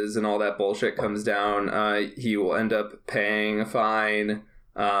charges and all that bullshit comes down, he will end up paying a fine,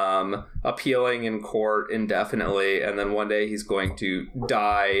 appealing in court indefinitely, and then one day he's going to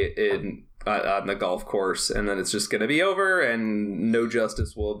die on the golf course, and then it's just going to be over, and no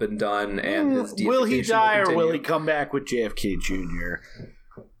justice will have been done. And his will he die or will he come back with JFK Jr.?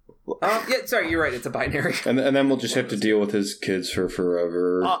 Yeah, sorry, you're right. It's a binary. And then we'll just have to deal with his kids for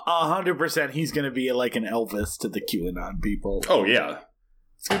forever. 100%. He's going to be like an Elvis to the QAnon people. Oh yeah.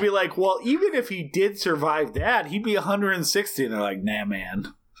 It's going to be like, well, even if he did survive that, he'd be 160. And they're like, nah,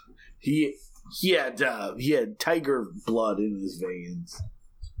 man. He had tiger blood in his veins.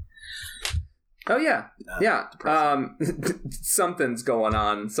 Oh yeah. Something's going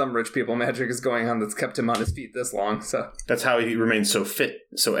on. Some rich people magic is going on that's kept him on his feet this long. So that's how he remains so fit,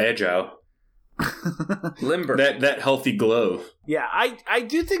 so agile, limber. That healthy glow. Yeah, I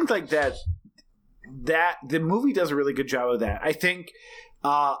do think like that the movie does a really good job of that. I think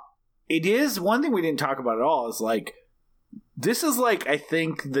it is one thing we didn't talk about at all is like this is like I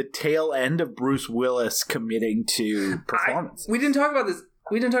think the tail end of Bruce Willis committing to performance. We didn't talk about this.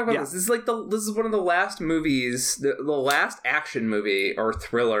 This. This is one of the last movies, the last action movie or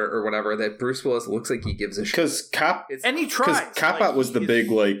thriller or whatever that Bruce Willis looks like he gives a shit. Because and he tries. Because Cop Out was the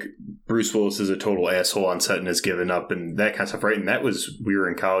big like Bruce Willis is a total asshole on set and has given up and that kind of stuff, right? And that was we were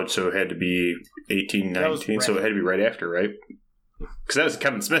in college, so it had to be 18, 19, so it had to be right after, right? Because that was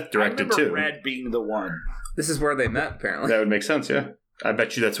Kevin Smith directed too. Red being the one. This is where they met, apparently. That would make sense, yeah. I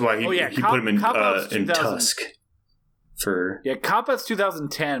bet you that's why he put him in Tusk. Cop Out's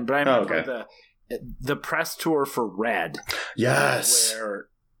 2010, but I remember the press tour for Red. Yes.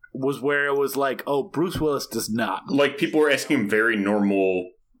 Where it was like, oh, Bruce Willis does not. Like, people were asking him very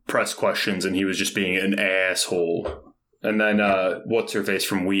normal press questions, and he was just being an asshole. And then, What's-Her-Face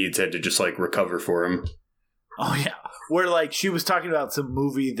from Weeds had to just, like, recover for him. Oh, yeah. Where, like, she was talking about some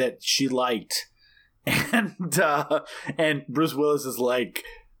movie that she liked, and Bruce Willis is like...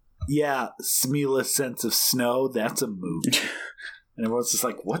 Yeah, Smealess Sense of Snow, that's a movie. And everyone's just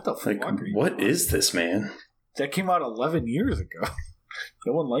like, what the fuck are you What is this, man? That came out 11 years ago.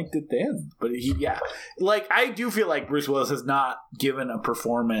 No one liked it then. But I do feel like Bruce Willis has not given a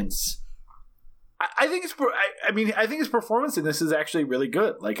performance. I think his performance in this is actually really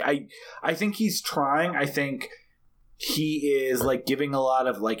good. Like, I think he's trying. I think he is, like, giving a lot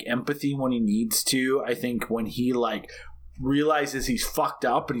of, like, empathy when he needs to. I think when he, like... realizes he's fucked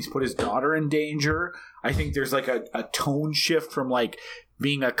up and he's put his daughter in danger. I think there's like a tone shift from like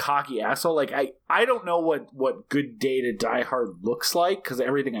being a cocky asshole. Like I don't know what Good Day to Die Hard looks like because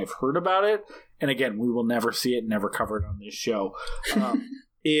everything I've heard about it, and again we will never see it, never cover it on this show,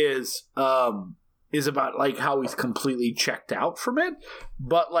 is about like how he's completely checked out from it.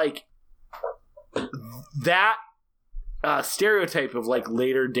 But like that stereotype of like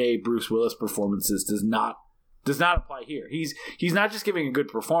later day Bruce Willis performances does not apply here. He's not just giving a good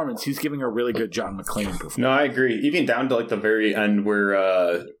performance, he's giving a really good John McClane performance. No, I agree. Even down to like the very end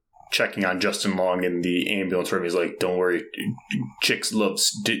where checking on Justin Long in the ambulance room, he's like, don't worry, chicks love,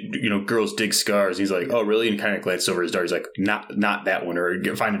 girls dig scars. He's like, oh, really? And kind of glanced over his daughter. He's like, not that one, or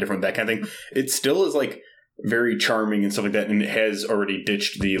find a different, that kind of thing. It still is like very charming and stuff like that, and it has already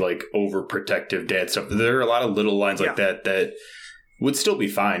ditched the like overprotective dad stuff. There are a lot of little lines like that would still be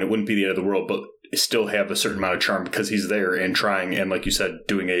fine. It wouldn't be the end of the world, but still have a certain amount of charm because he's there and trying and, like you said,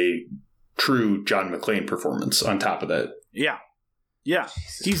 doing a true John McClane performance on top of that. Yeah.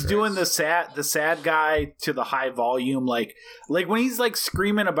 He's doing the sad guy to the high volume, like when he's like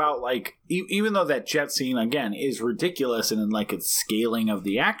screaming about like even though that jet scene again is ridiculous and in like its scaling of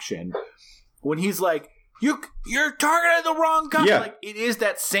the action, when he's like, You're targeting the wrong guy. Yeah. Like, it is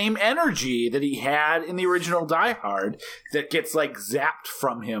that same energy that he had in the original Die Hard that gets like zapped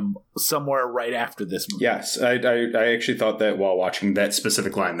from him somewhere right after this movie. Yes, I actually thought that while watching that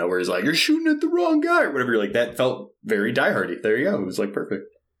specific line though, where he's like, "You're shooting at the wrong guy," or whatever. Like that felt very Die Hardy. There you go. It was like perfect.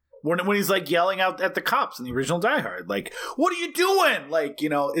 When he's like yelling out at the cops in the original Die Hard, like, "What are you doing?" Like,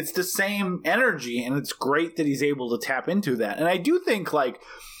 it's the same energy, and it's great that he's able to tap into that. And I do think like,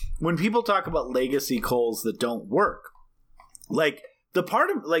 when people talk about legacy Coles that don't work, like the part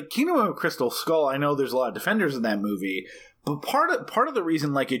of like Kingdom of Crystal Skull, I know there's a lot of defenders in that movie, but part of the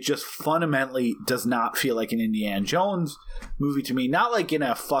reason like it just fundamentally does not feel like an Indiana Jones movie to me, not like in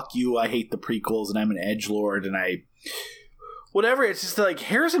a fuck you, I hate the prequels and I'm an edgelord and I whatever. It's just like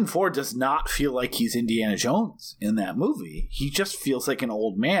Harrison Ford does not feel like he's Indiana Jones in that movie. He just feels like an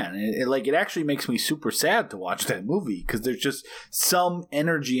old man. It actually makes me super sad to watch that movie because there's just some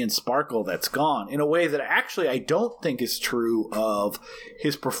energy and sparkle that's gone in a way that actually I don't think is true of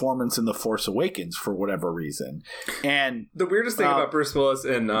his performance in The Force Awakens for whatever reason. And the weirdest thing about Bruce Willis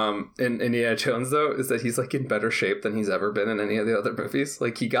in Indiana Jones, though, is that he's like in better shape than he's ever been in any of the other movies.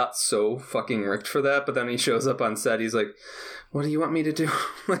 Like, he got so fucking ripped for that, but then he shows up on set, he's like, what do you want me to do?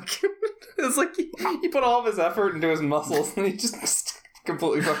 Like, it's like he put all of his effort into his muscles and he just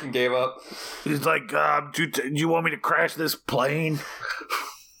completely fucking gave up. He's like, do you want me to crash this plane?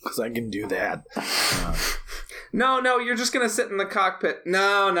 Because I can do that. No, you're just gonna sit in the cockpit.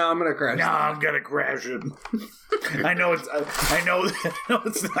 No, I'm gonna crash. No, I'm gonna crash it. I know it's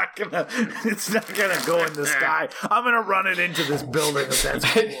not gonna go in the sky. I'm gonna run it into this building. If that's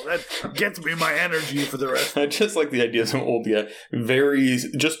cool. That gets me my energy for the rest. I just like the idea of some old guy,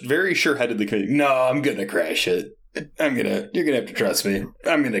 very sure-headedly coming, no, I'm gonna crash it. You're gonna have to trust me.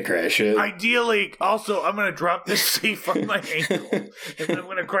 I'm gonna crash it. Ideally, also, I'm gonna drop this safe on my ankle, and I'm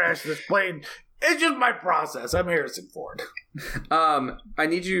gonna crash this plane. It's just my process. I'm Harrison Ford. I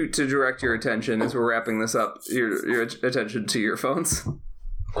need you to direct your attention as we're wrapping this up. Your attention to your phones.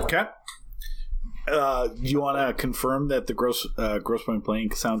 Okay. Do you want to confirm that the Gross Point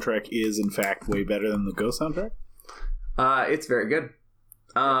Blank soundtrack is in fact way better than the Ghost soundtrack? It's very good.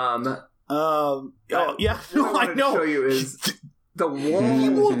 Yeah. What I know. To show you is the wall. He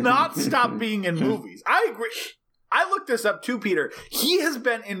will not stop being in movies. I agree. I looked this up too, Peter. He has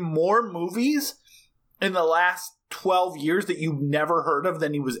been in more movies in the last 12 years that you've never heard of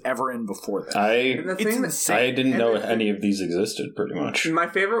than he was ever in before that. It's insane. I didn't know any of these existed, pretty much. My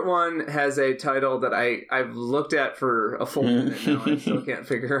favorite one has a title that I've looked at for a full minute now. I still can't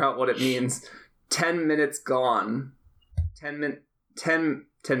figure out what it means. 10 minutes gone. 10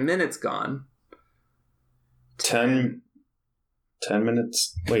 minutes gone. 10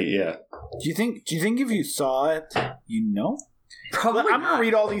 minutes? Wait, yeah. Do you think if you saw it, you know? Probably I'm going to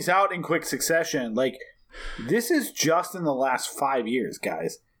read all these out in quick succession. Like, this is just in the last 5 years,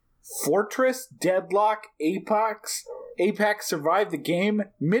 guys. Fortress, Deadlock, Apex, Survive the Game,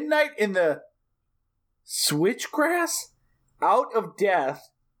 Midnight in the Switchgrass, Out of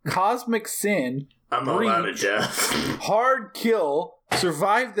Death, Cosmic Sin, I'm Breach, all out of death. Hard Kill,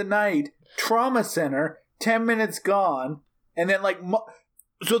 Survive the Night, Trauma Center, 10 Minutes Gone, and then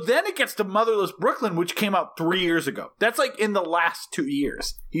so then it gets to Motherless Brooklyn, which came out 3 years ago. That's like in the last 2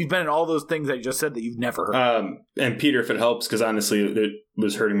 years. He's been in all those things I just said that you've never heard. And Peter, if it helps, because honestly, it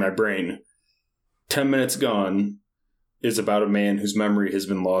was hurting my brain. 10 Minutes Gone is about a man whose memory has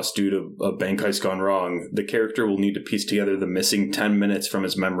been lost due to a bank heist gone wrong. The character will need to piece together the missing 10 minutes from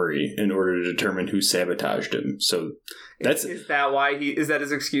his memory in order to determine who sabotaged him. So is that why is that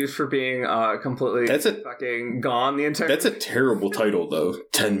his excuse for being completely fucking gone the entire? That's a terrible title, though.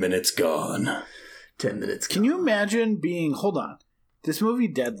 10 Minutes Gone. 10 Minutes Gone. Can you imagine being? Hold on, this movie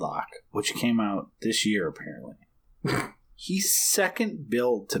Deadlock, which came out this year apparently. He's second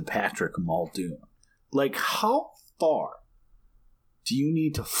billed to Patrick Muldoon. Like, how far do you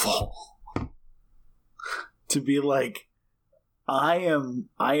need to fall to be like, I am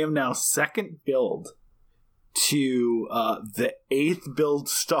now second billed to the 8th billed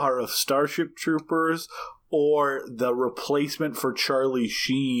star of Starship Troopers or the replacement for Charlie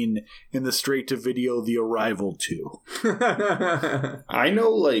Sheen in the straight-to-video The Arrival 2? I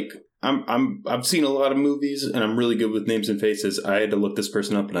know, I've seen a lot of movies, and I'm really good with names and faces. I had to look this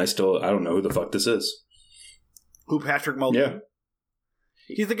person up, and I don't know who the fuck this is. Who, Patrick Muldoon? Yeah.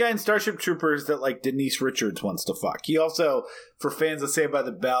 He's the guy in Starship Troopers that Denise Richards wants to fuck. He also, for fans of Saved by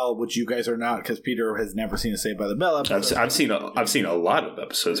the Bell, which you guys are not, because Peter has never seen a Saved by the Bell episode. I've seen a lot of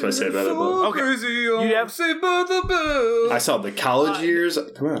episodes by Saved by the Bell. Okay, you have Saved by the Bell. I saw the college years.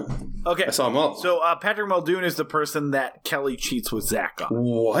 Come on. Okay, I saw them all. So Patrick Muldoon is the person that Kelly cheats with Zach on.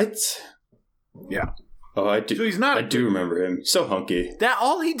 What? Yeah. Oh, I do. So he's not. I do remember him. So hunky. That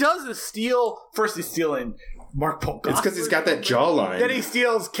all he does is steal. First, he's stealing Mark Paul. It's because he's got that jawline. Then he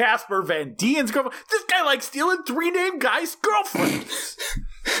steals Casper Van Dien's girlfriend. This guy likes stealing 3 named guys' girlfriends.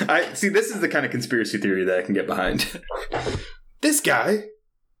 See, this is the kind of conspiracy theory that I can get behind. This guy.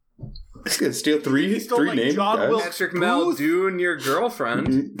 He's gonna steal three named John guys. Wilkes Patrick Muldoon, your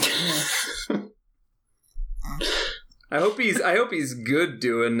girlfriend. I hope he's good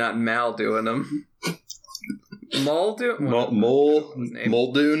doing, not mal doing them. Muldoon.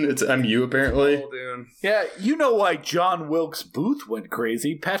 Muldoon. It's MU apparently. Muldoon. Yeah, you know why John Wilkes Booth went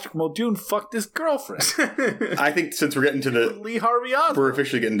crazy. Patrick Muldoon fucked his girlfriend. I think since we're getting to Lee Harvey Oswald. we're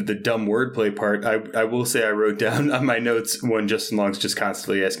officially getting to the dumb wordplay part. I will say I wrote down on my notes when Justin Long's just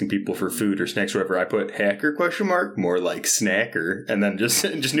constantly asking people for food or snacks or whatever. I put hacker ? More like snacker, and then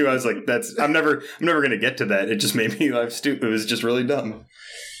just knew I was like, I'm never gonna get to that. It just made me laugh stupid. It was just really dumb.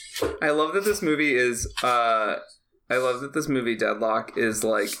 I love that this movie is Deadlock is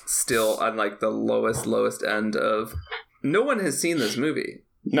like still on like the lowest end of. No one has seen this movie.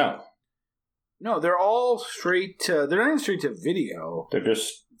 No, they're all straight to. They're not even straight to video. they're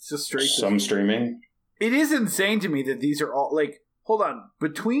just It's just straight. some streaming. It is insane to me that these are all like. Hold on,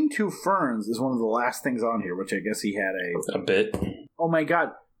 Between Two Ferns is one of the last things on here, which I guess he had A bit. Oh my god.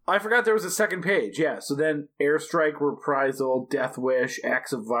 I forgot there was a second page. Yeah, so then Airstrike, Reprisal, Death Wish,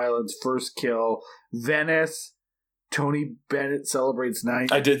 Acts of Violence, First Kill, Venice, Tony Bennett Celebrates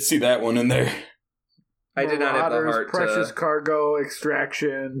Night. I did see that one in there. I did not have the heart Precious to. Cargo,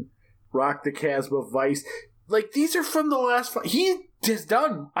 Extraction, Rock the Casbah, Vice. Like, these are from the last he has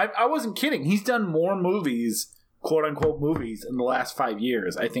done, I wasn't kidding, he's done more movies, quote-unquote movies, in the last 5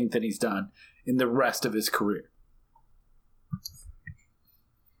 years, I think, than he's done in the rest of his career.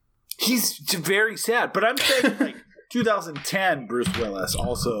 He's very sad, but I'm saying, like, 2010, Bruce Willis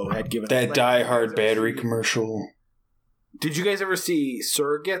also had given... That like, Die Hard battery commercial. Did you guys ever see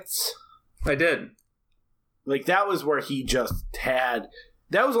Surrogates? I did. Like, that was where he just had...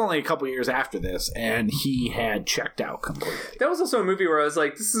 That was only a couple years after this, and he had checked out completely. That was also a movie where I was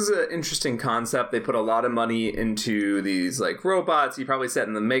like, this is an interesting concept. They put a lot of money into these, like, robots. He probably sat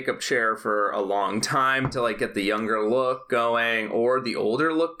in the makeup chair for a long time to, like, get the younger look going or the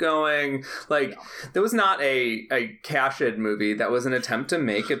older look going. Like, there was not a cash-in movie. That was an attempt to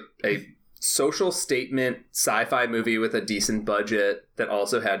make a social statement sci-fi movie with a decent budget that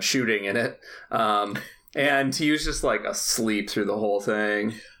also had shooting in it. And he was just, like, asleep through the whole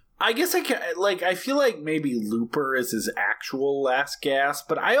thing. I guess I feel like maybe Looper is his actual last gasp,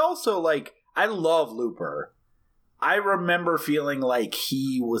 but I also, like, I love Looper. I remember feeling like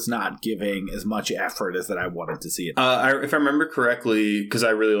he was not giving as much effort as that I wanted to see it. If I remember correctly, because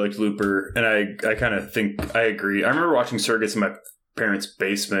I really liked Looper, and I kind of think I agree. I remember watching Surrogates in my parents'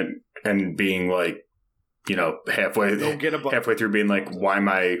 basement and being like, you know, halfway through being like, why am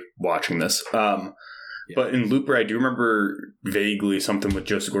I watching this? But in Looper, I do remember vaguely something with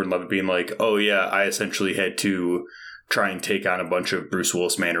Joseph Gordon-Levitt being like, oh yeah, I essentially had to try and take on a bunch of Bruce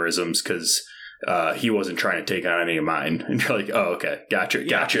Willis mannerisms because he wasn't trying to take on any of mine. And you're like, oh, okay,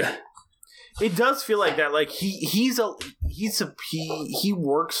 gotcha. It does feel like that. Like he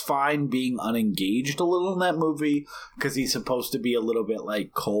works fine being unengaged a little in that movie because he's supposed to be a little bit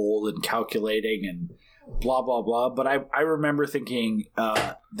like cold and calculating and blah blah blah. But I remember thinking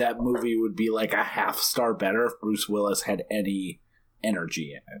that movie would be like a half star better if Bruce Willis had any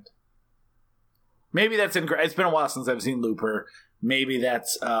energy in it. Maybe that's incorrect. It's been a while since I've seen Looper. Maybe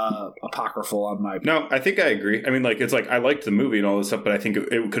that's apocryphal on my part. No, I think I agree. I mean, like, it's like I liked the movie and all this stuff, but I think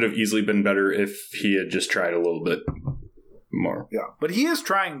it could have easily been better if he had just tried a little bit more. Yeah, but he is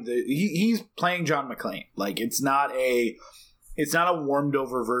trying. He's playing John McClane. Like, it's not a warmed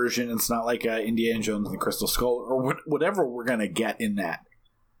over version. It's not like Indiana Jones and the Crystal Skull or whatever we're gonna get in that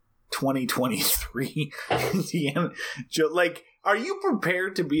 2023 Indiana. Like, are you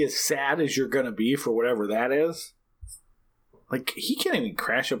prepared to be as sad as you're gonna be for whatever that is? Like, he can't even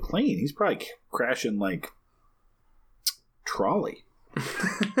crash a plane. He's probably crashing, like, trolley.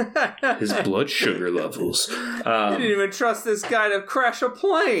 His blood sugar levels. I didn't even trust this guy to crash a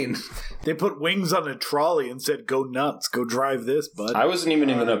plane. They put wings on a trolley and said, go nuts, go drive this, bud. I wasn't even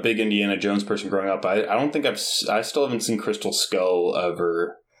a big Indiana Jones person growing up. I don't think I still haven't seen Crystal Skull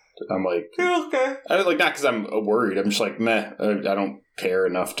ever. I'm like, okay. not because I'm worried. I'm just like, meh. I don't care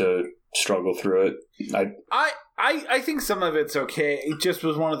enough to struggle through it. I think some of it's okay. It just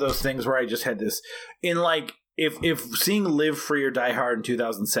was one of those things where I just had this in, like, if seeing Live Free or Die Hard in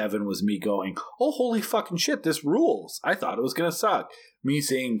 2007 was me going, oh, holy fucking shit, this rules. I thought it was going to suck. Me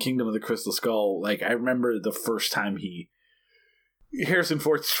seeing Kingdom of the Crystal Skull, like, I remember the first time Harrison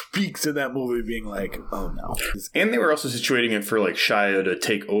Ford speaks in that movie being like, oh no. And they were also situating it for, like, Shia to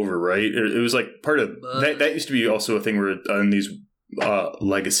take over, right? It was like part of that used to be also a thing where in these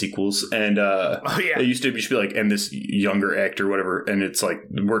legacy sequels, and it used to be like, and this younger actor, whatever, and it's like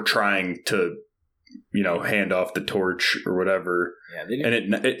we're trying to, you know, hand off the torch or whatever,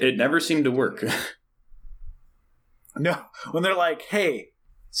 and it never seemed to work. No, when they're like, hey,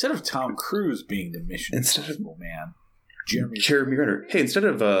 instead of Tom Cruise being the Mission Impossible man, Jeremy Renner. Hey, instead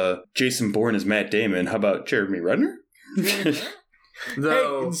of Jason Bourne as Matt Damon, how about Jeremy Renner?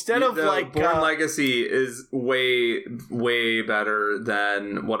 Though, hey, instead of Born Legacy is way, way better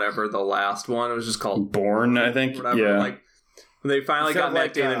than whatever the last one. It was just called Born, I think. Whatever. Yeah. Like, when they finally got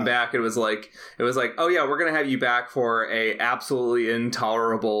Matt Damon back, it was like, oh yeah, we're gonna have you back for a absolutely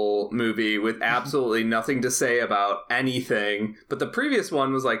intolerable movie with absolutely nothing to say about anything. But the previous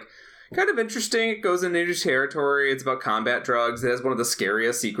one was like kind of interesting. It goes into new territory. It's about combat drugs. It has one of the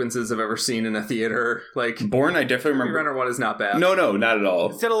scariest sequences I've ever seen in a theater. Like Born, I definitely remember. Renner one is not bad. No, not at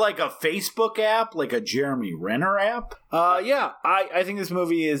all. Instead of like a Facebook app, like a Jeremy Renner app. I think this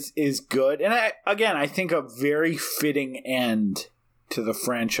movie is good, and I think a very fitting end to the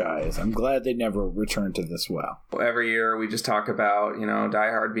franchise. I'm glad they never returned to this well. Every year we just talk about, Die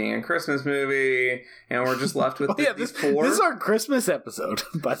Hard being a Christmas movie, and we're just left with this is our Christmas episode,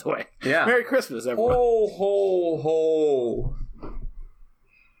 by the way. Yeah. Merry Christmas, everyone. Ho.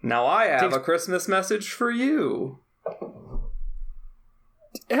 Now I have a Christmas message for you.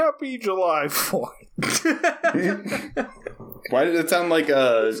 Happy July 4th. Why did it sound like,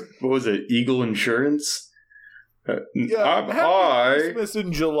 what was it, Eagle Insurance? Happy Christmas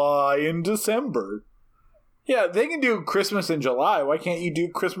in July and December. Yeah, they can do Christmas in July. Why can't you do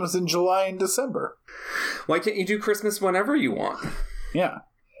Christmas in July and December? Why can't you do Christmas whenever you want? Yeah,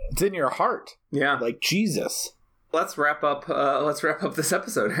 it's in your heart. Yeah, like Jesus. Let's wrap up this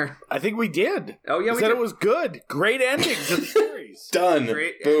episode, Aaron. I think we did. Oh yeah, we said it was good. Great ending to the series. Done.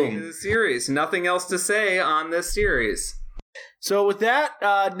 Great Boom. ending to the series. Nothing else to say on this series. So with that,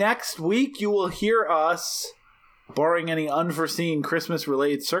 next week you will hear us. Barring any unforeseen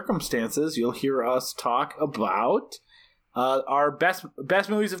Christmas-related circumstances, you'll hear us talk about our best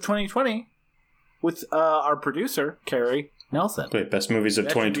movies of 2020 with our producer, Carrie Nelson. Wait, best movies of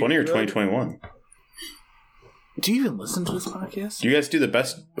 2020 or 2021? Do you even listen to this podcast? Do you guys do the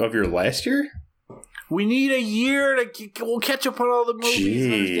best of your last year? We need a year we'll catch up on all the movies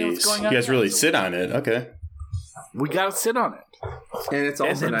and understand what's going on. You guys really sit on it. Okay. We gotta sit on it. And it's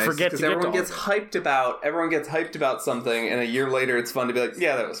also nice because everyone gets hyped about something, and a year later it's fun to be like,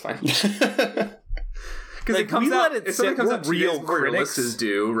 yeah, that was fine. Because it comes out, if something comes out real before your list is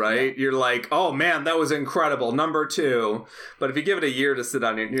due, right? Yeah. You're like, oh man, that was incredible, number 2. But if you give it a year to sit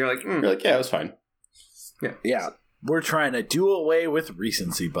on it, you're like, You're like, yeah, it was fine. Yeah. We're trying to do away with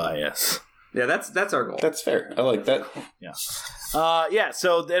recency bias. Yeah, that's our goal. That's fair. I like that. Yeah.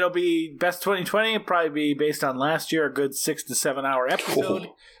 So it'll be best 2020. It'll probably be based on last year, a good 6 to 7 hour episode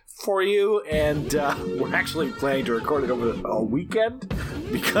for you. And we're actually planning to record it over a weekend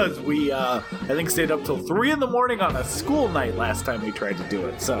because we, I think, stayed up till 3 a.m. on a school night last time we tried to do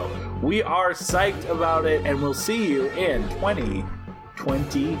it. So we are psyched about it, and we'll see you in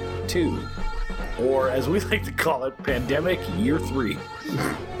 2022. Or as we like to call it, Pandemic Year 3.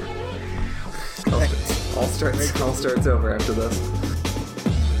 All starts over after this.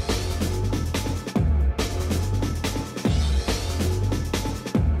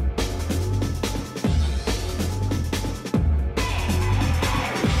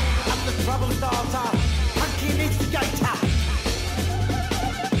 I'm the trouble starter, punky instigator.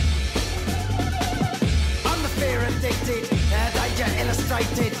 I'm the fear addicted, danger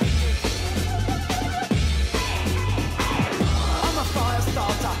illustrated. I'm a fire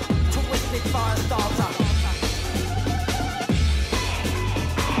starter. Fire starter.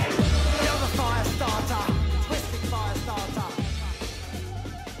 You're the fire starter. Twisted fire starter.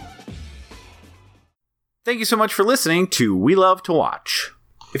 Thank you so much for listening to We Love to Watch.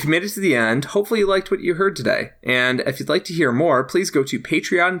 If you made it to the end, hopefully you liked what you heard today. And if you'd like to hear more, please go to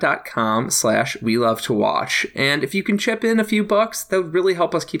patreon.com/WeLoveToWatch. And if you can chip in a few bucks, that would really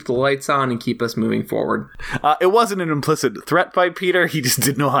help us keep the lights on and keep us moving forward. It wasn't an implicit threat by Peter. He just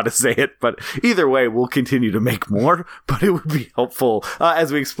didn't know how to say it. But either way, we'll continue to make more. But it would be helpful,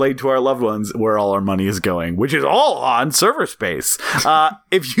 as we explained to our loved ones, where all our money is going, which is all on server space.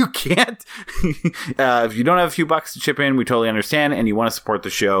 If you can't, if you don't have a few bucks to chip in, we totally understand. And you want to support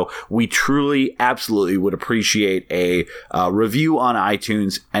the show, we truly, absolutely would appreciate a review on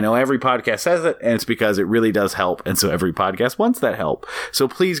iTunes. I know every podcast says it, and it's because it really does help, and so every podcast wants that help. So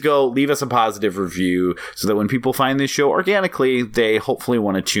please go leave us a positive review so that when people find this show organically, they hopefully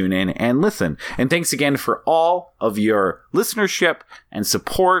want to tune in and listen. And thanks again for all of your listenership and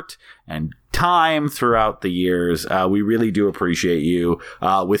support and time throughout the years. We really do appreciate you.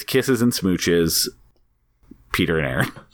 With kisses and smooches, Peter and Aaron.